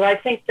do. Is that I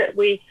think that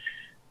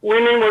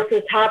women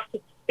workers have to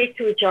speak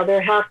to each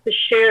other, have to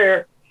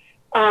share.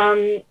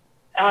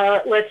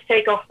 Let's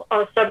take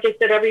a subject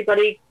that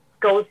everybody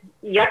goes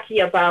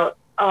yucky about,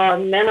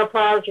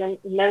 menopause or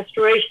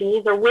menstruation.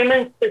 These are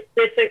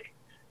women-specific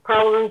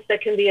problems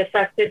that can be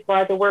affected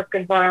by the work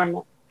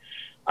environment.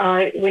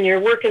 When your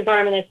work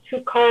environment is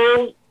too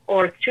cold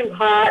or too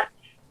hot,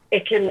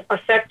 it can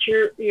affect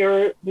your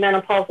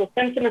menopausal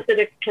symptoms.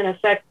 It can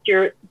affect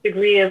your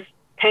degree of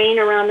pain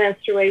around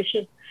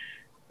menstruation.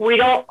 We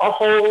don't a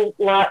whole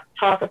lot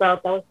talk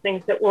about those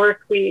things at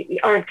work. We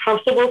aren't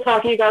comfortable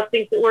talking about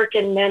things at work,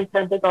 and men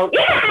tend to go,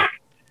 yeah,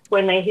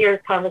 when they hear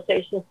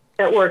conversations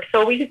at work.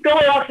 So we just go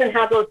off and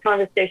have those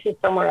conversations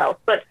somewhere else.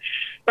 But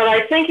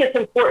I think it's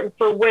important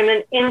for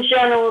women in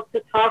general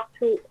to talk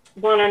to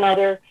one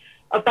another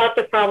about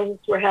the problems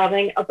we're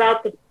having,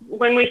 about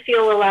when we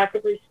feel a lack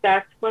of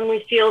respect, when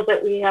we feel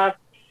that we have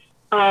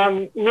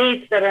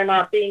needs that are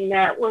not being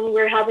met, when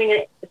we're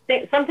having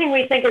something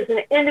we think is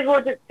an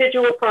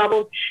individual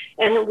problem,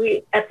 and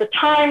at the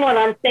time when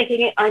I'm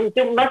thinking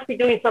must be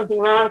doing something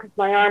wrong because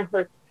my arm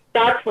hurts,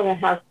 that's when I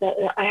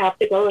have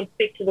to go and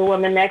speak to the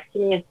woman next to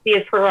me and see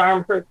if her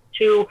arm hurts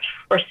too,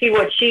 or see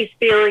what she's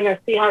feeling, or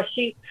see how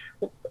she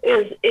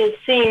is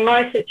seeing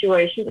my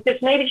situation, because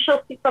maybe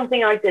she'll see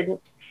something I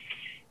didn't.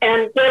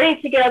 And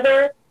getting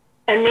together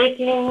and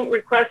making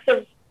requests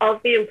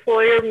of the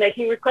employer,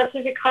 making requests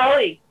of your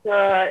colleagues,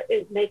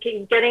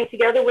 getting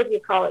together with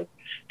your colleagues,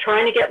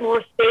 trying to get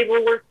more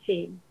stable work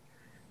teams.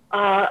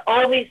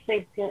 All these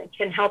things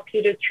can help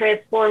you to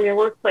transform your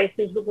workplace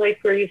into a place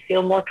where you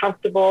feel more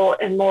comfortable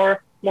and more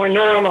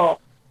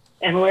normal,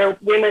 and where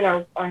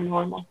women are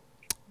normal.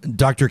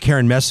 Dr.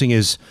 Karen Messing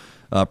is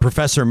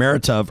Professor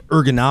Emerita of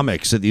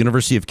Ergonomics at the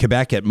University of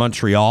Quebec at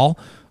Montreal.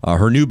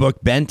 Her new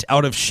book, Bent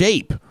Out of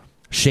Shape: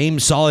 Shame,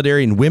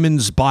 Solidarity, and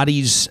Women's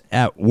Bodies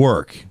at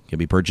Work, can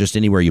be purchased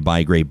anywhere you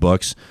buy great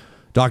books.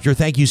 Doctor,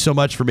 thank you so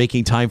much for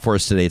making time for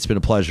us today. It's been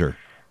a pleasure.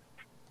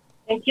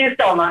 Thank you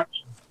so much.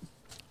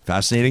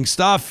 Fascinating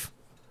stuff.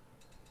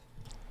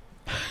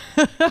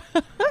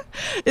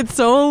 It's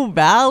so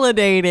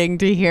validating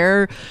to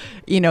hear,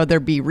 there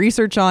be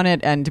research on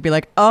it, and to be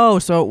like, oh,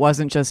 so it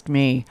wasn't just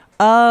me.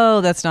 Oh,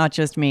 that's not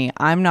just me.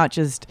 I'm not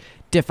just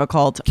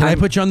difficult. Can I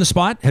put you on the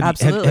spot?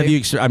 Absolutely. Have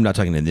you? I'm not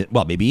talking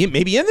maybe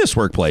in this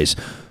workplace,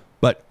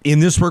 but in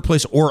this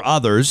workplace or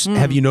others,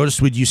 have you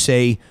noticed? Would you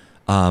say,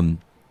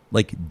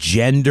 like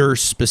gender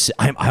specific?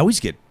 I always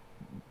get,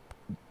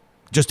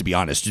 just to be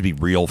honest, to be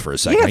real for a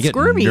second, I get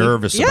squirmy.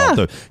 nervous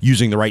about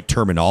using the right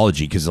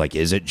terminology, because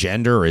is it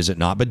gender or is it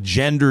not? But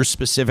gender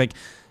specific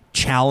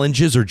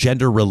challenges or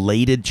gender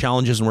related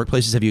challenges in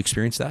workplaces, have you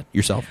experienced that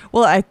yourself?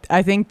 Well,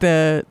 I think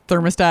the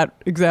thermostat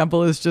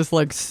example is just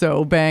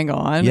so bang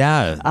on.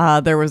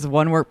 Yeah. There was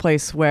one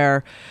workplace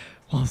where,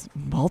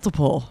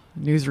 multiple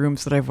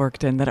newsrooms that I've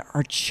worked in that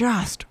are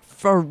just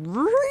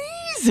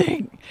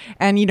freezing.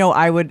 And,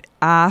 I would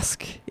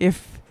ask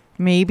if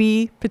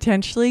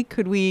potentially,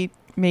 could we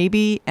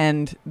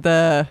and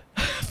the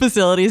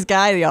facilities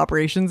guy, the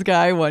operations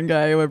guy, one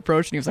guy who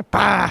approached and he was like,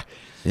 bah!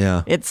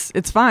 Yeah. It's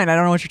fine. I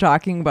don't know what you're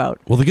talking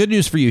about. Well, the good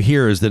news for you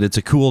here is that it's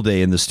a cool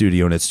day in the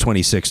studio and it's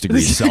 26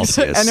 degrees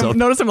Celsius. And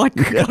notice I'm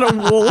got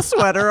a wool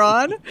sweater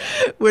on,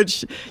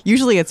 which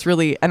usually it's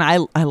really, and I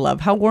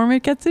love how warm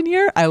it gets in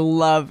here. I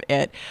love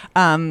it.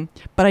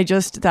 But I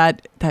just,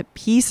 that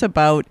piece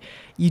about,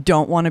 you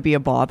don't want to be a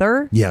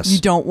bother. Yes. You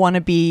don't want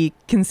to be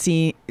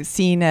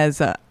seen as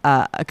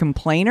a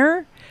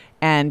complainer.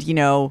 And,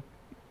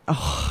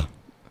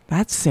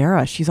 that's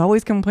Sarah. She's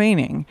always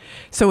complaining.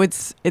 So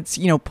it's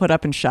put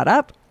up and shut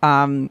up.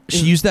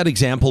 She used that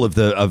example of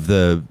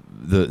the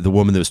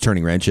woman that was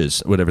turning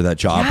wrenches, whatever that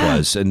job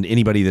was. And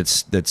anybody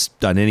that's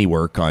done any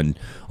work on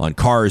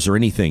cars or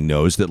anything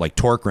knows that, like,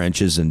 torque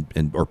wrenches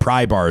or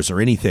pry bars or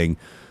anything,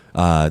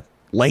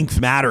 length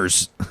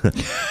matters.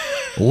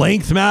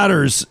 Length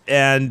matters,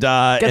 and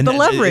get the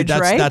leverage,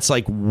 right? That's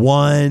like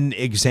one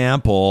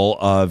example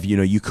of,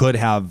 you could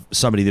have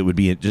somebody that would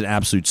be an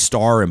absolute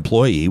star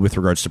employee with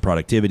regards to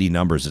productivity,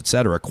 numbers,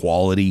 etc.,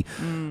 quality.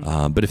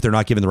 But if they're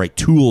not given the right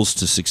tools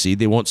to succeed,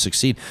 they won't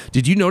succeed.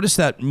 Did you notice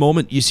that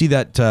moment? You see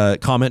that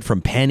comment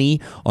from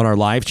Penny on our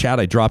live chat?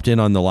 I dropped in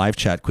on the live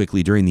chat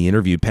quickly during the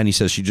interview. Penny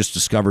says she just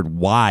discovered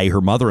why her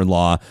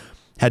mother-in-law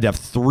had to have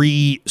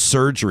 3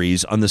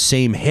 surgeries on the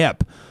same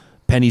hip.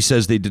 Penny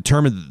says they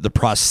determined that the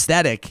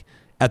prosthetic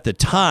at the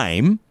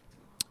time,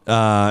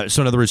 so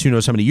in other words, who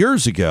knows how many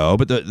years ago,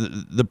 but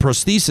the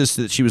prosthesis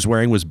that she was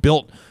wearing was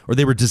built, or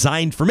they were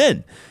designed for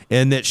men,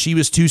 and that she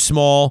was too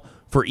small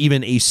for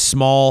even a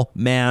small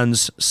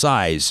man's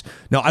size.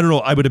 Now, I don't know.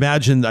 I would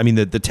imagine, I mean,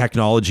 the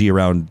technology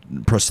around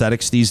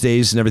prosthetics these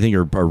days and everything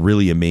are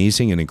really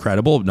amazing and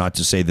incredible. Not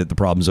to say that the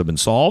problems have been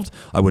solved.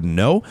 I wouldn't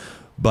know.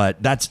 But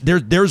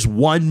there's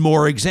one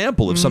more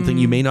example of something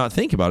you may not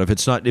think about if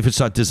it's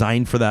not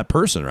designed for that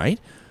person, right?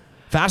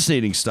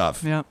 Fascinating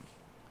stuff. Yeah.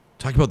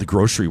 Talk about the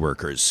grocery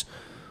workers.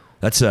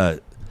 That's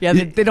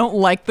they don't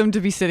like them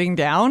to be sitting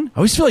down. I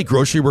always feel like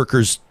grocery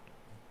workers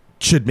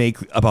should make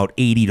about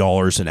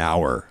 $80 an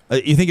hour.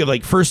 You think of,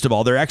 like, first of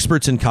all, they're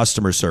experts in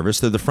customer service.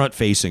 They're the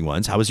front-facing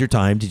ones. How was your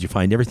time? Did you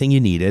find everything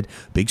you needed?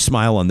 Big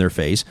smile on their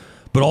face.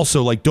 But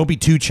also, like, don't be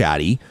too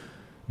chatty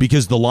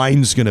because the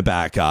line's going to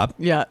back up.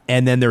 Yeah.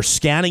 And then they're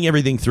scanning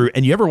everything through.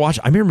 And you ever watch,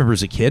 I remember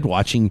as a kid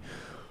watching,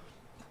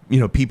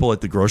 people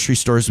at the grocery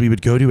stores we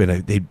would go to,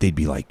 and they'd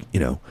be like,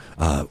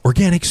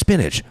 organic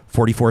spinach,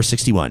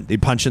 44.61.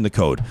 They'd punch in the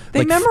code.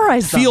 They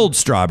memorize them. Field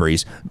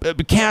strawberries,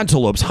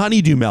 cantaloupes,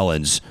 honeydew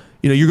melons.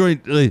 You're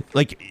going,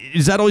 like,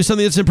 is that always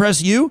something that's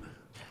impressed you?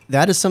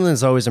 That is something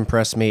that's always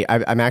impressed me.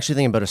 I'm actually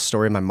thinking about a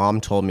story my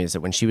mom told me, is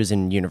that when she was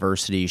in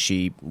university,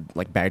 she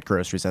bagged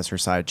groceries as her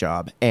side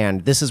job.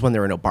 And this is when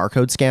there were no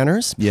barcode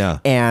scanners. Yeah.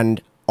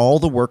 And all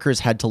the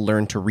workers had to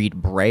learn to read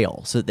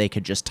Braille so that they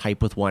could just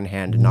type with one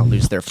hand and not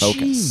lose their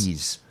focus.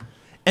 Jeez.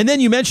 And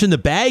then you mentioned the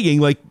bagging,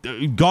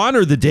 gone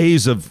are the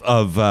days of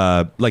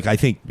I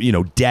think,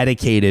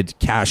 dedicated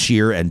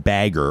cashier and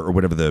bagger or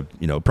whatever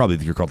probably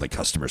you're called like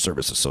customer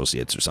service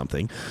associates or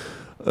something.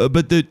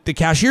 But the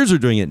cashiers are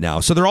doing it now.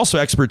 So they're also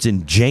experts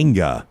in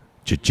Jenga.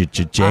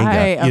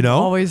 Jenga,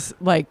 always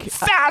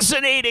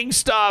fascinating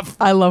stuff.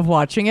 I love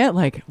watching it.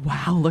 Like,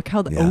 wow, look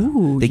how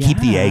they keep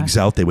the eggs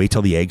out. They wait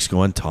till the eggs go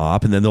on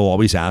top, and then they'll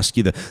always ask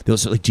you. They'll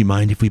say, like, do you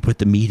mind if we put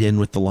the meat in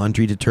with the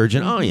laundry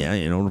detergent? Oh yeah,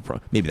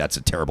 maybe that's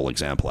a terrible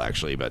example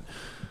actually, but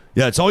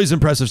yeah, it's always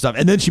impressive stuff.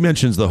 And then she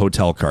mentions the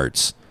hotel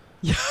carts.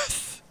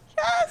 Yes.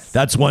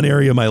 That's one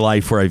area of my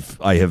life where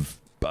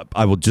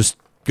I will just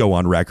go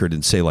on record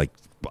and say, like,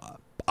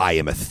 I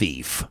am a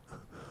thief.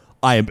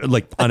 I am,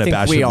 like,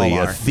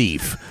 unabashedly a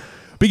thief.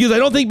 Because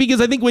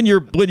I think when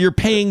you're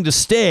paying to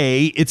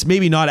stay, it's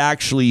maybe not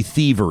actually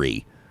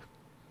thievery.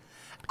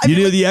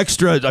 The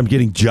extra, I'm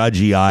getting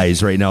judgy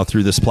eyes right now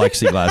through this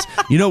plexiglass.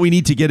 What we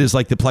need to get is,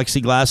 like, the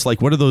plexiglass,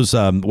 like, what are those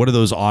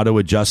auto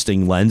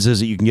adjusting lenses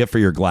that you can get for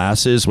your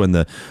glasses when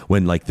the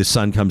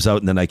sun comes out,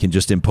 and then I can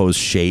just impose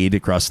shade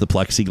across the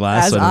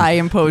plexiglass. As I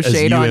impose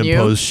shade on you. You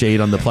impose shade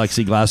on the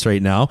plexiglass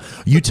right now.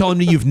 You telling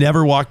me you've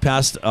never walked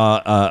past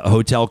a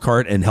hotel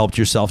cart and helped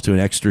yourself to an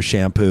extra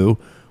shampoo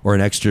or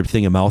an extra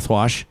thing of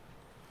mouthwash?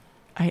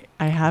 I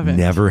haven't.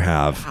 Never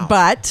have.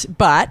 But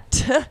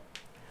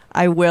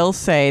I will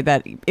say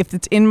that if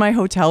it's in my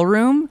hotel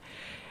room,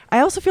 I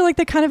also feel like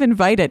they kind of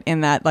invite it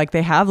in that, like,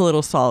 they have a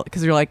little salt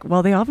because you're like,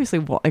 well, they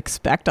obviously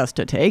expect us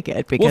to take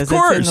it because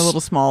it's in the little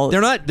small. They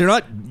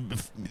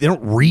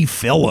don't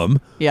refill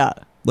them. Yeah.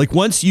 Like,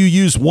 once you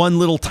use one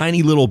little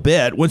tiny little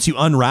bit, once you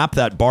unwrap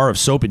that bar of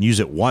soap and use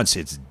it once,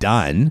 it's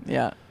done.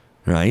 Yeah.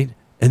 Right.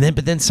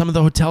 But then some of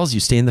the hotels, you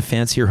stay in the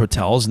fancier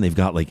hotels and they've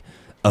got like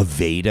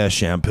Aveda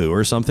shampoo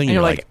or something. And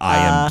you're like, I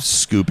am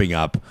scooping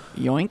up.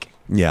 Yoink.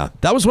 Yeah,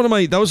 that was one of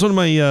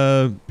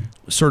my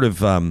sort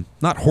of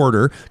not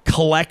hoarder,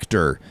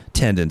 collector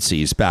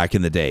tendencies back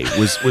in the day.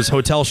 Was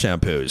hotel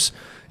shampoos,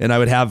 and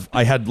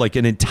I had like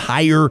an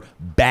entire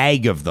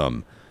bag of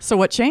them. So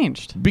what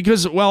changed?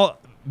 Because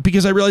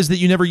I realized that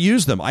you never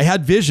used them. I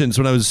had visions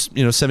when I was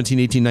 17,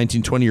 18,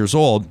 19, 20 years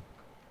old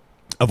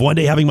of one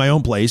day having my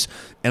own place,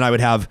 and I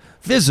would have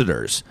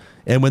visitors.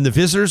 And when the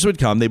visitors would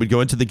come, they would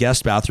go into the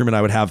guest bathroom, and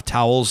I would have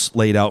towels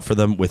laid out for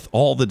them with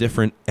all the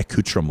different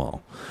accoutrements,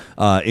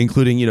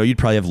 including, you'd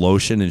probably have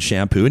lotion and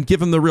shampoo, and give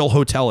them the real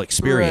hotel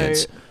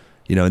experience.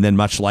 Right. And then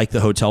much like the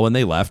hotel when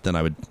they left, then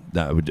I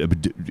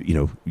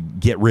would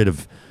get rid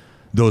of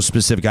those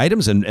specific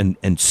items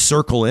and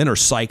circle in or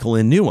cycle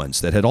in new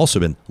ones that had also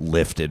been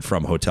lifted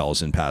from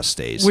hotels in past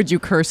stays. Would you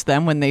curse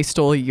them when they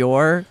stole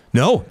your?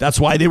 No, that's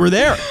why they were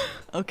there.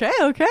 Okay.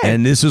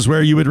 And this is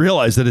where you would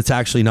realize that it's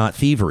actually not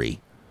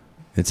thievery.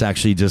 It's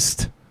actually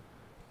just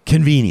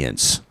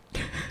convenience.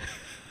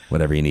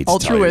 Whatever you need to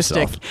tell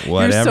yourself.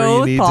 Whatever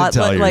you need to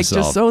tell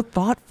yourself. Just so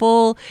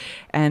thoughtful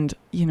and,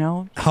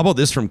 How about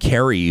this from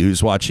Carrie,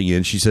 who's watching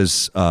in? She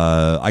says,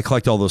 I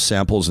collect all those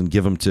samples and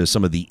give them to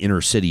some of the inner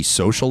city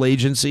social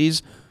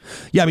agencies.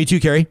 Yeah, me too,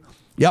 Carrie.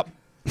 Yep.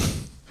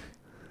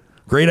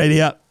 Great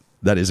idea.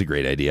 That is a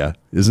great idea,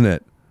 isn't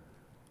it?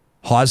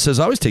 Hawes says,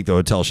 I always take the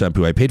hotel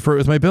shampoo. I paid for it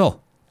with my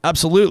bill.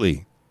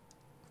 Absolutely.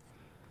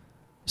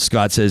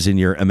 Scott says, in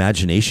your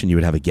imagination, you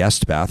would have a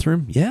guest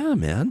bathroom. Yeah,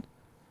 man.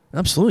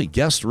 Absolutely.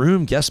 Guest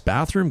room, guest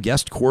bathroom,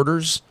 guest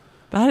quarters.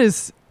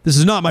 This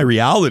is not my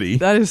reality.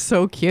 That is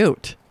so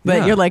cute.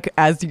 But you're like,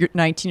 as your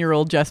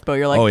 19-year-old Jespo,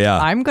 you're like, oh,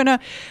 yeah.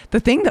 The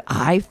thing that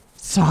I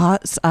saw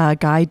a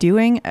guy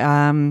doing,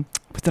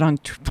 was it on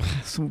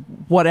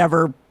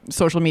whatever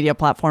social media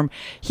platform,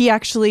 he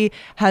actually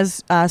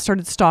has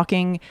started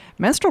stocking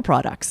menstrual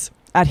products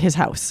at his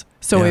house.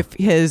 So if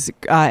his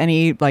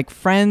any like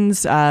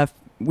friends,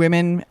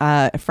 women,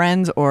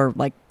 friends or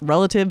like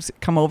relatives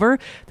come over,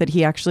 that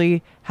he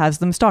actually has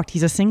them stocked.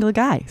 He's a single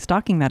guy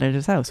stocking that at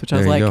his house, which I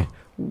was like,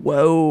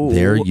 whoa.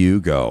 There you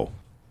go.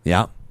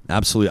 Yeah,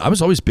 absolutely. I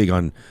was always big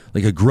on,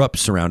 like, I grew up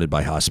surrounded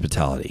by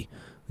hospitality.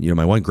 You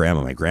know, my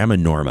grandma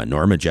Norma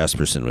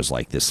Jesperson was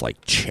like this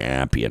like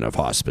champion of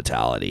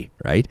hospitality,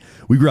 right?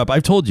 We grew up,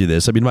 I've told you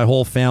this. I mean, my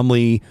whole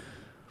family,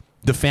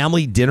 the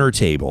family dinner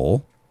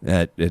table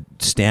at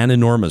Stan and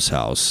Norma's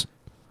house,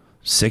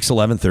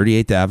 611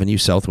 38th Avenue,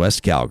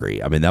 Southwest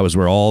Calgary. I mean, that was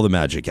where all the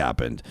magic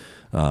happened.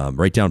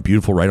 Right down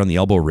beautiful, right on the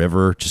Elbow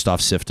River, just off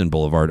Sifton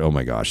Boulevard. Oh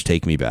my gosh,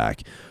 take me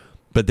back.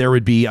 But there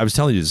would be, I was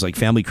telling you, it's like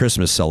family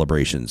Christmas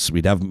celebrations.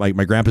 We'd have, my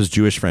grandpa's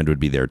Jewish friend would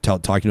be there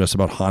talking to us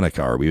about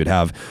Hanukkah. Or we would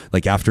have,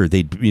 like, after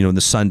they'd, you know, in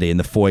the Sunday in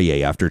the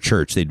foyer after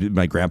church,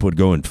 my grandpa would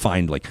go and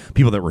find, like,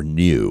 people that were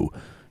new.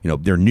 You know,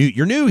 you're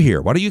new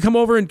here. Why don't you come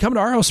over and come to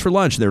our house for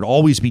lunch? And there'd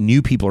always be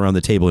new people around the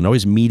table and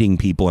always meeting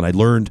people. And I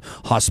learned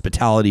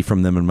hospitality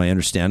from them and my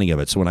understanding of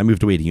it. So when I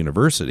moved away to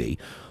university,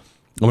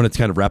 I wanted to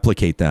kind of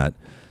replicate that.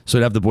 So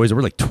I'd have the boys,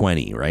 we're like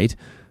 20, right?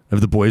 Have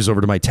the boys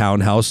over to my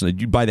townhouse,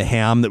 and you'd buy the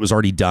ham that was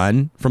already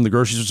done from the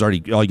grocery store.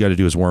 All you got to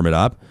do is warm it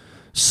up,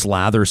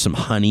 slather some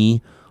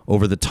honey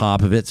over the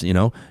top of it, you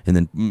know, and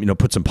then, you know,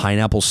 put some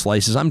pineapple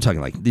slices. I'm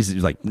talking like, this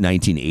is like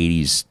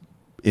 1980s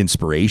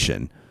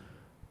inspiration,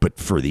 but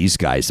for these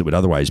guys that would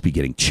otherwise be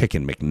getting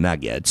chicken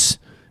McNuggets,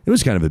 it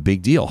was kind of a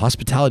big deal.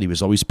 Hospitality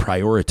was always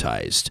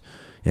prioritized,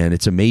 and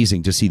it's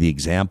amazing to see the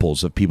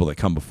examples of people that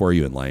come before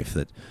you in life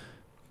that,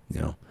 you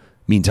know.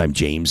 Meantime,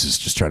 James is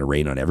just trying to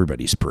rain on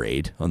everybody's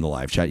parade on the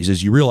live chat. He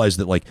says, you realize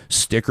that, like,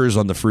 stickers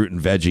on the fruit and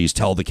veggies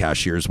tell the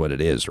cashiers what it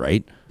is,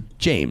 right?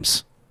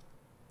 James,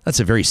 that's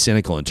a very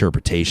cynical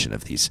interpretation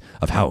of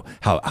how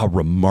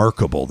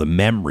remarkable the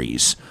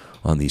memories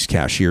on these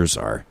cashiers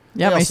are.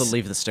 Yeah, I also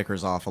leave the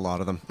stickers off, a lot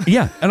of them.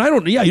 Yeah,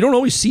 and you don't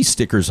always see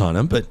stickers on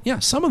them, but yeah,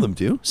 some of them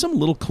do. Some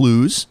little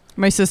clues.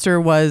 My sister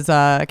was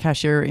a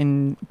cashier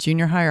in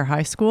junior high or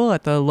high school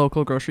at the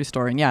local grocery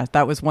store. And yeah,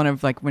 that was one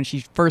of, like, when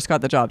she first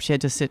got the job, she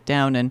had to sit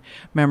down and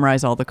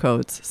memorize all the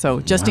codes. So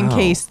just in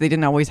case they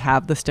didn't always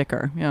have the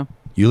sticker. Yeah.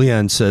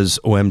 Julianne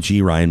says,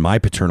 OMG, Ryan, my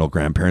paternal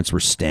grandparents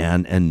were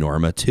Stan and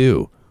Norma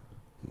too.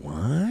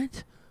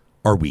 What?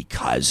 Are we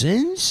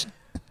cousins?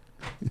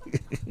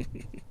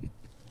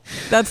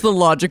 That's the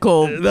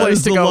logical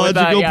place to go with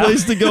that. That is the logical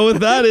place to go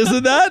with that,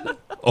 isn't that?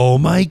 Oh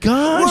my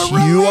gosh,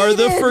 you are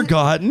the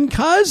forgotten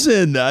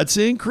cousin. That's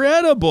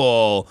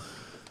incredible.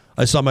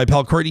 I saw my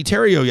pal Courtney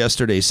Terrio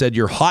yesterday, said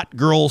your hot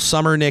girl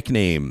summer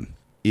nickname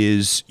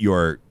is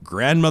your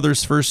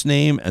grandmother's first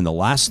name and the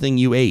last thing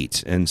you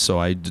ate. And so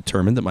I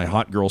determined that my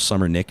hot girl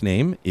summer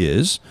nickname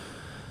is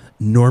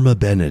Norma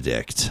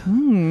Benedict,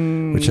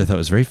 which I thought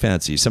was very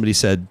fancy. Somebody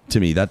said to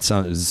me,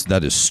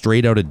 that is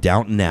straight out of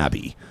Downton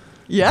Abbey.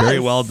 Yes. Very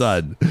well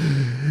done.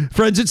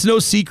 Friends, it's no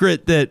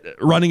secret that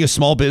running a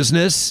small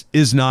business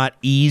is not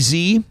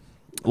easy.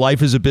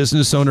 Life as a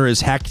business owner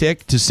is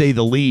hectic, to say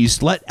the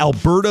least. Let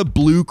Alberta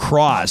Blue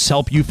Cross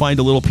help you find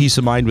a little peace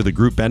of mind with a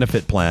group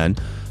benefit plan.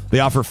 They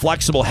offer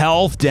flexible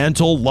health,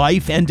 dental,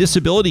 life, and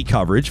disability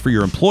coverage for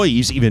your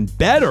employees. Even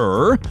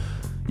better,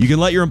 you can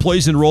let your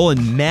employees enroll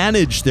and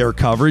manage their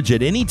coverage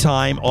at any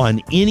time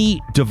on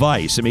any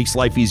device. It makes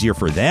life easier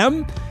for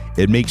them.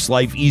 It makes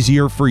life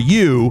easier for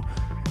you.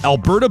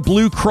 Alberta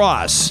Blue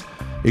Cross.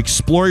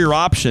 Explore your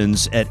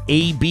options at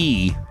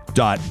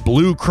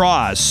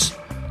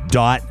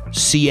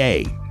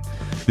ab.bluecross.ca.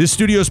 This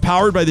studio is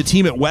powered by the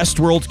team at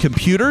Westworld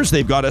Computers.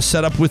 They've got us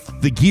set up with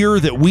the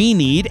gear that we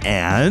need,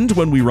 and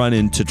when we run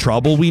into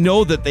trouble, we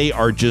know that they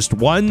are just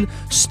one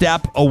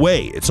step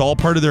away. It's all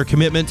part of their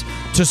commitment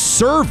to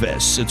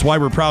service. It's why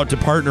we're proud to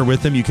partner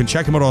with them. You can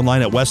check them out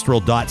online at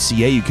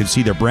westworld.ca. You can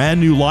see their brand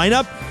new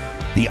lineup,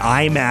 the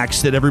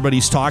iMacs that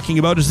everybody's talking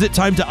about. Is it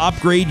time to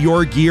upgrade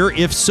your gear?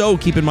 If so,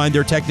 keep in mind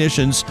their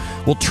technicians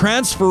will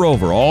transfer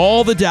over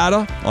all the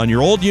data on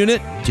your old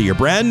unit to your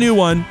brand new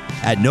one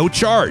at no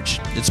charge.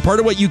 It's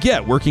part of what you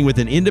get working with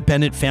an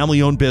independent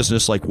family-owned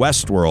business like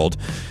Westworld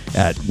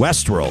at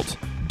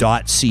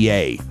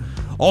westworld.ca.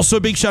 Also, a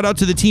big shout out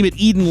to the team at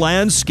Eden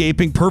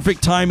Landscaping.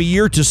 Perfect time of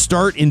year to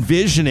start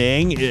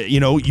envisioning,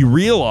 you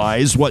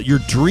realize what your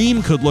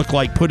dream could look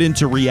like put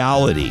into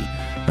reality.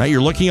 Right,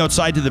 you're looking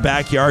outside to the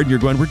backyard and you're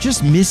going, we're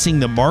just missing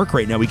the mark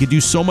right now. We could do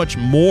so much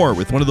more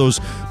with one of those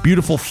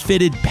beautiful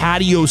fitted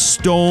patio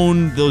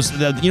stone,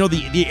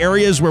 the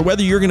areas where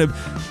whether you're going to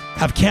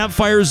have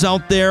campfires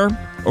out there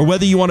or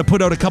whether you want to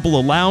put out a couple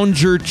of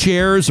lounger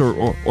chairs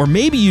or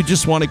maybe you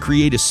just want to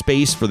create a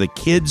space for the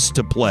kids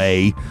to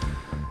play.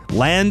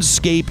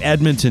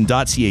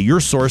 LandscapeEdmonton.ca, your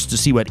source to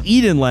see what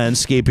Eden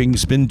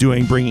Landscaping's been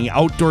doing, bringing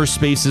outdoor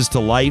spaces to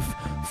life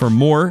for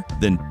more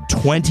than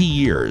 20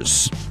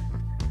 years.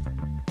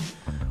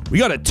 We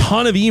got a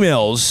ton of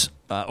emails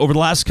over the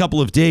last couple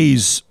of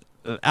days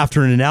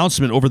after an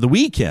announcement over the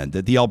weekend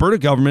that the Alberta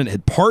government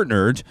had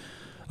partnered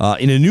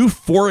in a new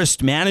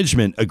forest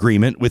management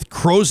agreement with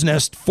Crow's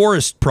Nest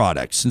Forest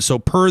Products. And so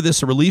per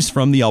this release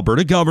from the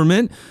Alberta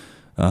government,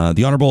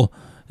 the Honourable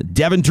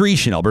Devin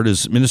Dreeshen,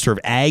 Alberta's Minister of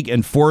Ag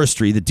and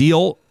Forestry, the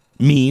deal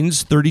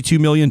means $32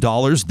 million,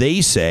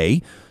 they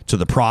say, to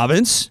the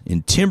province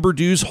in timber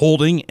dues,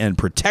 holding, and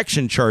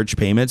protection charge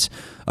payments,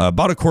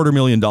 about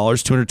 $250,000,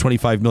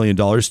 $225 million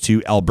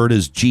to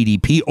Alberta's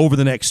GDP over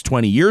the next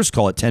 20 years,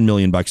 call it $10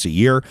 million a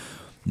year.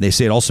 They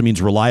say it also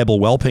means reliable,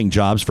 well-paying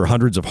jobs for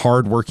hundreds of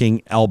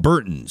hardworking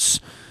Albertans.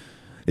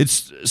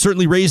 It's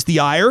certainly raised the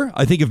ire,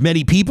 I think, of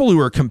many people who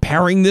are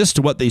comparing this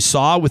to what they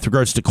saw with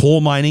regards to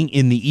coal mining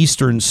in the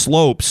eastern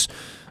slopes.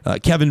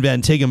 Kevin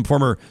Van Tighem,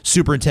 former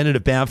superintendent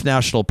of Banff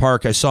National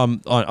Park, I saw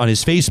him on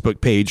his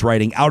Facebook page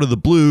writing, out of the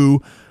blue,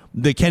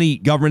 the Kenney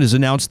government has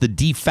announced the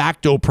de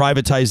facto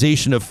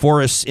privatization of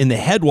forests in the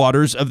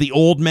headwaters of the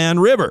Old Man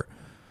River.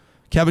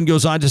 Kevin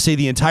goes on to say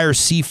the entire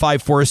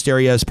C5 forest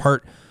area is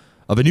part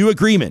of a new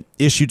agreement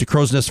issued to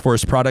Crow's Nest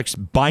Forest Products,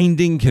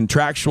 binding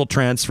contractual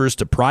transfers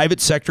to private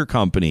sector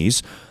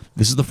companies.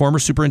 This is the former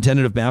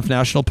superintendent of Banff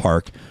National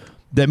Park.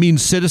 That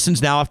means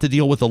citizens now have to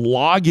deal with a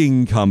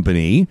logging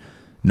company,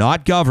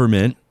 not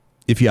government,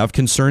 if you have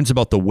concerns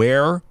about the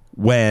where,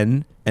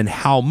 when, and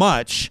how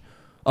much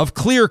of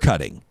clear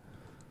cutting.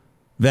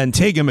 Van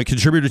Tighem, a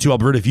contributor to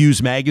Alberta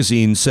Views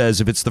magazine, says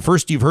if it's the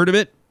first you've heard of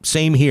it,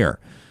 same here.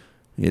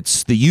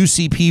 It's the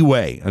UCP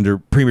way under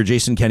Premier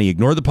Jason Kenney.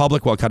 Ignore the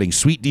public while cutting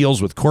sweet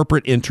deals with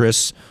corporate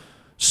interests,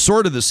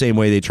 sort of the same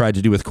way they tried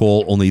to do with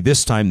coal, only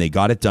this time they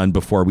got it done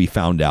before we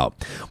found out.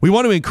 We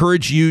want to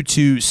encourage you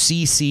to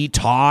CC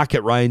talk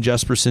at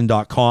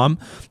ryanjesperson.com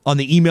on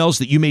the emails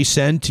that you may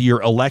send to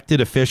your elected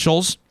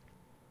officials.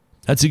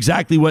 That's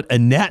exactly what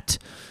Annette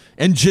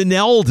and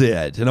Janelle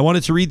did. And I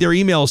wanted to read their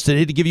emails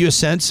today to give you a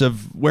sense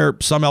of where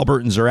some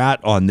Albertans are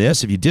at on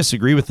this. If you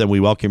disagree with them, we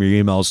welcome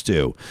your emails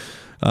too.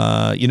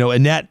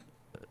 Annette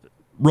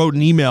wrote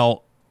an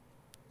email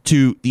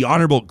to the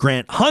Honorable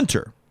Grant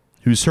Hunter,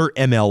 who's her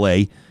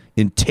MLA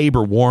in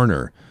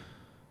Tabor-Warner.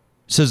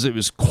 Says it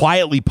was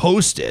quietly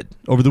posted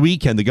over the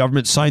weekend. The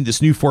government signed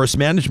this new forest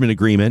management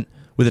agreement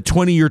with a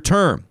 20-year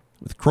term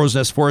with Crow's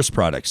Nest Forest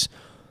Products.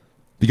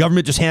 The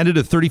government just handed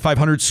a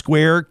 3,500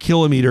 square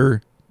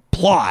kilometer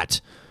plot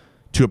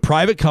to a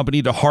private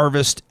company to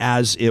harvest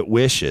as it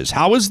wishes.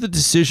 How is the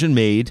decision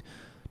made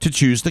to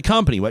choose the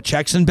company? What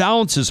checks and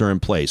balances are in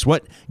place?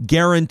 What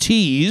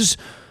guarantees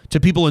do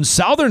people in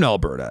southern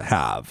Alberta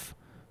have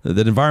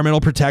that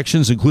environmental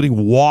protections,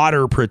 including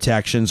water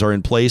protections, are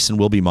in place and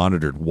will be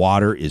monitored?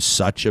 Water is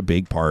such a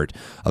big part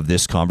of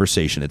this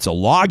conversation. It's a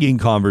logging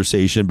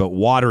conversation, but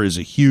water is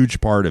a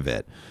huge part of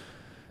it.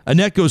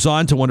 Annette goes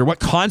on to wonder what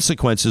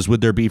consequences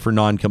would there be for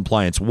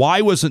non-compliance? Why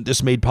wasn't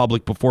this made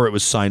public before it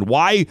was signed?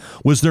 Why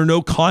was there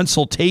no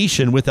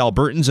consultation with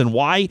Albertans? And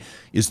why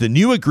is the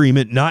new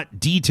agreement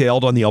not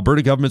detailed on the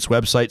Alberta government's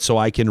website so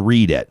I can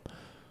read it?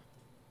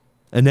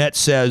 Annette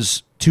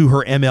says to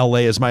her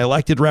MLA, as my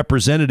elected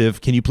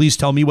representative, can you please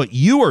tell me what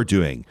you are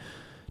doing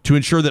to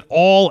ensure that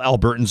all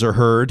Albertans are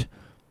heard,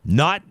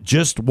 not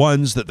just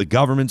ones that the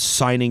government's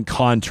signing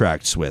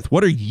contracts with?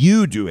 What are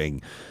you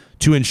doing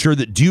to ensure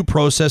that due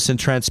process and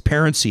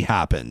transparency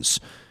happens?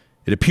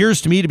 It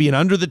appears to me to be an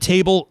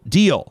under-the-table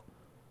deal.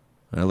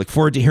 And I look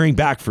forward to hearing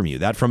back from you.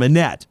 That from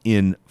Annette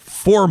in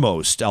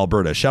Foremost,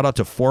 Alberta. Shout out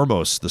to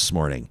Foremost this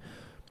morning.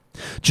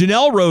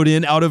 Janelle wrote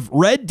in out of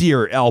Red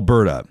Deer,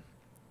 Alberta.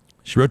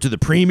 She wrote to the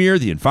Premier,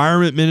 the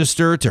Environment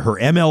Minister, to her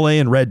MLA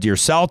in Red Deer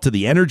South, to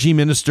the Energy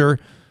Minister,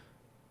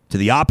 to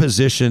the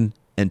opposition,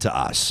 and to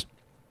us.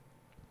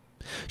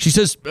 She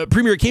says,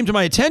 Premier, it came to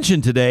my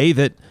attention today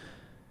that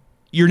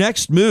your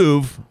next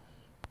move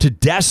to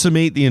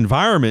decimate the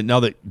environment, now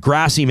that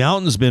Grassy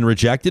Mountain's been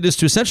rejected, is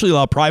to essentially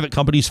allow private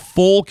companies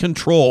full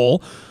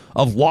control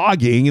of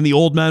logging in the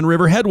Old Man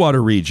River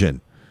headwater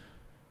region.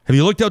 Have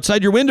you looked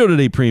outside your window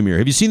today, Premier?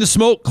 Have you seen the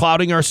smoke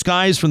clouding our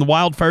skies from the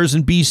wildfires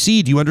in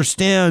BC? Do you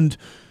understand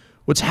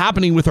what's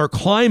happening with our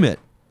climate?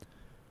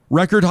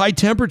 Record high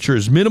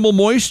temperatures, minimal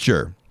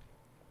moisture,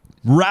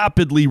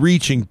 rapidly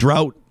reaching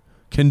drought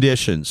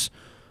conditions.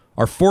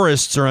 Our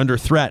forests are under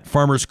threat.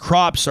 Farmers'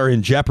 crops are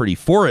in jeopardy.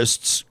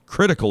 Forests,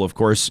 critical, of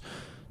course,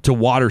 to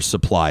water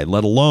supply,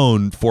 let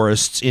alone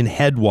forests in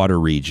headwater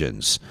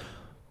regions.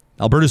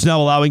 Alberta is now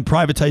allowing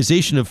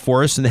privatization of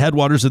forests in the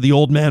headwaters of the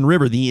Old Man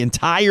River. The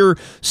entire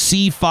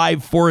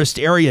C5 forest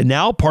area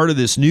now part of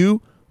this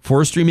new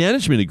forestry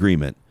management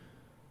agreement.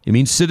 It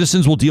means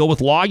citizens will deal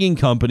with logging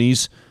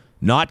companies,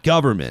 not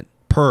government,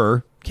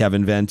 per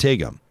Kevin Van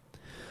Tighem.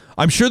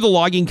 I'm sure the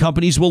logging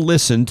companies will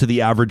listen to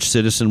the average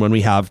citizen when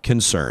we have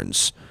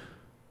concerns.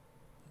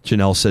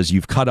 Janelle says,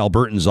 you've cut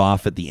Albertans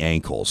off at the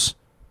ankles.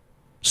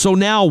 So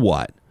now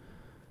what?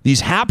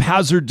 These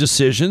haphazard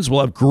decisions will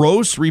have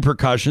gross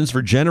repercussions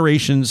for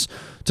generations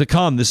to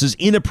come. This is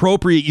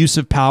inappropriate use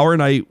of power,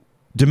 and I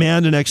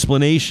demand an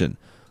explanation.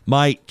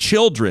 My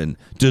children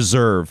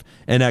deserve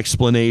an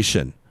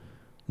explanation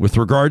with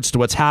regards to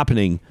what's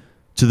happening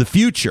to the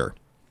future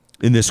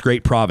in this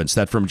great province.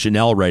 That from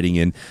Janelle writing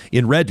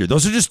in Red Deer.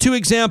 Those are just two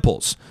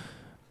examples.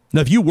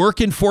 Now, if you work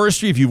in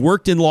forestry, if you've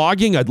worked in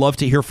logging, I'd love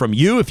to hear from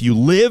you. If you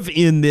live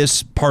in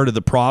this part of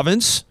the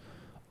province,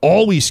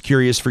 always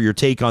curious for your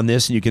take on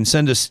this, and you can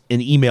send us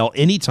an email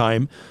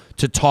anytime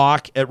to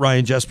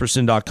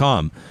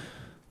talk@ryanjesperson.com.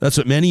 That's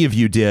what many of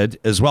you did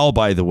as well,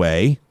 by the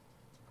way,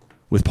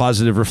 with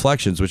Positive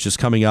Reflections, which is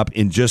coming up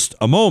in just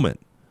a moment.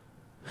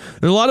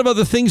 There are a lot of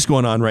other things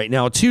going on right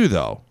now, too,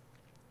 though.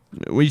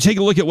 When you take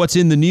a look at what's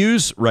in the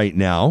news right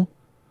now,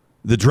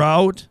 the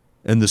drought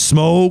and the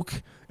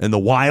smoke and the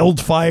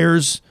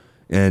wildfires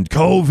and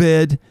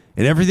COVID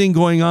and everything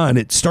going on,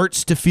 it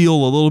starts to feel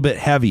a little bit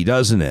heavy,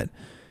 doesn't it?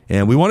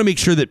 And we want to make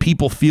sure that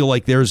people feel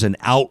like there's an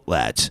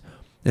outlet.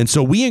 And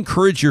so we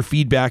encourage your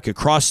feedback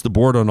across the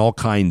board on all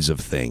kinds of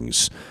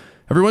things.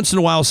 Every once in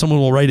a while, someone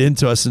will write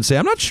into us and say,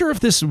 I'm not sure if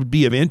this would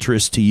be of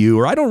interest to you,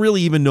 or I don't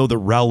really even know the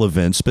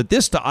relevance, but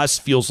this to us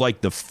feels like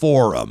the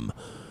forum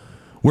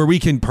where we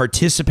can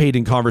participate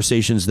in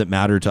conversations that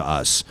matter to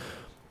us.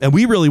 And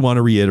we really want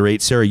to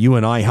reiterate, Sarah, you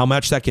and I, how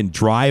much that can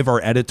drive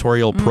our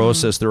editorial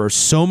process. There are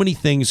so many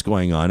things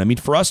going on. I mean,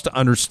 for us to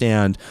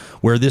understand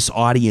where this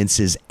audience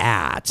is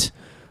at,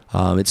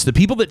 it's the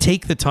people that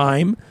take the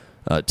time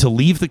to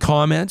leave the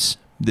comments,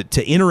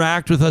 to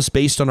interact with us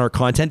based on our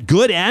content,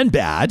 good and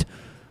bad.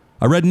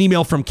 I read an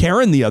email from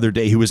Karen the other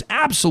day who was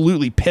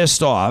absolutely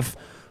pissed off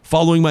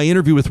following my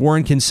interview with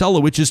Warren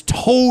Kinsella, which is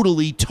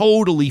totally,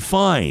 totally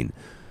fine.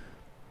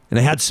 And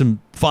I had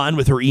some fun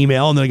with her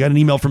email, and then I got an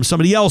email from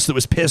somebody else that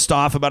was pissed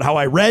off about how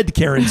I read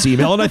Karen's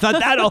email, and I thought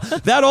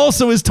that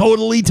also is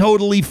totally,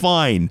 totally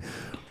fine.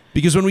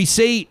 Because when we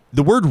say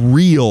the word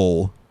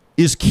real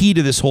is key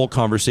to this whole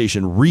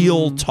conversation,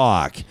 real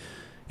talk.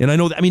 And I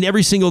know that, I mean,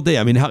 every single day,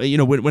 I mean, how, you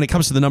know, when it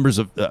comes to the numbers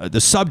of the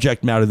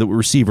subject matter that we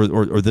receive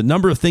or the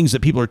number of things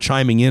that people are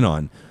chiming in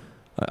on,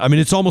 I mean,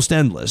 it's almost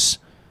endless.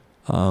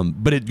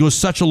 But it goes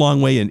such a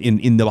long way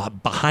in the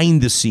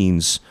behind the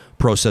scenes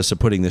process of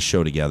putting this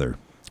show together.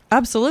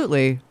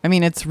 Absolutely. I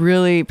mean, it's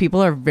really,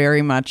 people are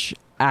very much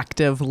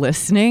active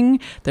listening.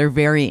 They're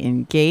very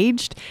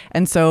engaged.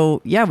 And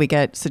so, yeah, we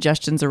get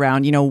suggestions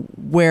around, you know,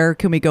 where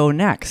can we go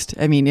next?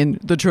 I mean, in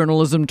the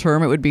journalism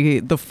term, it would be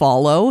the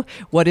follow.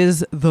 What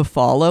is the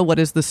follow? What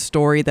is the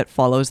story that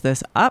follows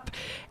this up?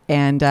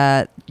 And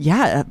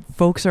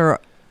folks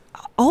are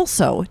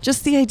also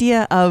just the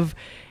idea of,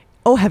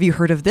 oh, have you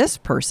heard of this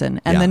person?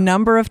 And the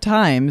number of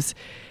times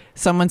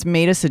someone's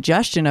made a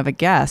suggestion of a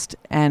guest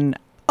and,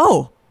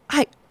 oh,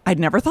 I'd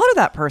never thought of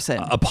that person.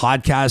 A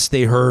podcast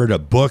they heard, a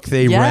book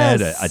they read,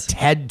 a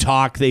TED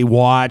Talk they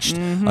watched,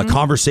 a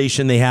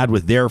conversation they had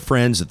with their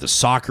friends at the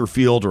soccer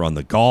field or on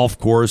the golf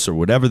course or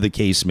whatever the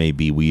case may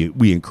be.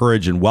 We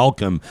encourage and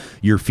welcome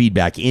your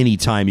feedback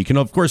anytime. You can,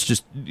 of course,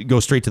 just go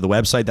straight to the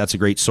website. That's a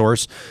great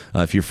source.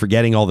 If you're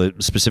forgetting all the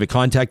specific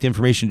contact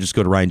information, just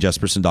go to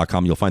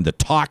ryanjesperson.com. You'll find the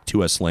Talk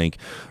to Us link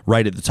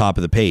right at the top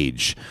of the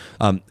page.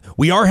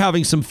 We are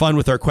having some fun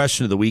with our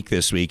question of the week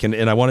this week,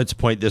 and I wanted to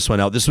point this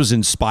one out. This was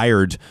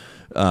inspired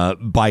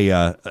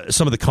by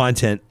some of the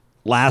content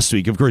last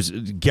week. Of course,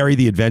 Gary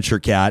the Adventure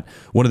Cat,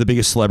 one of the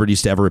biggest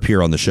celebrities to ever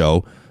appear on the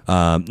show.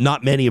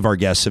 Not many of our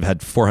guests have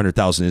had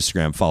 400,000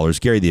 Instagram followers.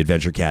 Gary the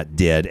Adventure Cat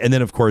did. And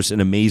then, of course,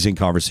 an amazing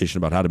conversation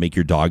about how to make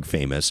your dog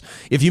famous.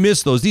 If you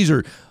missed those,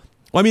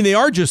 they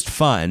are just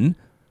fun.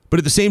 But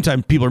at the same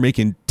time, people are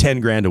making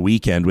 $10,000 a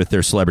weekend with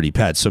their celebrity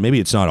pets. So maybe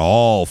it's not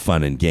all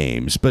fun and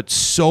games, but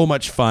so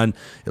much fun.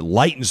 It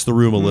lightens the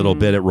room a little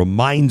bit. It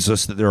reminds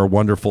us that there are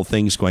wonderful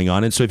things going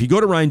on. And so if you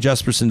go to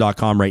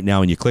ryanjesperson.com right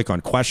now and you click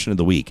on Question of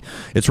the Week,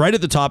 it's right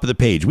at the top of the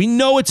page. We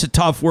know it's a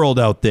tough world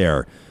out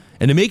there.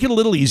 And to make it a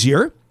little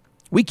easier,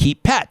 we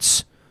keep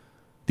pets.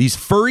 These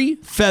furry,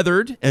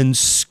 feathered, and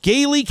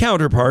scaly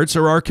counterparts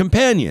are our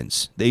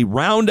companions. They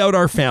round out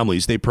our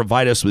families. They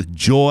provide us with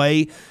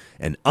joy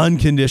and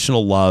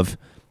unconditional love,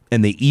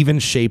 and they even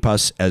shape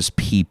us as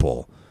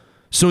people.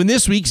 So in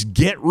this week's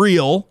Get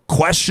Real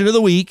Question of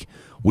the Week,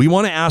 we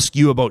want to ask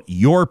you about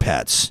your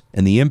pets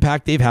and the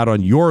impact they've had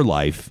on your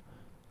life.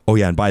 Oh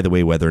yeah, and by the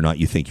way, whether or not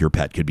you think your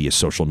pet could be a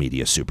social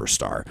media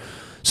superstar.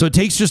 So it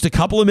takes just a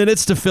couple of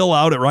minutes to fill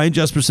out at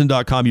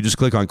ryanjesperson.com. You just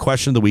click on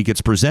Question of the Week. It's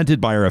presented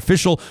by our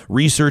official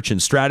research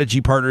and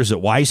strategy partners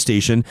at Y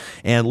Station.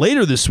 And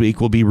later this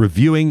week, we'll be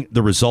reviewing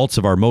the results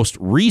of our most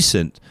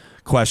recent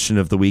Question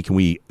of the Week, and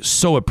we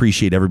so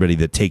appreciate everybody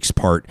that takes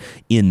part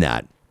in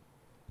that.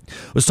 I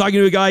was talking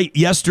to a guy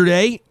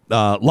yesterday,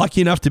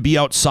 lucky enough to be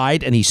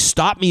outside, and he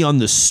stopped me on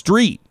the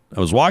street. I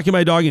was walking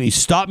my dog, and he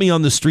stopped me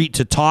on the street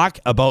to talk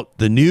about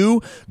the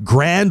new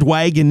Grand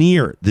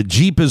Wagoneer the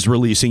Jeep is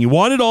releasing. He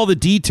wanted all the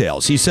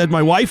details. He said,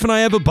 my wife and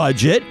I have a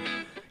budget.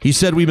 He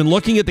said, we've been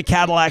looking at the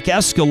Cadillac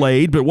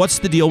Escalade, but what's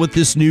the deal with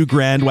this new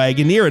Grand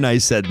Wagoneer? And I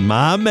said,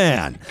 my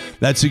man,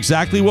 that's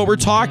exactly what we're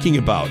talking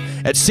about.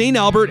 At St.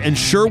 Albert and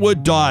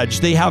Sherwood Dodge,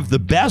 they have the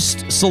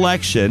best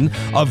selection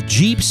of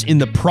Jeeps in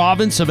the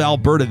province of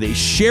Alberta. They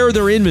share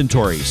their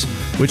inventories,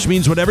 which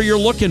means whatever you're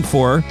looking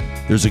for,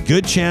 there's a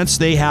good chance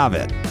they have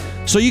it.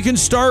 So you can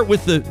start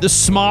with the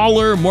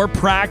smaller, more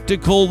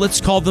practical,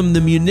 let's call them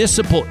the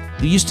municipal.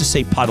 They used to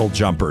say puddle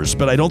jumpers,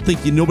 but I don't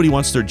think nobody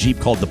wants their Jeep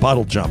called the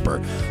puddle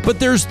jumper. But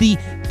there's the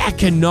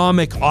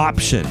economic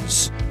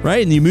options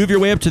right? And you move your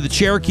way up to the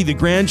Cherokee, the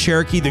Grand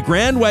Cherokee. The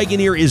Grand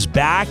Wagoneer is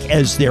back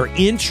as their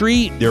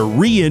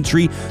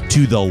re-entry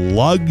to the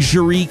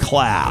luxury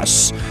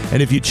class.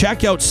 And if you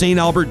check out St.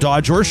 Albert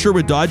Dodge or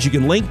Sherwood Dodge, you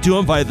can link to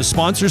them via the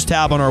sponsors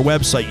tab on our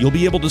website. You'll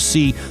be able to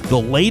see the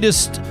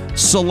latest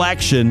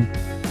selection.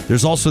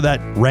 There's also that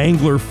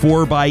Wrangler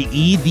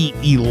 4xe, the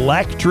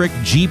electric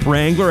Jeep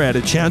Wrangler. I had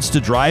a chance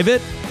to drive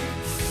it.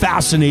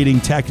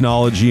 Fascinating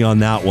technology on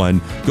that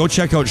one. Go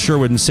check out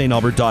Sherwood and St.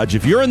 Albert Dodge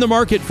if you're in the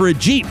market for a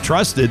Jeep,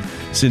 trusted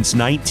since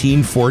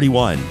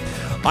 1941.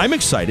 I'm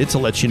excited to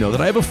let you know that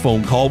I have a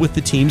phone call with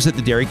the teams at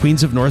the Dairy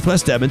Queens of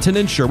Northwest Edmonton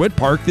and Sherwood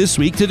Park this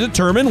week to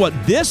determine what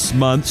this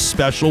month's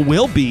special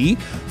will be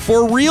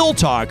for Real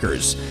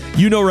Talkers.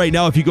 You know right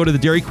now, if you go to the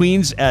Dairy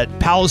Queens at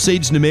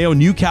Palisades, Nemeo,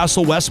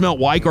 Newcastle, Westmount,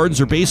 Y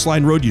Gardens, or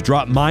Baseline Road, you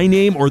drop my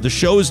name or the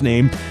show's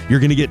name, you're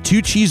going to get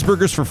 2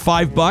 cheeseburgers for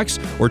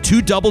 $5 or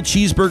 2 double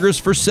cheeseburgers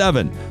for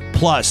 $7.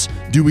 Plus,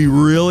 do we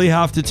really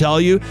have to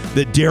tell you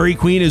that Dairy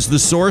Queen is the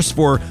source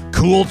for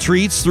cool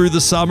treats through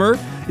the summer?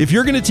 If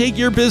you're going to take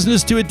your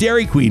business to a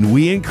Dairy Queen,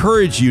 we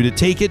encourage you to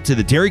take it to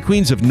the Dairy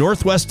Queens of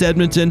Northwest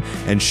Edmonton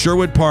and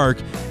Sherwood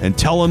Park and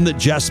tell them that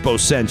Jespo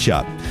sent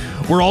you.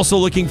 We're also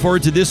looking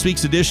forward to this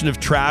week's edition of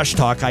Trash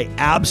Talk. I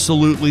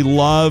absolutely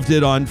loved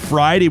it on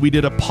Friday. We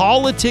did a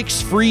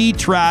politics-free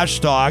Trash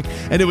Talk,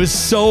 and it was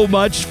so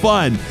much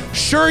fun.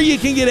 Sure, you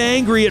can get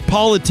angry at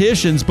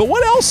politicians, but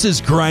what else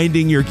is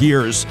grinding your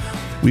gears?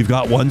 We've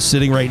got one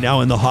sitting right now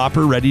in the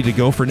hopper ready to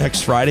go for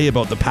next Friday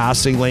about the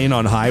passing lane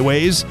on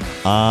highways.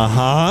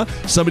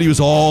 Somebody was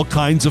all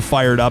kinds of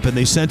fired up, and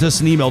they sent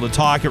us an email to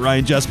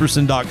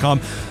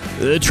talk@ryanjesperson.com.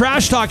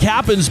 Trash talk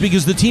happens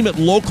because the team at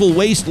Local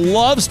Waste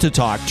loves to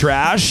talk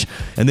trash,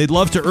 and they'd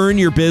love to earn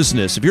your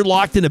business. If you're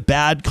locked in a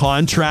bad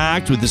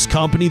contract with this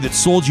company that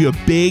sold you a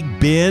big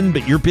bin,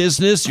 but your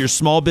business, your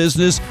small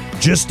business,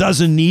 just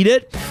doesn't need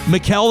it,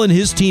 Mikkel and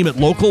his team at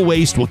Local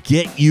Waste will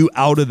get you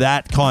out of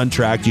that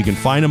contract. You can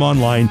find them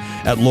online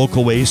at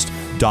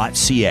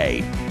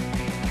localwaste.ca.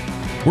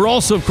 We're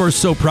also, of course,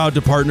 so proud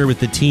to partner with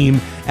the team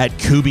at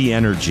Kuby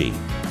Energy,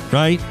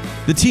 right?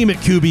 The team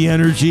at Kuby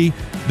Energy,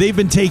 they've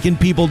been taking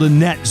people to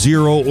net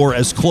zero or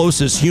as close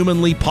as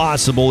humanly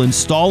possible,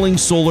 installing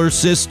solar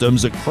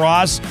systems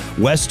across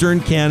Western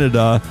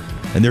Canada.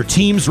 And their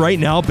teams right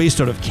now,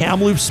 based out of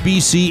Kamloops,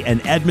 BC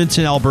and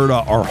Edmonton,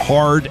 Alberta, are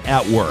hard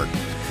at work.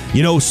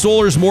 You know,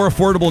 solar's more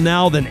affordable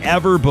now than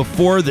ever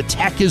before. The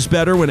tech is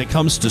better when it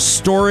comes to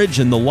storage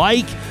and the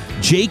like.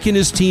 Jake and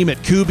his team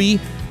at Kuby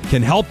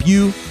can help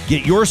you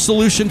get your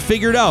solution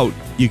figured out.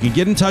 You can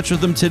get in touch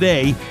with them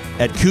today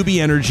at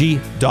kubyenergy.ca.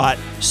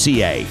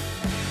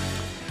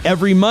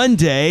 Every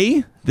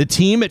Monday, the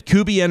team at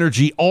Kuby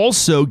Energy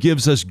also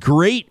gives us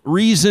great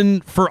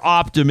reason for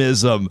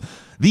optimism.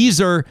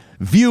 These are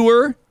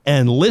viewer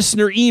and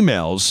listener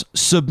emails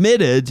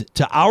submitted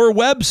to our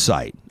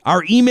website,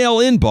 our email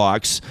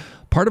inbox,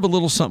 part of a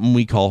little something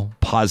we call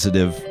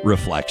Positive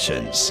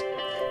Reflections.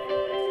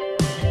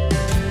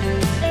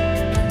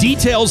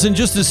 Details in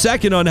just a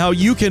second on how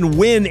you can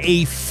win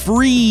a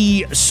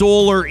free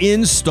solar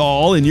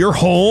install in your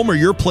home or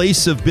your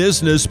place of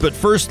business. But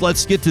first,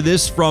 let's get to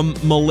this from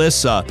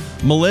Melissa.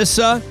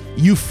 Melissa,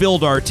 you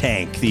filled our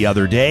tank the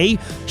other day.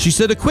 She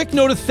said, a quick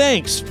note of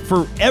thanks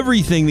for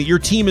everything that your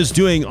team is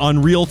doing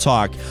on Real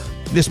Talk.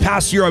 This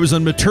past year, I was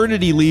on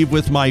maternity leave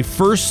with my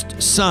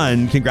first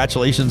son.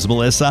 Congratulations,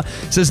 Melissa.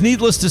 Says,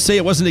 needless to say,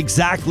 it wasn't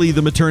exactly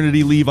the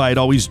maternity leave I had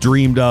always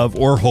dreamed of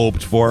or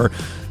hoped for.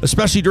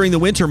 Especially during the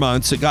winter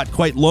months, it got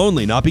quite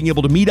lonely, not being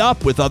able to meet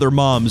up with other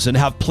moms and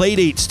have play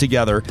dates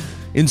together.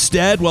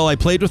 Instead, while I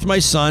played with my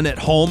son at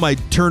home, I'd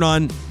turn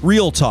on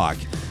Real Talk,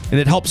 and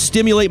it helped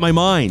stimulate my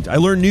mind. I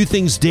learn new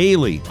things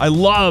daily. I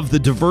love the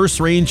diverse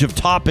range of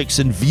topics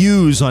and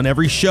views on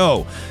every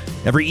show.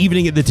 Every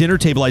evening at the dinner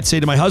table, I'd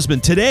say to my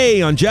husband,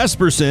 today on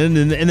Jesperson,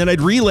 and then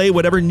I'd relay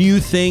whatever new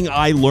thing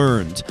I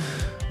learned.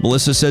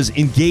 Melissa says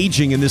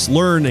engaging in this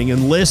learning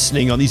and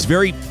listening on these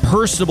very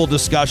personable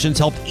discussions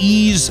helped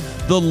ease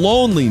the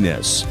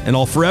loneliness, and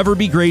I'll forever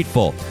be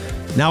grateful.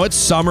 Now it's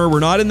summer, we're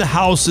not in the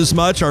house as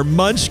much, our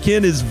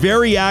munchkin is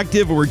very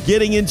active, and we're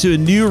getting into a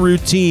new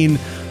routine,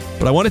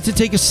 but I wanted to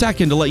take a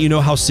second to let you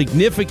know how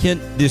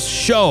significant this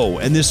show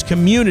and this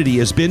community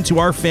has been to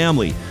our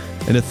family.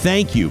 And a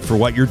thank you for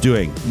what you're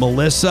doing.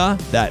 Melissa,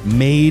 that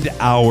made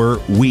our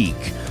week.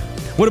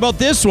 What about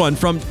this one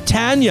from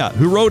Tanya,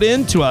 who wrote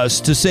in to us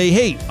to say,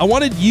 hey, I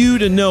wanted you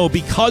to know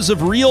because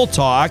of Real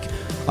Talk,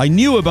 I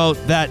knew about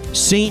that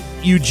St.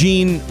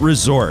 Eugene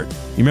resort.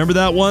 You remember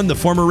that one? The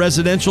former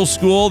residential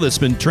school that's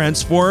been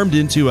transformed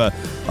into a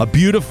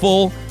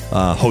beautiful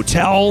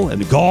hotel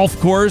and a golf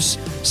course.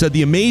 Said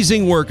the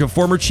amazing work of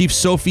former Chief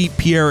Sophie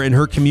Pierre and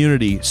her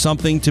community,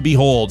 something to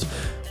behold.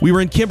 We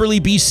were in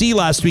Kimberley, BC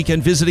last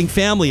weekend visiting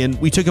family, and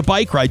we took a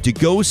bike ride to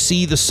go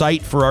see the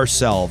site for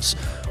ourselves.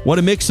 What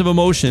a mix of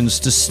emotions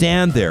to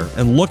stand there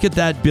and look at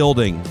that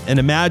building and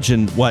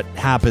imagine what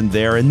happened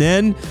there. And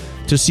then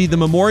to see the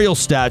memorial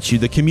statue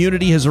the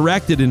community has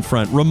erected in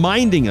front,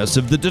 reminding us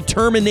of the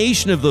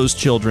determination of those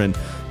children,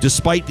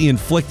 despite the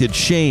inflicted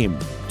shame,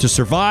 to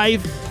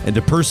survive and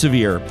to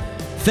persevere.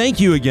 Thank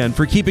you again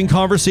for keeping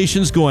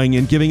conversations going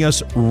and giving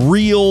us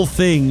real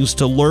things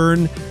to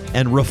learn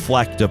and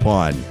reflect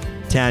upon.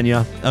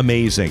 Tanya,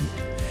 amazing.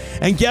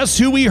 And guess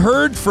who we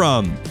heard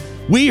from?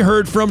 We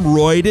heard from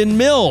Royden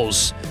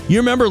Mills. You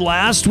remember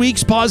last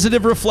week's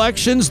Positive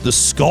Reflections, the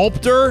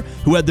sculptor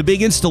who had the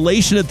big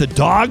installation at the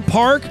dog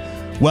park?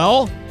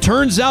 Well,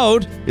 turns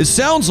out it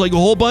sounds like a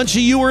whole bunch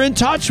of you were in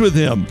touch with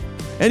him.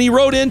 And he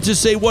wrote in to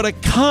say what a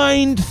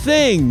kind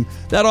thing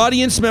that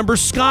audience member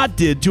Scott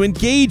did to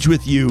engage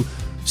with you,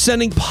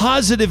 sending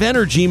positive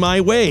energy my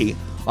way.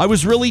 I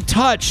was really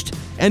touched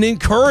and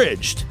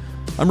encouraged.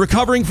 I'm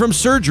recovering from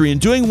surgery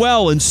and doing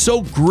well and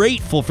so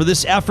grateful for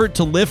this effort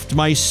to lift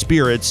my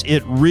spirits.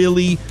 It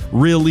really,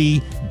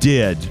 really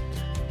did.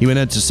 He went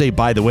on to say,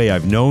 by the way,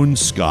 I've known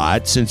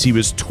Scott since he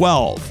was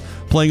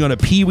 12, playing on a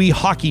Pee-wee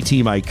hockey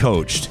team I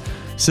coached.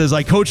 Says,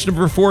 I coached him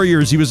for 4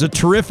 years. He was a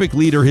terrific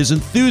leader. His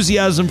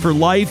enthusiasm for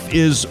life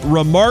is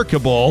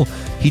remarkable.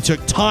 He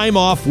took time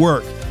off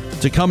work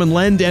to come and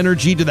lend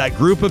energy to that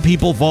group of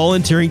people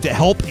volunteering to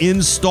help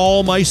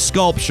install my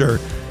sculpture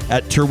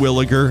at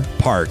Terwilliger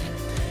Park.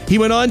 He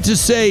went on to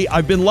say,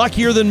 I've been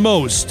luckier than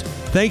most,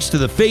 thanks to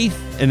the faith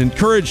and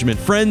encouragement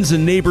friends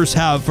and neighbors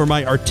have for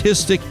my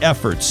artistic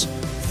efforts.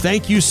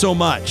 Thank you so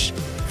much.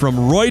 From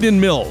Royden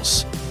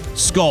Mills,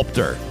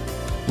 sculptor.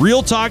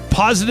 Real talk,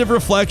 positive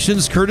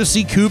reflections,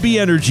 courtesy Kuby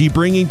Energy,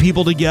 bringing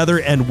people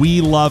together, and we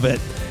love it.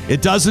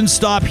 It doesn't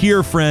stop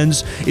here,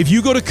 friends. If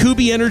you go to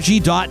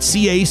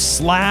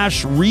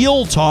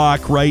kubyenergy.ca/real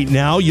talk right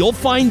now, you'll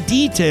find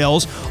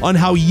details on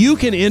how you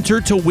can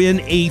enter to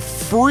win a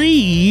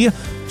free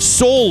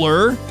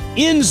solar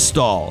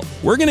install.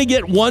 We're going to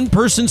get one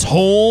person's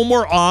home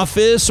or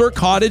office or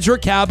cottage or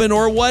cabin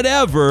or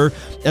whatever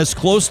as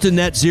close to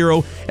net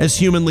zero as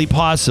humanly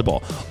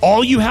possible.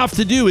 All you have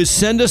to do is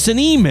send us an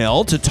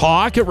email to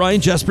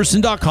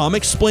talk@ryanjesperson.com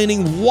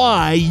explaining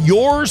why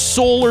your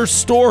solar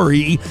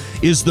story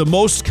is the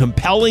most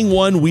compelling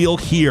one we'll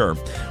hear.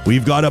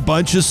 We've got a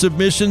bunch of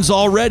submissions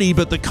already,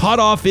 but the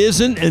cutoff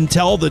isn't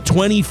until the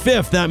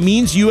 25th. That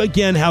means you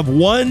again have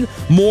one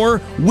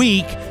more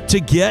week to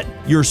get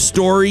your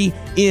story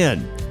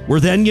in. We're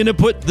then going to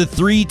put the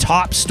 3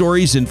 top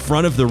stories in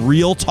front of the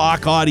Real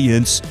Talk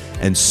audience,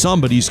 and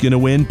somebody's going to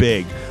win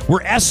big.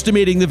 We're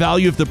estimating the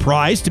value of the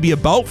prize to be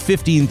about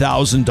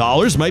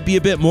 $15,000. Might be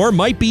a bit more,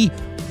 might be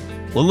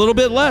a little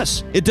bit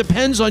less. It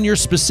depends on your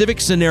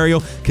specific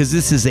scenario, because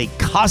this is a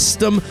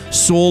custom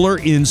solar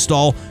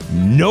install,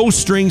 no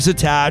strings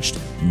attached,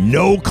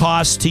 no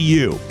cost to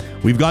you.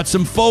 We've got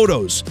some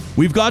photos.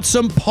 We've got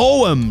some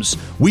poems.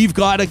 We've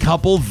got a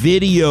couple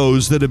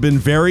videos that have been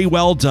very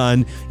well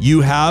done.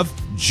 You have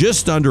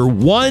just under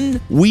 1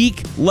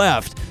 week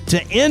left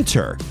to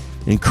enter.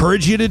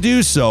 Encourage you to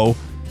do so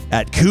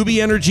at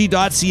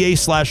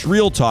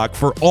kubyenergy.ca/real talk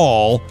for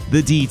all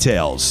the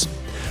details.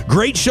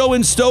 Great show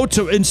in store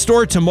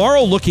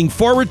tomorrow. Looking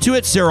forward to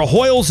it. Sarah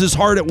Hoyles is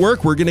hard at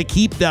work. We're going to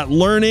keep that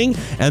learning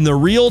and the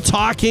real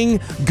talking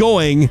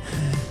going.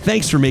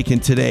 Thanks for making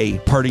today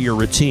part of your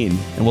routine,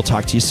 and we'll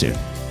talk to you soon.